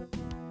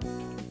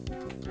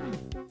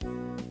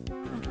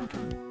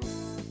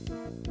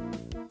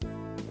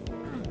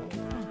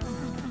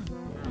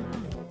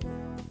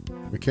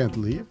 We can't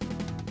leave?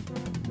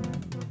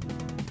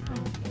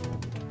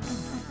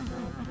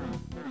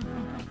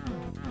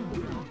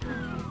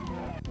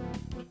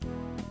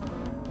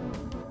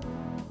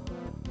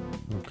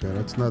 Okay,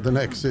 that's not an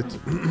exit.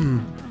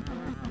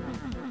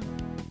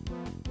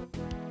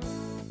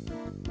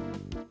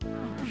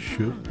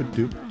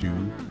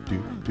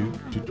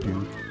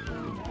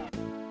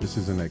 This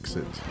is an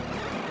exit.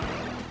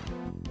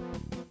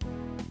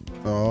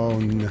 Oh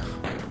no.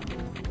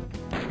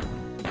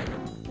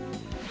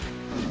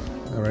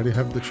 I already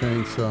have the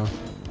chainsaw.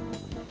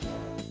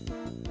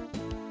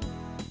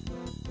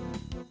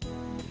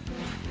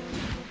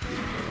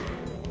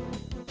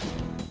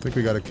 I think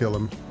we gotta kill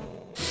him.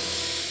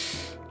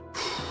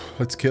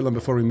 Let's kill them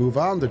before we move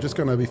on. They're just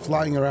gonna be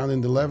flying around in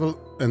the level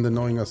and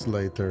annoying us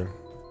later.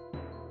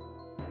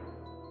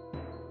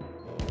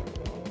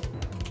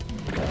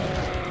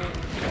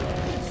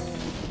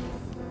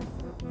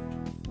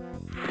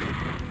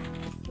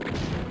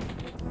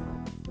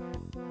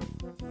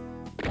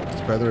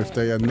 It's better if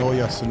they annoy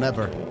us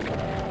never.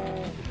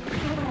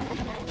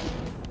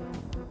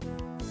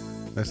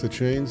 That's a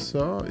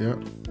chainsaw, yeah.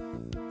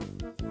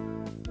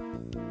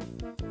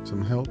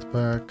 Some health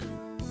pack.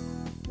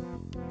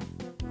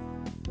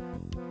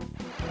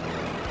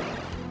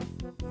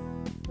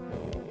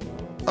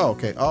 Oh,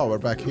 okay. Oh, we're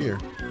back here.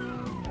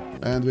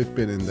 And we've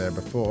been in there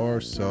before,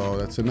 so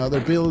that's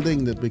another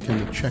building that we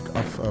can check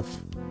off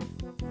of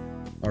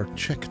our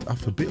checked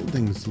off a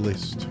buildings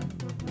list.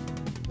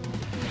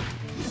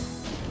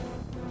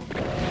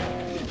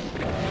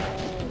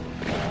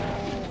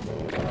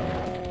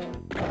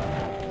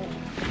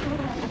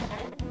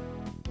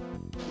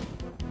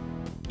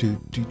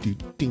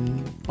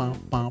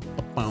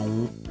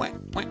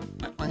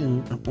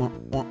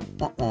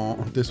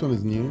 This one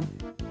is new.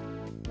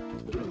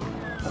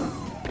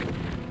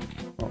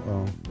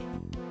 Uh-oh.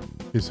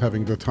 He's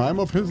having the time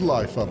of his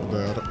life up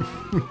there.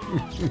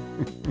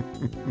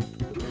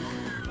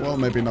 Well,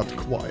 maybe not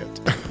quiet.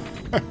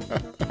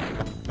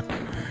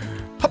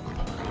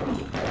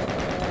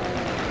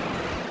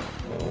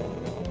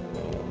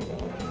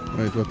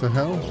 Wait, what the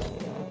hell?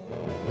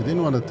 I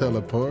didn't want to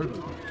teleport.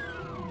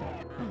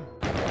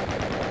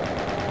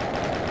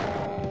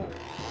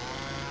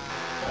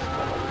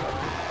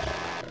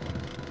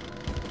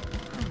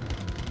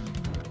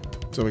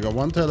 So we got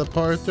one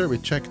teleporter, we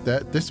checked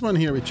that. This one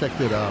here, we checked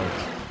it out.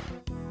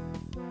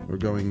 We're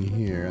going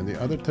here. And the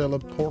other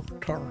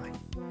teleporter.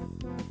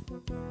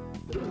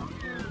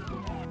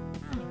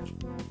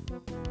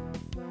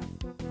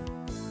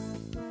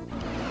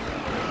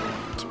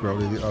 It's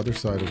probably the other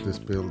side of this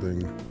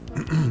building.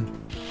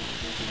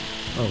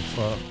 Oh,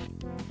 fuck.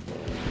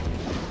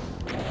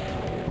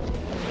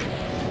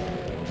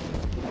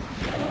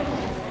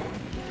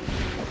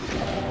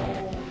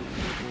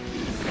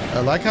 I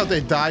like how they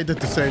died at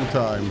the same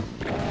time.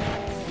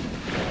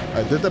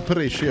 I did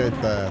appreciate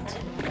that.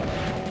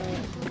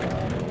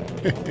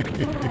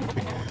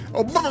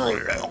 Oh,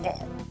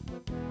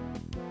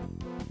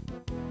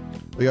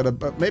 we gotta.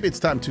 Maybe it's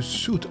time to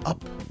suit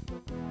up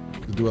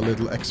to do a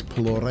little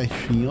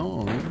exploration.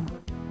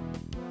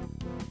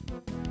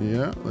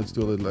 Yeah, let's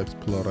do a little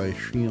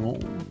exploration.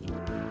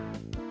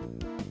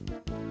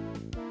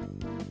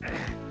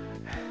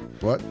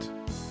 What?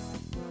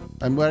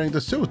 I'm wearing the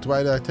suit.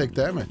 Why did I take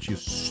damage? You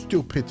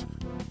stupid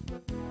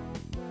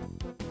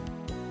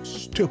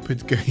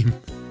game.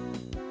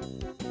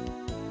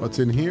 What's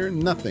in here?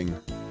 Nothing.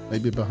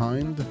 Maybe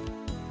behind?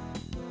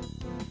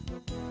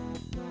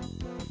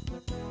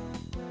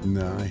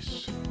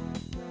 Nice.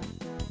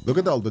 Look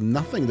at all the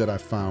nothing that I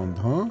found,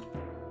 huh?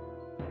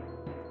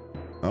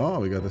 Oh,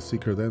 we got a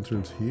secret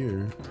entrance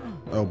here.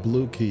 Oh,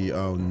 blue key.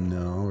 Oh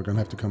no, we're gonna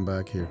have to come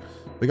back here.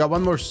 We got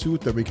one more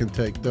suit that we can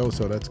take though,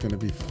 so that's gonna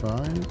be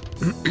fine.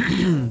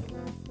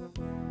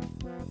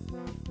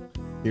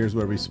 Here's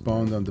where we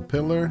spawned on the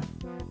pillar.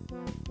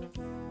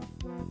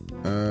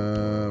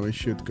 We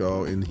should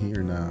go in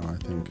here now, I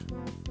think.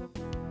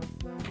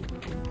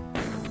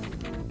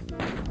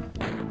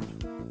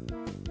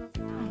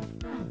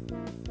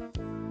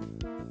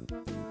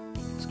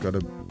 It's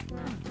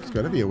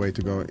gotta be a way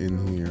to go in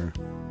here.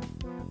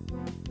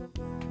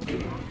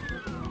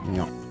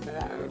 Yeah.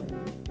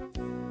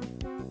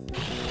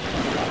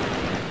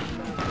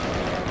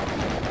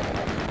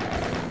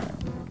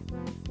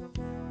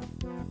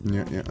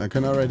 Yeah, I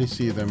can already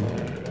see them.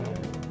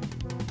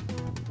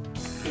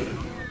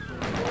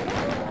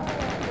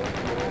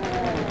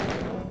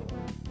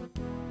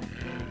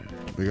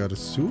 We got a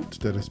suit,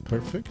 that is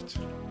perfect.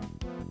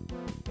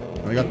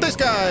 And we got this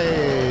guy!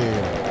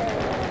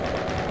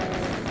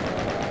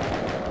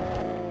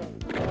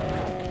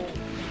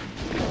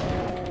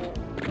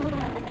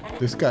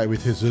 This guy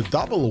with his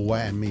double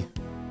whammy.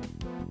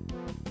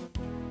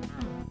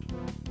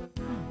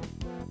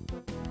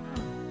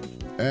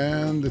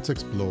 And it's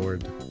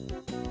explored.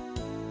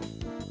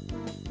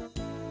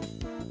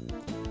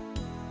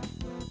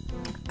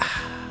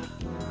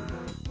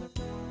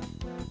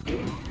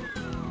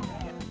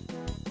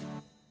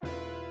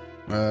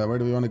 Where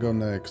do we want to go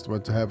next?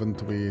 What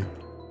haven't we?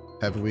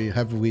 Have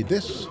we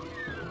this?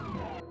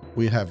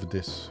 We have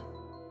this.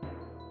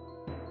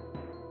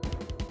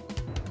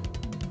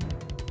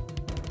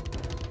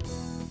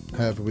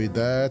 Have we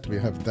that? We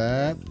have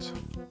that.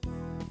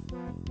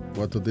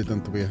 What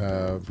didn't we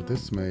have?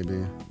 This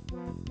maybe.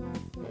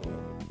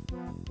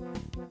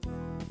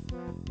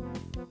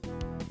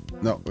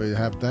 No, we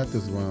have that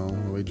as well.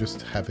 We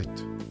just have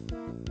it.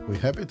 We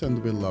have it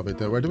and we love it.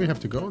 Where do we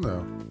have to go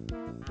now?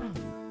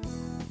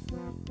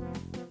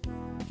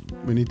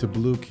 We need a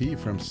blue key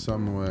from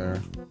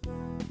somewhere.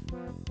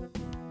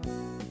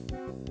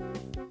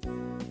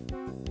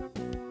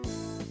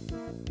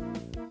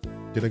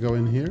 Did I go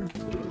in here?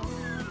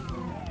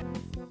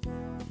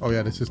 Oh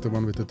yeah, this is the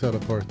one with the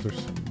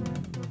teleporters.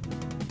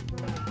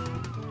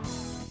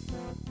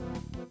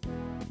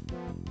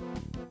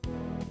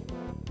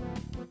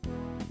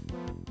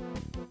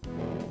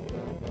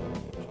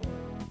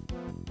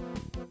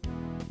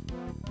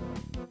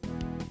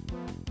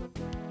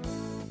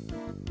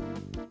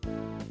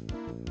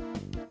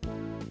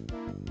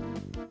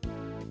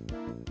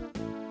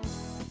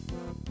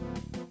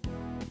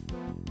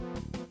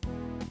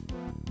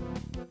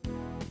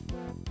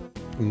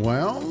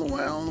 Well.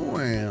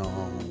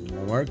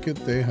 Where could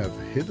they have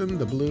hidden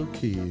the blue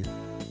key?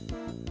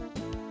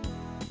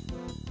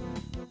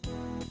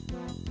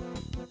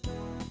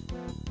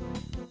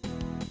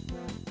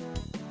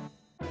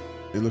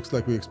 It looks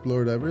like we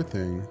explored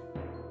everything.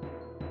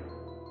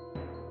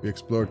 We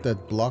explored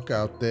that block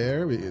out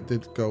there. We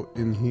did go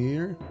in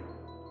here.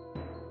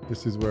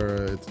 This is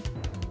where it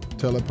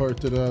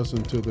teleported us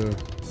into the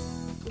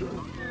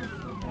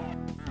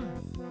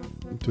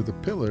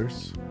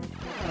pillars.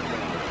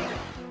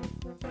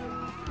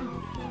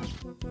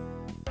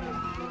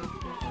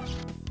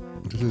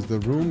 This is the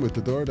room with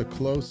the door that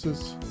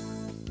closes.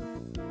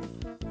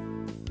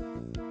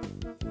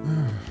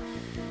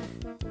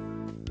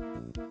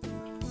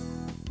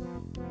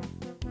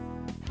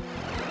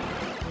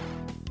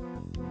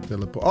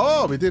 Teleport.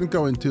 Oh, we didn't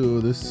go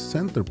into this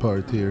center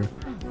part here.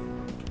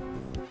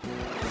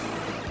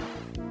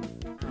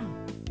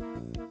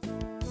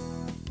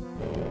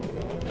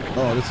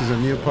 Oh, this is a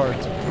new part.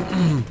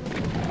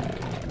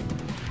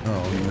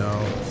 Oh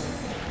no.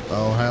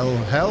 Oh,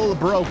 hell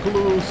broke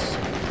loose.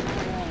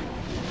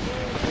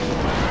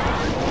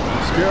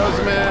 Excuse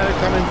me,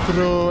 coming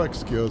through.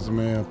 Excuse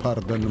me,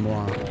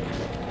 pardon-moi.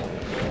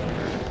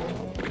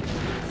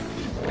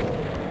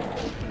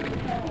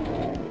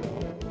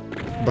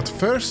 But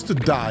first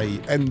die,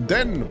 and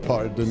then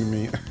pardon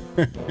me.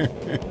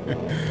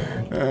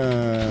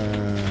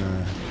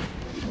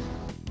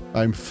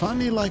 I'm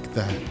funny like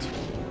that.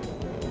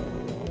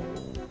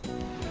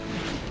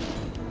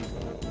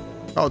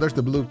 Oh, there's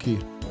the blue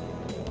key.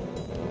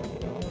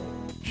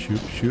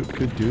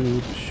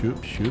 Shoop-shoop-a-doop,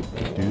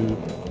 shoop-shoop-a-doop.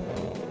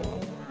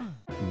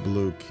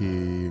 Blue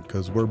key,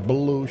 because we're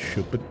blue.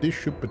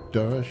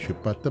 Shoop-a-dee-shoop-a-da,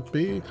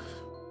 shoop-a-da-bee.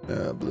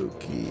 Blue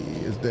key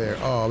is there.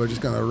 Oh, we're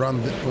just gonna run.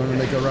 We're gonna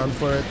make a run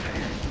for it.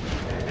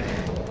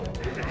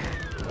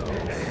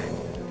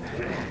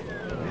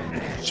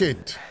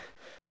 Shit.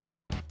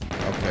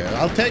 Okay,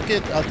 I'll take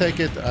it. I'll take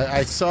it.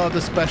 I saw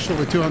the special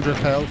with 200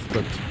 health,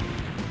 but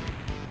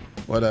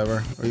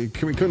whatever. We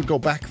couldn't go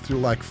back through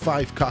like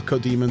 5 Kako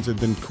demons and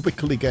then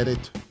quickly get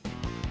it.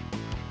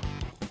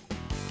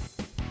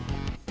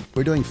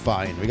 We're doing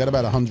fine. We got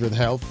about 100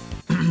 health.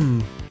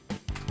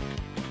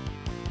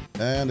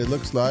 And it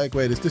looks like...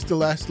 Wait, is this the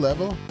last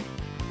level?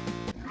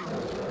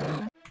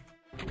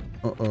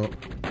 Uh-oh.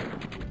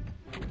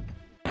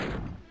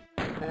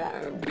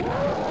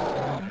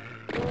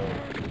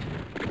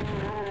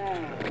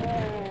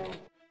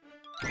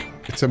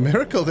 It's a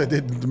miracle they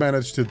didn't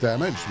manage to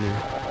damage me.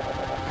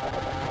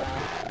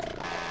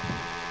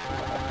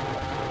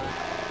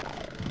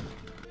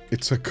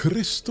 It's a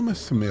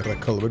Christmas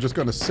miracle. We're just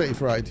gonna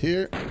save right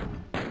here,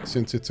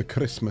 since it's a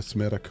Christmas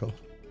miracle.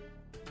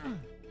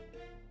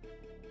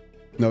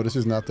 No, this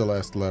is not the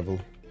last level.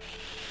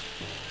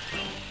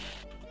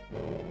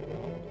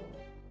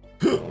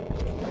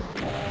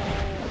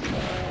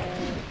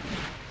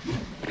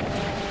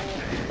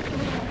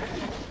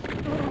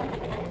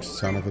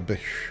 Son of a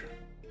bitch.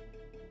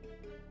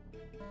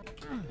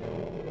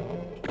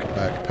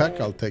 Backpack,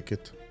 I'll take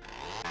it.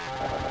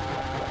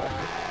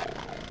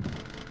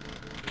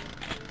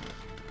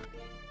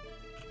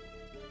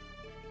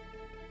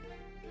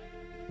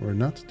 We're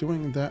not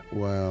doing that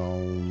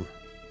well.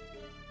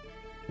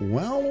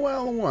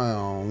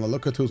 Well.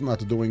 Look at who's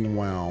not doing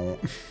well.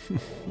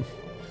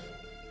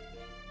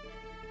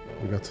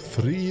 We got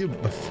 3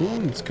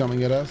 buffoons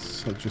coming at us,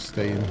 so just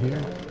stay in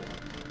here.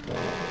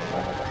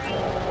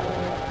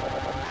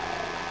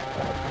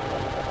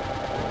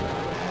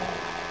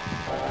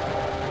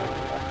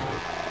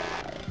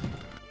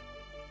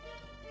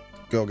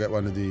 Go get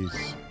one of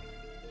these.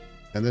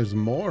 And there's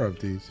more of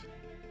these.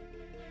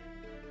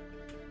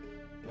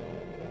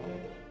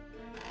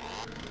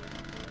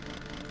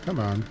 Come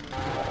on.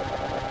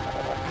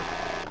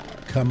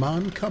 Come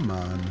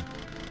on.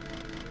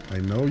 I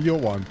know you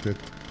want it.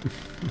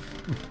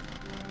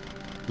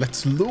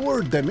 Let's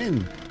lure them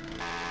in.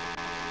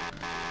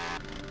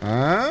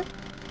 Huh?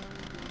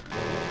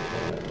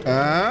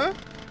 Huh?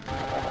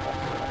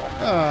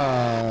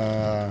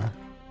 Ah.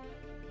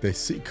 They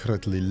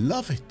secretly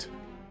love it.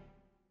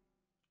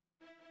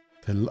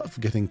 They love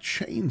getting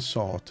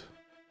chainsawed.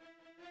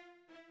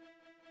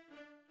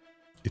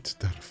 It's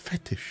their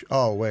fetish.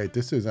 Oh, wait.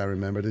 This is, I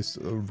remember this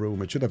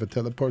room. It should have a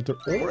teleporter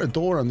or a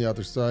door on the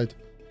other side.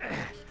 I'm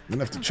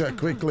gonna have to check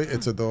quickly.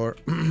 It's a door.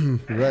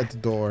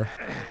 Red door.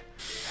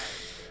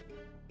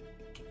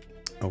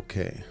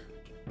 Okay.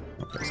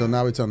 Okay, so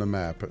now it's on the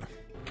map.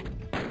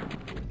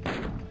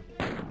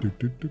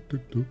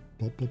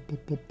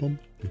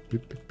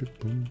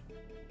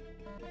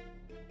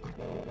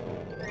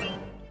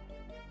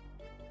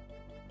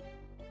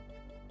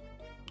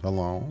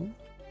 Hello?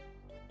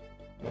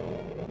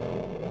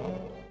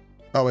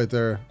 Oh, wait,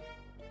 they're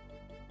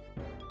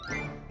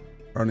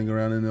running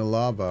around in the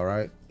lava,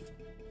 right?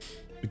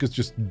 Because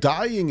just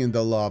dying in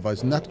the lava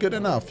is not good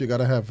enough. You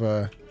gotta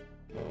have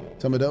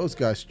some of those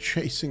guys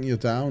chasing you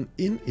down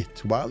in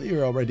it while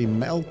you're already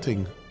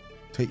melting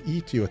to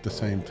eat you at the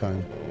same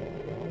time.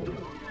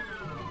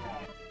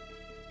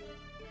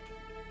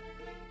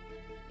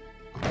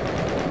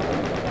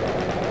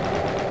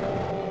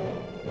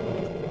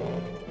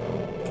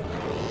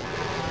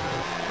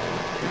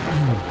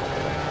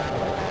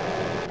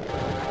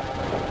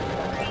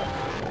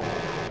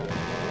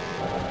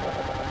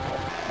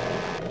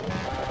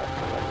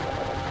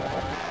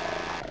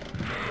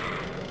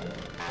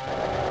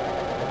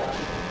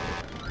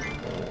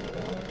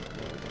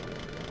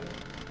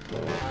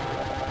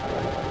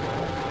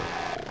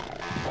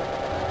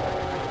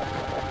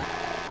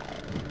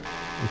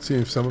 Let's see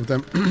if some of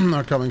them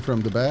are coming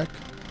from the back.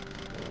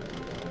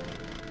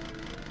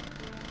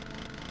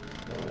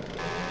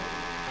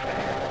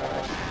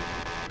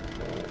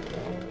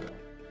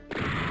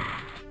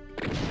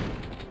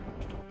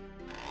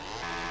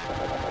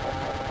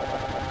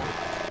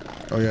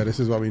 Oh yeah, this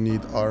is why we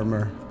need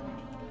armor.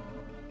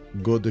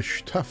 Good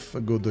stuff,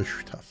 good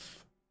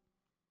stuff.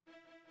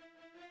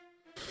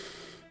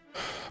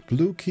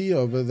 Blue key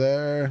over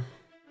there.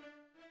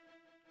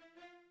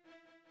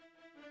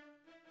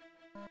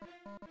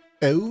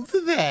 Over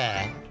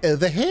there.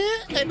 Over here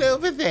and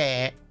over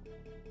there.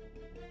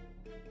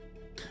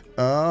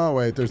 Oh,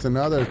 wait, there's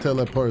another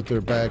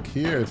teleporter back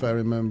here, if I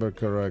remember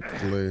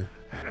correctly.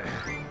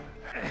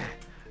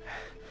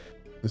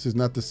 This is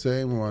not the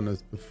same one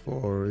as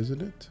before,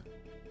 isn't it?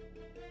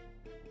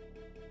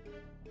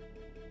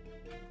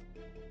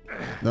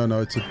 No,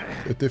 no, it's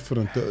a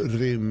different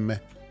room.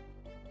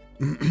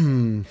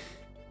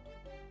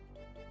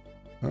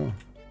 Oh.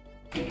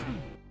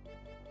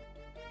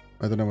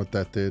 I don't know what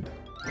that did.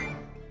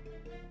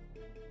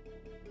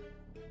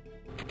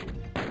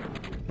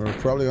 We're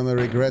probably gonna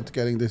regret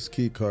getting this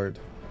key card.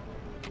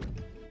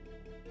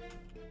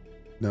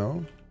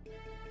 No?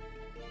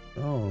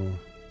 Oh.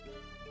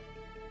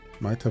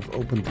 Might have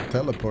opened the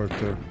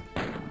teleporter.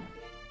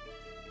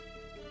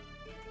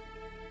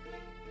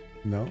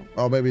 No?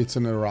 Oh, maybe it's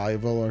an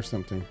arrival or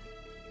something.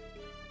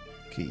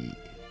 Key.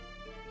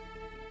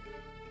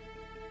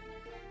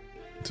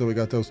 So we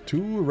got those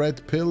two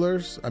red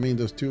pillars. I mean,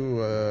 those two,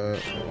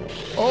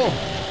 Oh!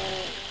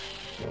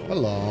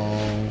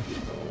 Hello.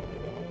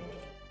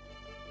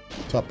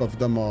 Top of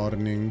the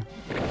morning.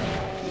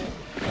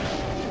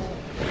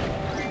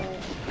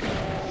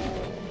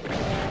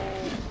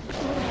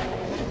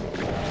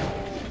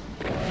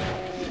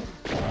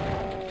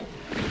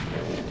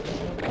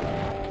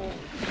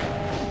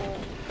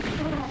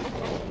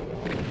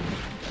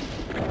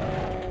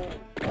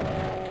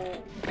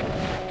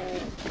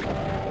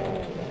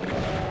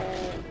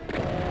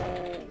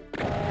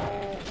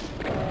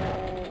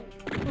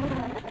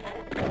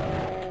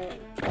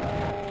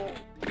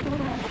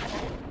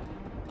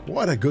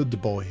 What a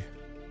good boy.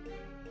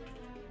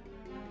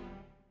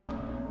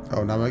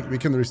 Oh, now we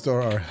can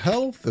restore our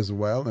health as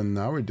well, and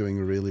now we're doing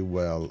really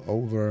well.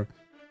 Over...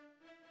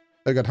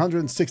 I got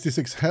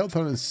 166 health,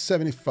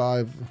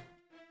 175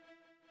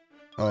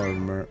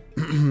 armor,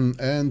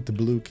 and the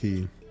blue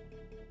key.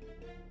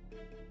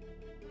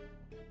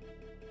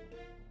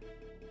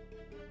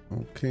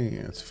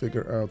 Okay, let's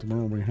figure out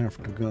where we have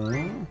to go.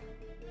 I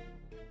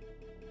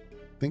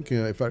think,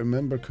 if I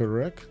remember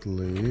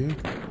correctly...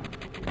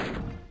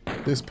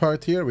 This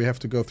part here we have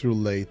to go through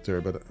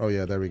later, but oh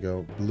yeah, there we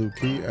go. Blue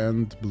key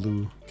and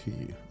blue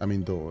key. I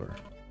mean door.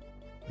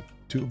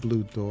 Two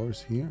blue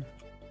doors here.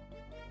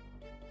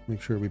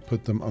 Make sure we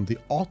put them on the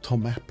auto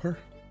mapper.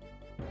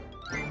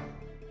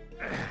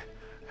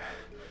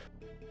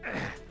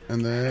 And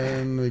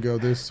then we go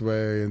this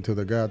way into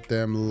the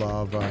goddamn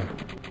lava.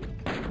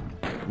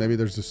 Maybe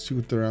there's a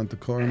suit around the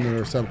corner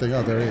or something.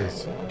 Oh, there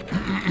is.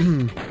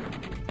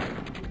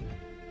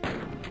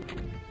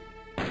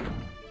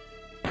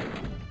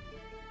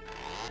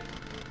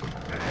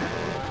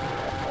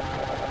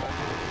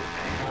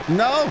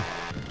 No!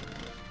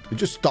 You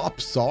just stop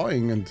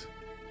sawing and...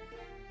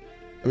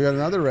 We got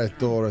another red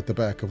door at the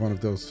back of one of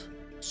those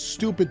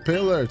stupid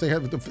pillars. They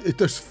have...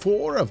 There's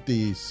 4 of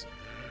these.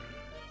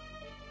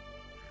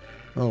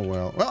 Oh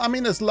well. Well, I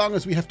mean, as long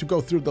as we have to go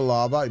through the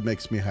lava, it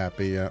makes me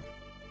happy, yeah.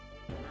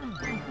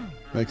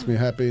 Makes me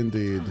happy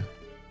indeed.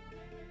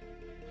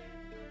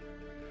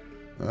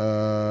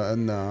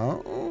 And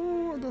now...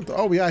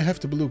 Oh yeah, I have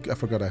the blue... I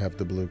forgot I have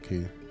the blue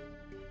key.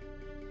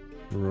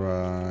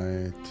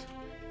 Right...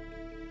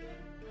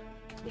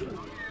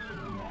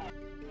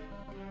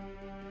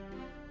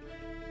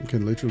 You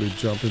can literally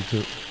jump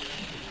into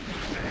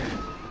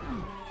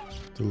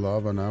the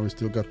lava now. We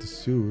still got the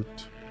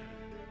suit.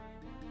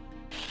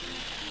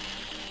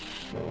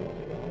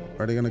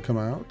 Are they gonna come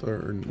out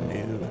or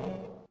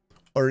no?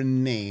 Or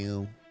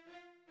no?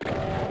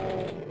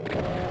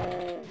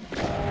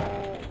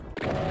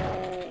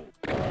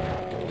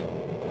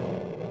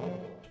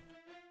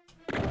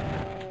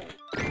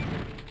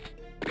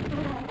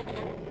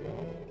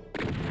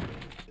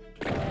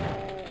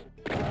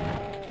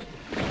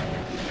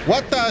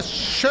 What the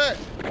shit?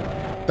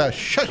 The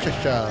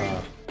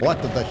sha-sha-sha.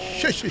 What the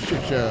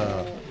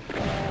sha-sha-sha-sha?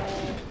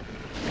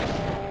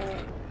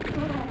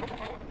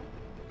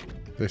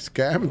 They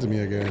scammed me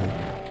again.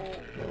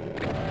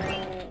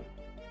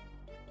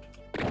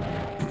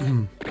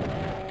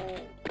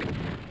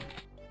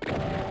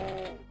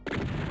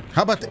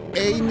 How about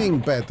aiming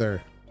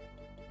better?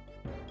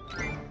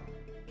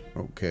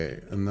 Okay,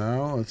 and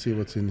now let's see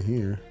what's in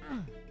here.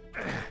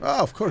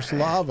 Oh, of course,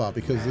 lava,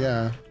 because,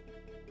 yeah.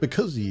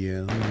 Because,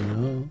 yeah.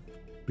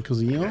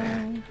 Because,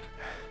 yeah.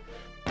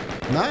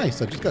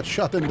 Nice, I just got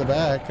shot in the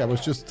back. I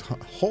was just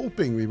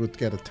hoping we would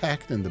get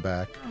attacked in the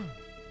back.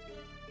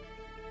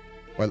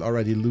 While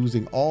already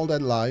losing all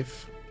that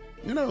life.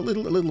 You know, a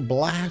little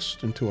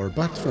blast into our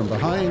butt from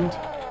behind.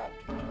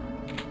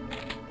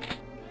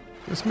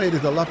 This made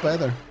it a lot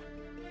better.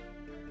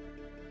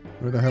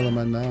 Where the hell am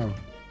I now?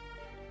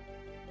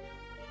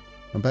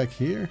 I'm back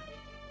here?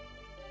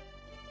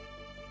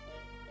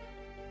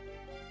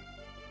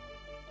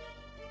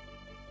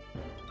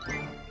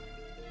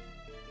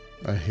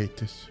 I hate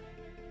this.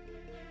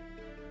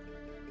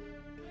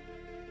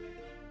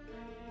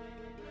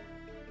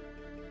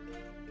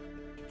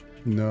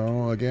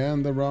 No,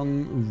 again, the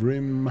wrong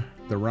rim.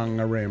 The wrong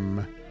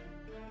rim.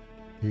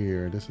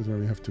 Here, this is where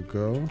we have to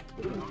go.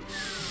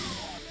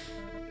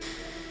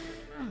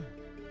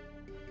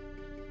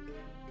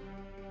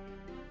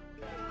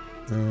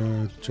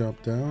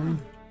 Chop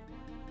down.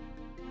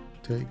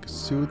 Take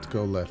suit,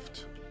 go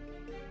left.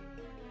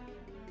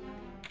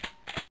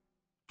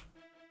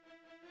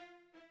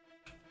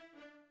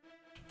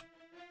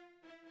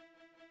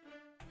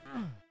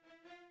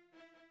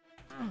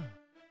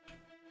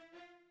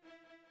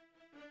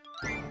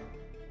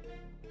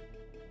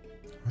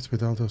 What's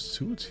with all those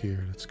suits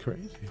here? That's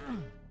crazy.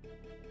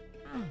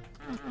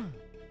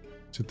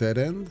 It's a dead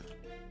end?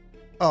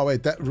 Oh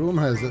wait, that room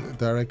has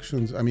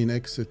directions, I mean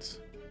exits.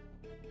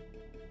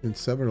 In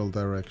several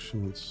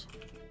directions.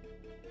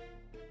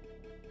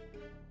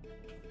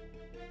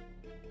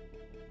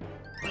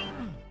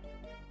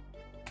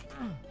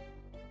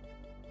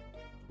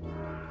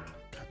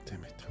 God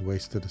damn it, I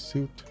wasted a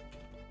suit.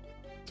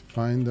 It's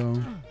fine though.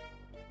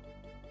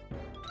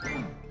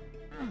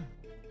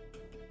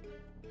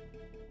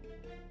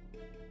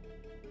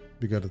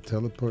 We got a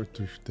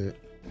teleporter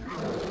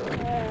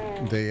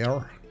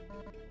there.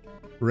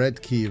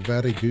 Red key,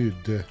 very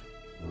good.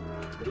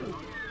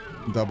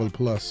 Double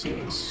plus,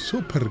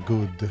 super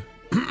good.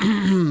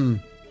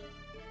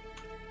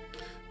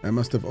 I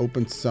must have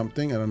opened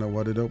something. I don't know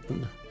what it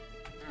opened.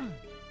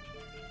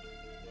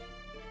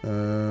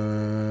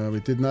 We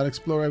did not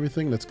explore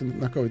everything. Let's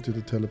not go into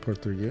the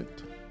teleporter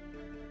yet.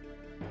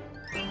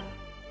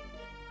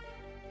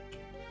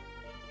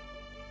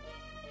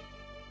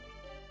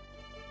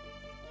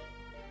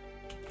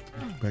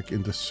 Back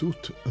in the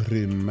suit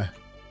rim.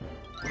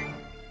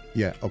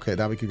 Yeah, okay,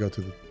 now we can go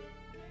to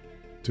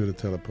the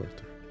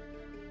teleporter.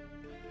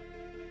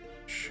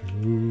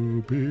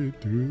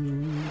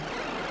 Shoo-be-doo.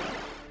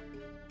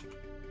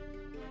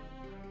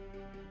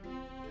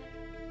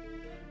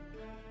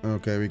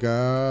 Okay, we got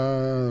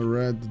a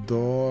red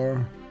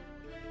door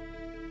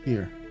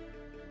here.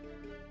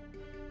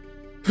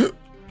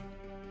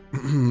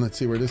 Let's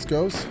see where this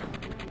goes.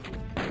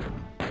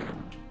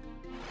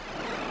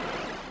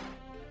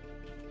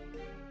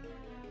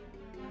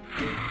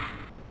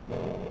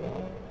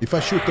 If I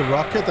shoot the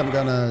rocket, I'm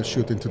gonna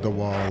shoot into the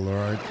wall,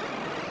 alright?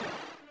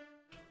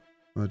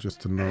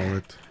 Just to know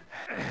it.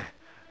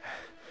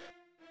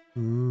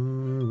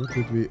 What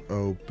did we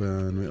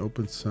open? We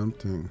opened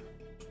something.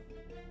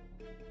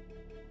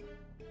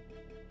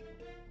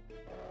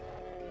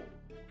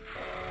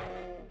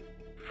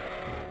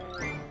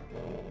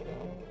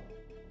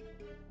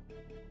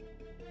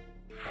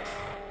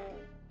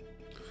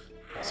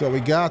 So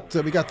we got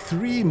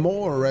 3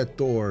 more red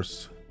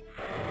doors.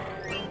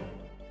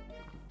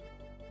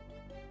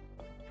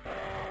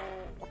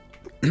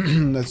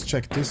 Let's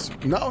check this.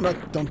 No,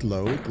 don't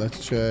load.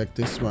 Let's check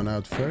this one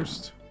out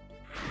first.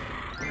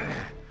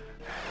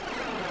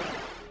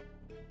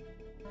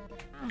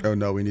 Oh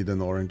no, we need an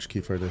orange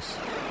key for this.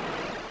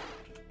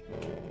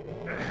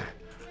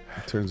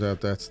 It turns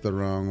out that's the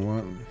wrong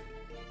one.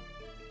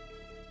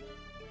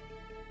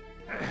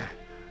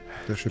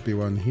 There should be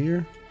one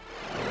here.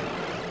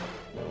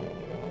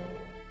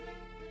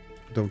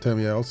 Don't tell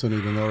me I also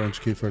need an orange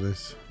key for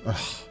this. Ugh.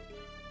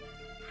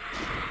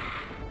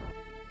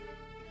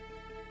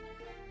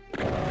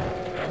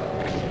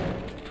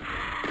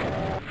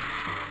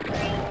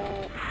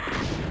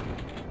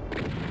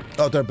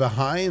 Oh, they're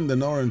behind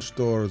an orange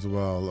door as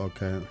well.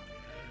 Okay.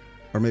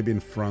 Or maybe in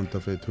front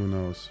of it. Who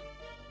knows?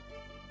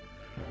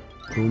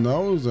 Who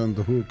knows and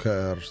who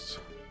cares?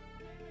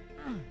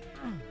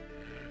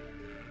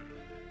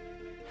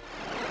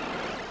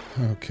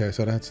 Okay,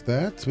 so that's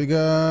that. We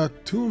got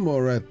 2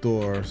 more red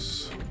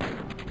doors.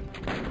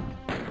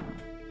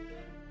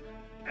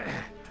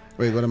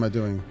 Wait, what am I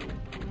doing?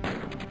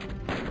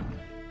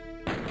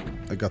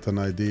 I got an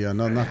idea.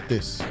 No, not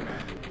this.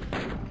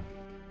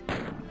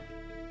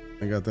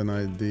 I got an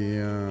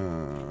idea.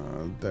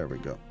 There we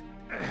go.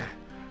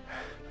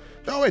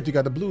 Oh wait, you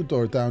got a blue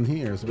door down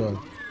here as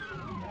well.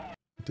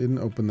 Didn't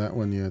open that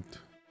one yet.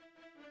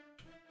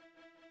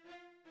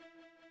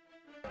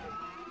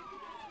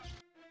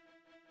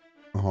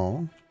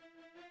 Uh-huh.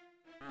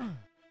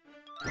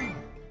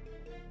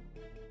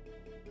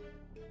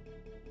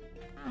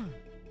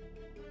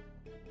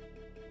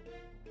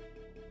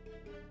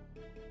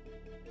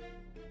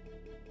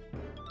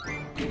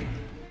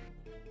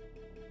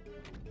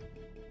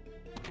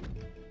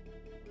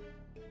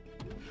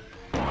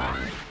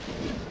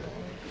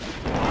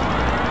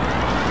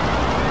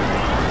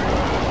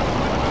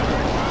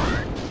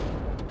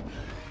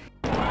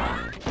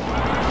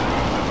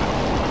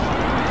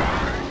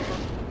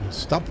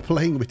 Stop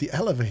playing with the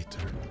elevator.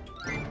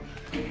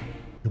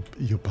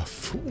 You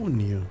buffoon,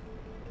 you.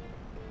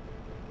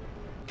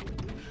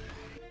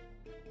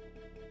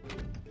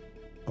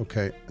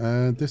 Okay,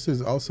 this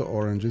is also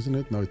orange, isn't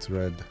it? No, it's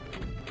red.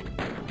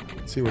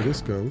 Let's see where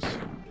this goes.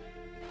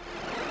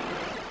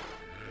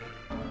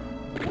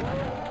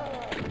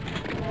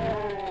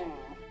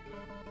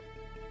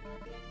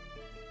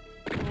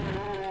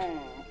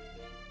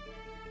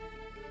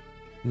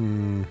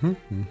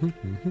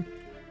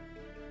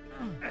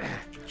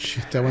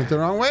 Shit, I went the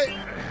wrong way.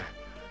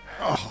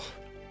 Oh.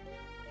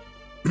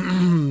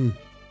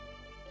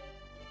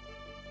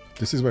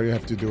 This is where you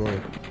have to do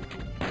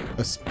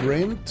a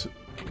sprint.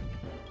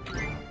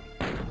 And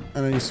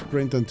then you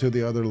sprint onto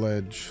the other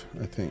ledge,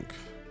 I think.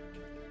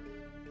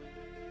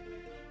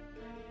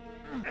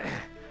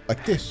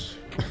 Like this.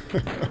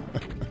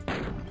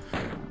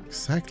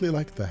 Exactly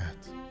like that.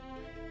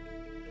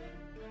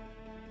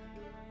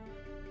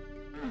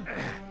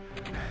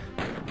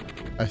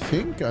 I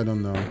think, I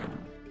don't know.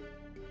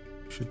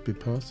 Should be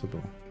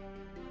possible.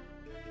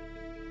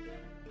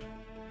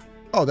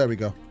 Oh, there we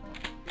go.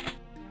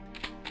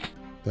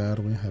 There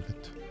we have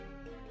it.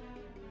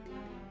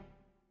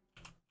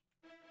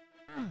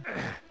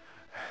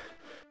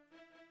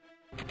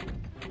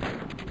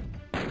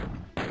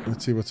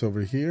 Let's see what's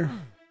over here.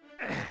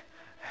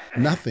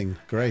 Nothing.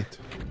 Great.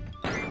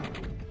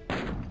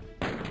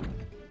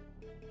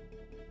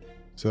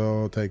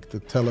 So take the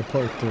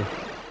teleporter.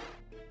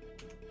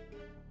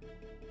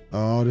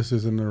 Oh, this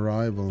is an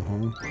arrival,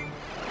 huh?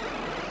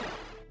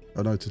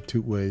 Oh no, it's a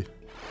two-way.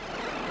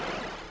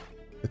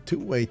 A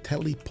two-way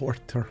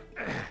teleporter.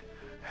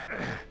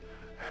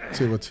 Let's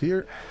see what's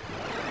here.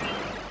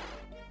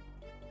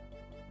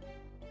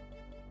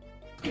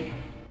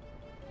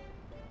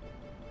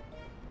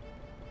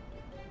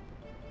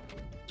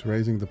 It's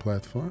raising the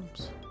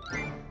platforms.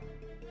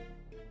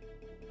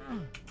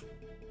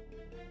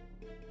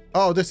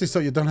 Oh, this is so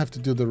you don't have to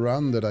do the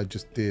run that I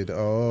just did.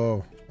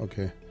 Oh,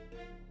 okay.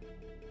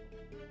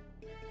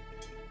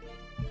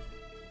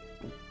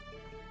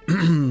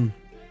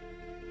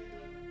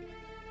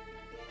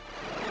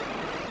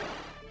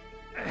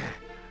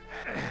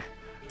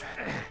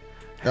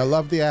 I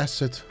love the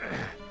asset.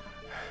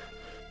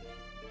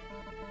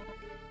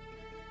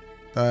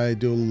 I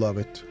do love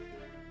it.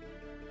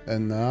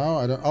 And now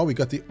I don't. Oh, we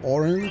got the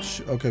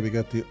orange. Okay, we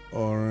got the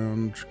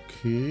orange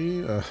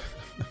key. Which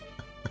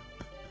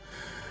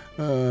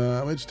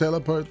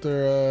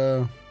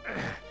teleporter?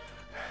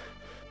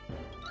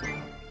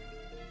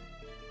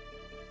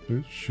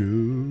 It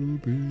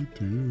should be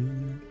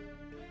due.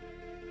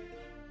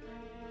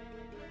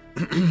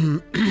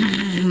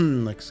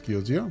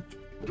 Excuse you.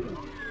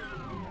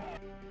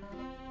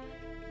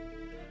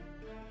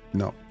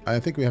 No, I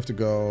think we have to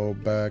go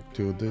back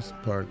to this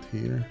part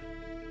here.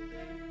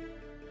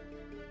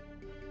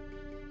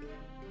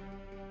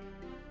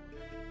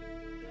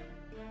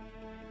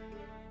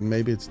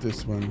 Maybe it's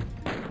this one.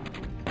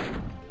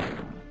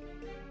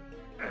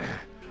 I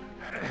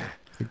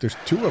think there's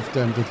two of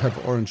them that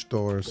have orange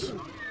doors.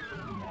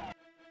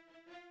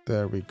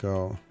 There we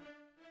go.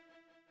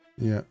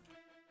 Yeah.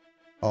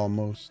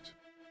 Almost.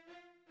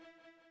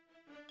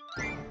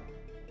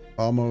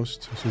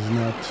 Almost. This is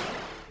not...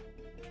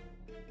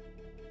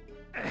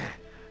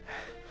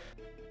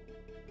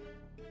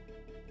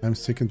 I'm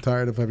sick and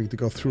tired of having to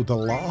go through the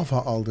lava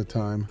all the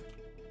time.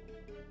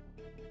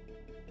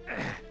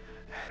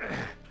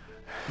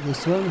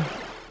 This one.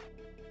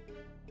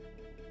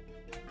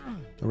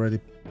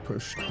 Already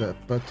pushed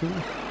that button.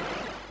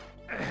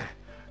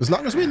 As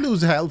long as we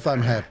lose health,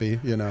 I'm happy,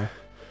 you know.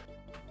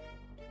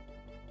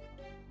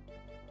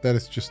 That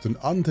is just an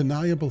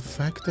undeniable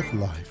fact of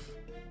life.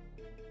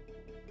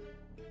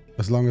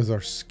 As long as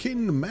our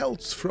skin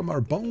melts from our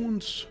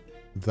bones,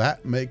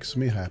 that makes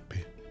me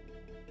happy.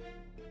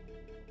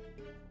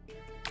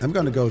 I'm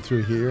gonna go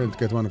through here and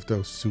get one of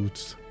those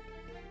suits.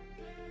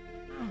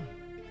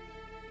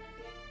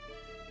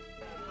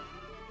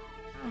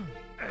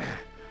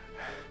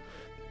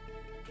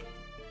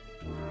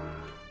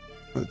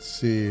 Let's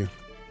see.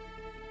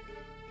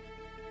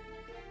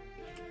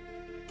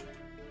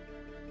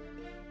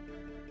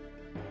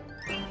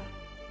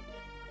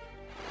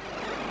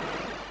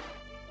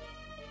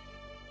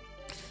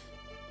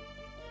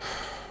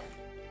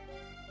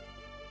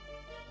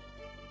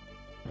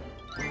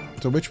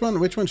 So which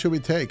one should we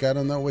take? I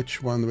don't know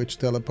which one, which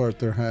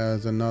teleporter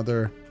has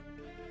another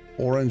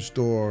orange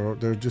door.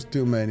 There are just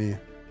too many.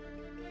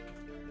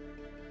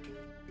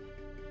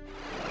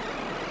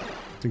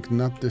 I think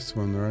not this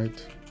one,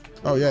 right?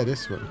 Oh yeah,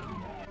 this one.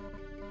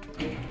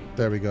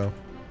 There we go.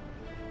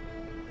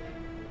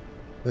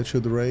 That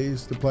should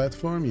raise the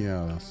platform,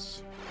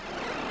 yes.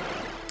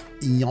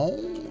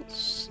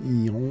 Yes,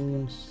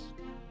 yes.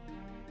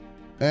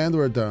 And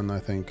we're done, I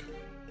think.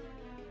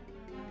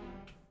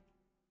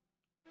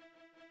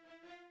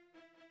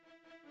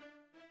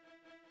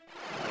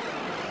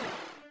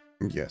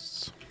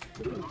 Yes.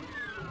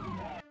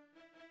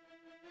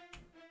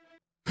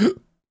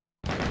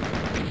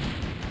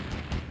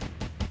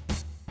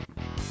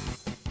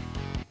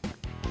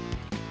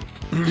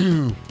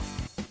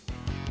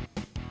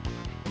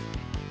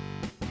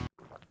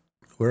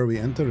 Where are we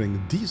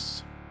entering?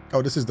 This?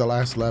 Oh, this is the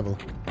last level.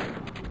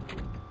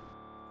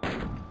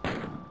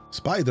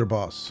 Spider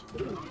boss.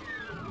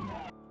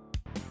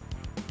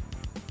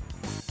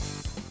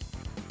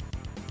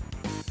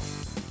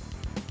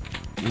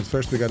 And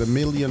first we got a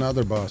million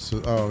other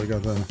bosses. Oh, we're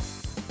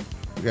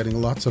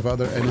getting lots of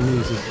other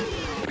enemies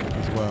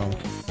as well.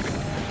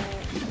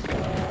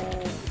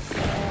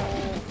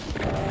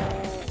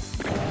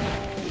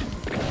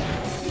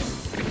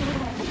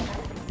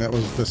 That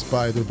was the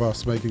spider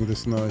boss making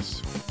this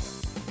noise.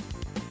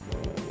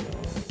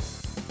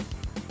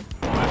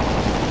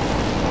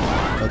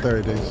 Oh, there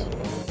it is.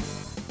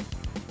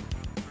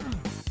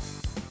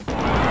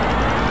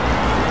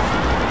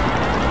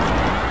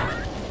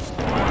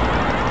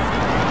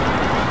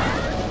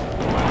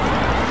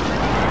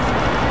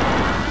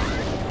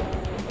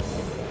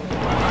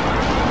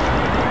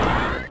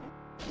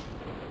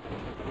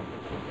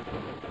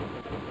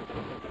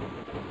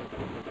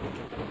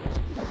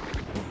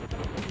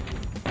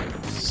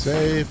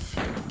 Safe.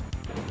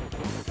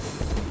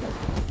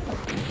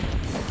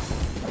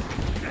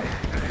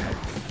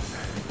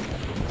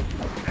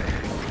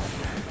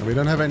 We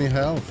don't have any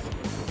health.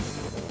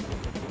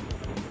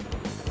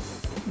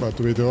 But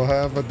we do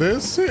have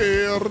this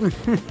here.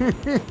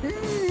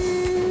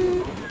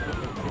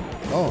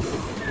 Oh.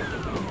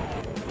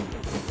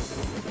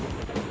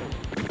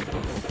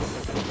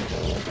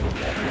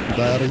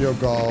 There you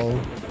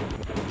go.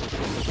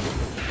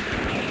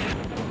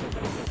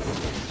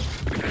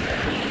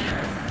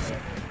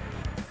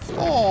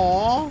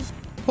 Aww,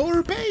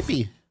 poor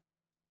baby.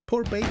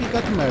 Poor baby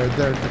got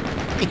murdered.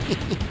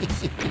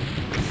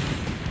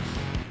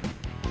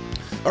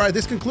 Alright,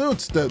 this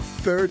concludes the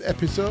 3rd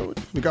episode.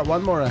 We got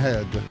one more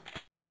ahead.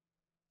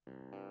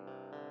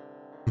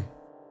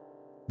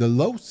 The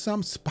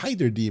loathsome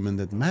spider demon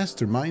that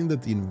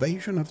masterminded the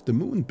invasion of the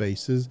moon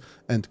bases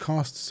and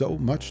caused so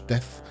much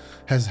death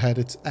has had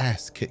its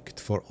ass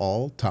kicked for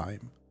all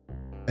time.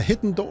 A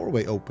hidden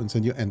doorway opens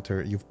and you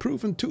enter. You've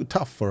proven too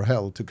tough for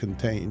hell to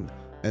contain.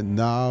 And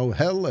now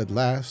hell at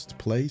last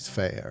plays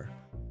fair.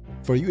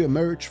 For you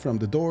emerge from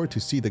the door to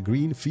see the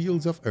green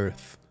fields of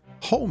Earth.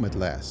 Home at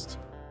last.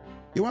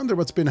 You wonder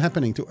what's been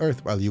happening to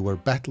Earth while you were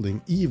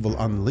battling evil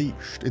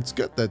unleashed. It's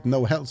good that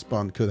no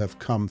hellspawn could have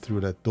come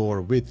through that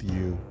door with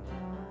you.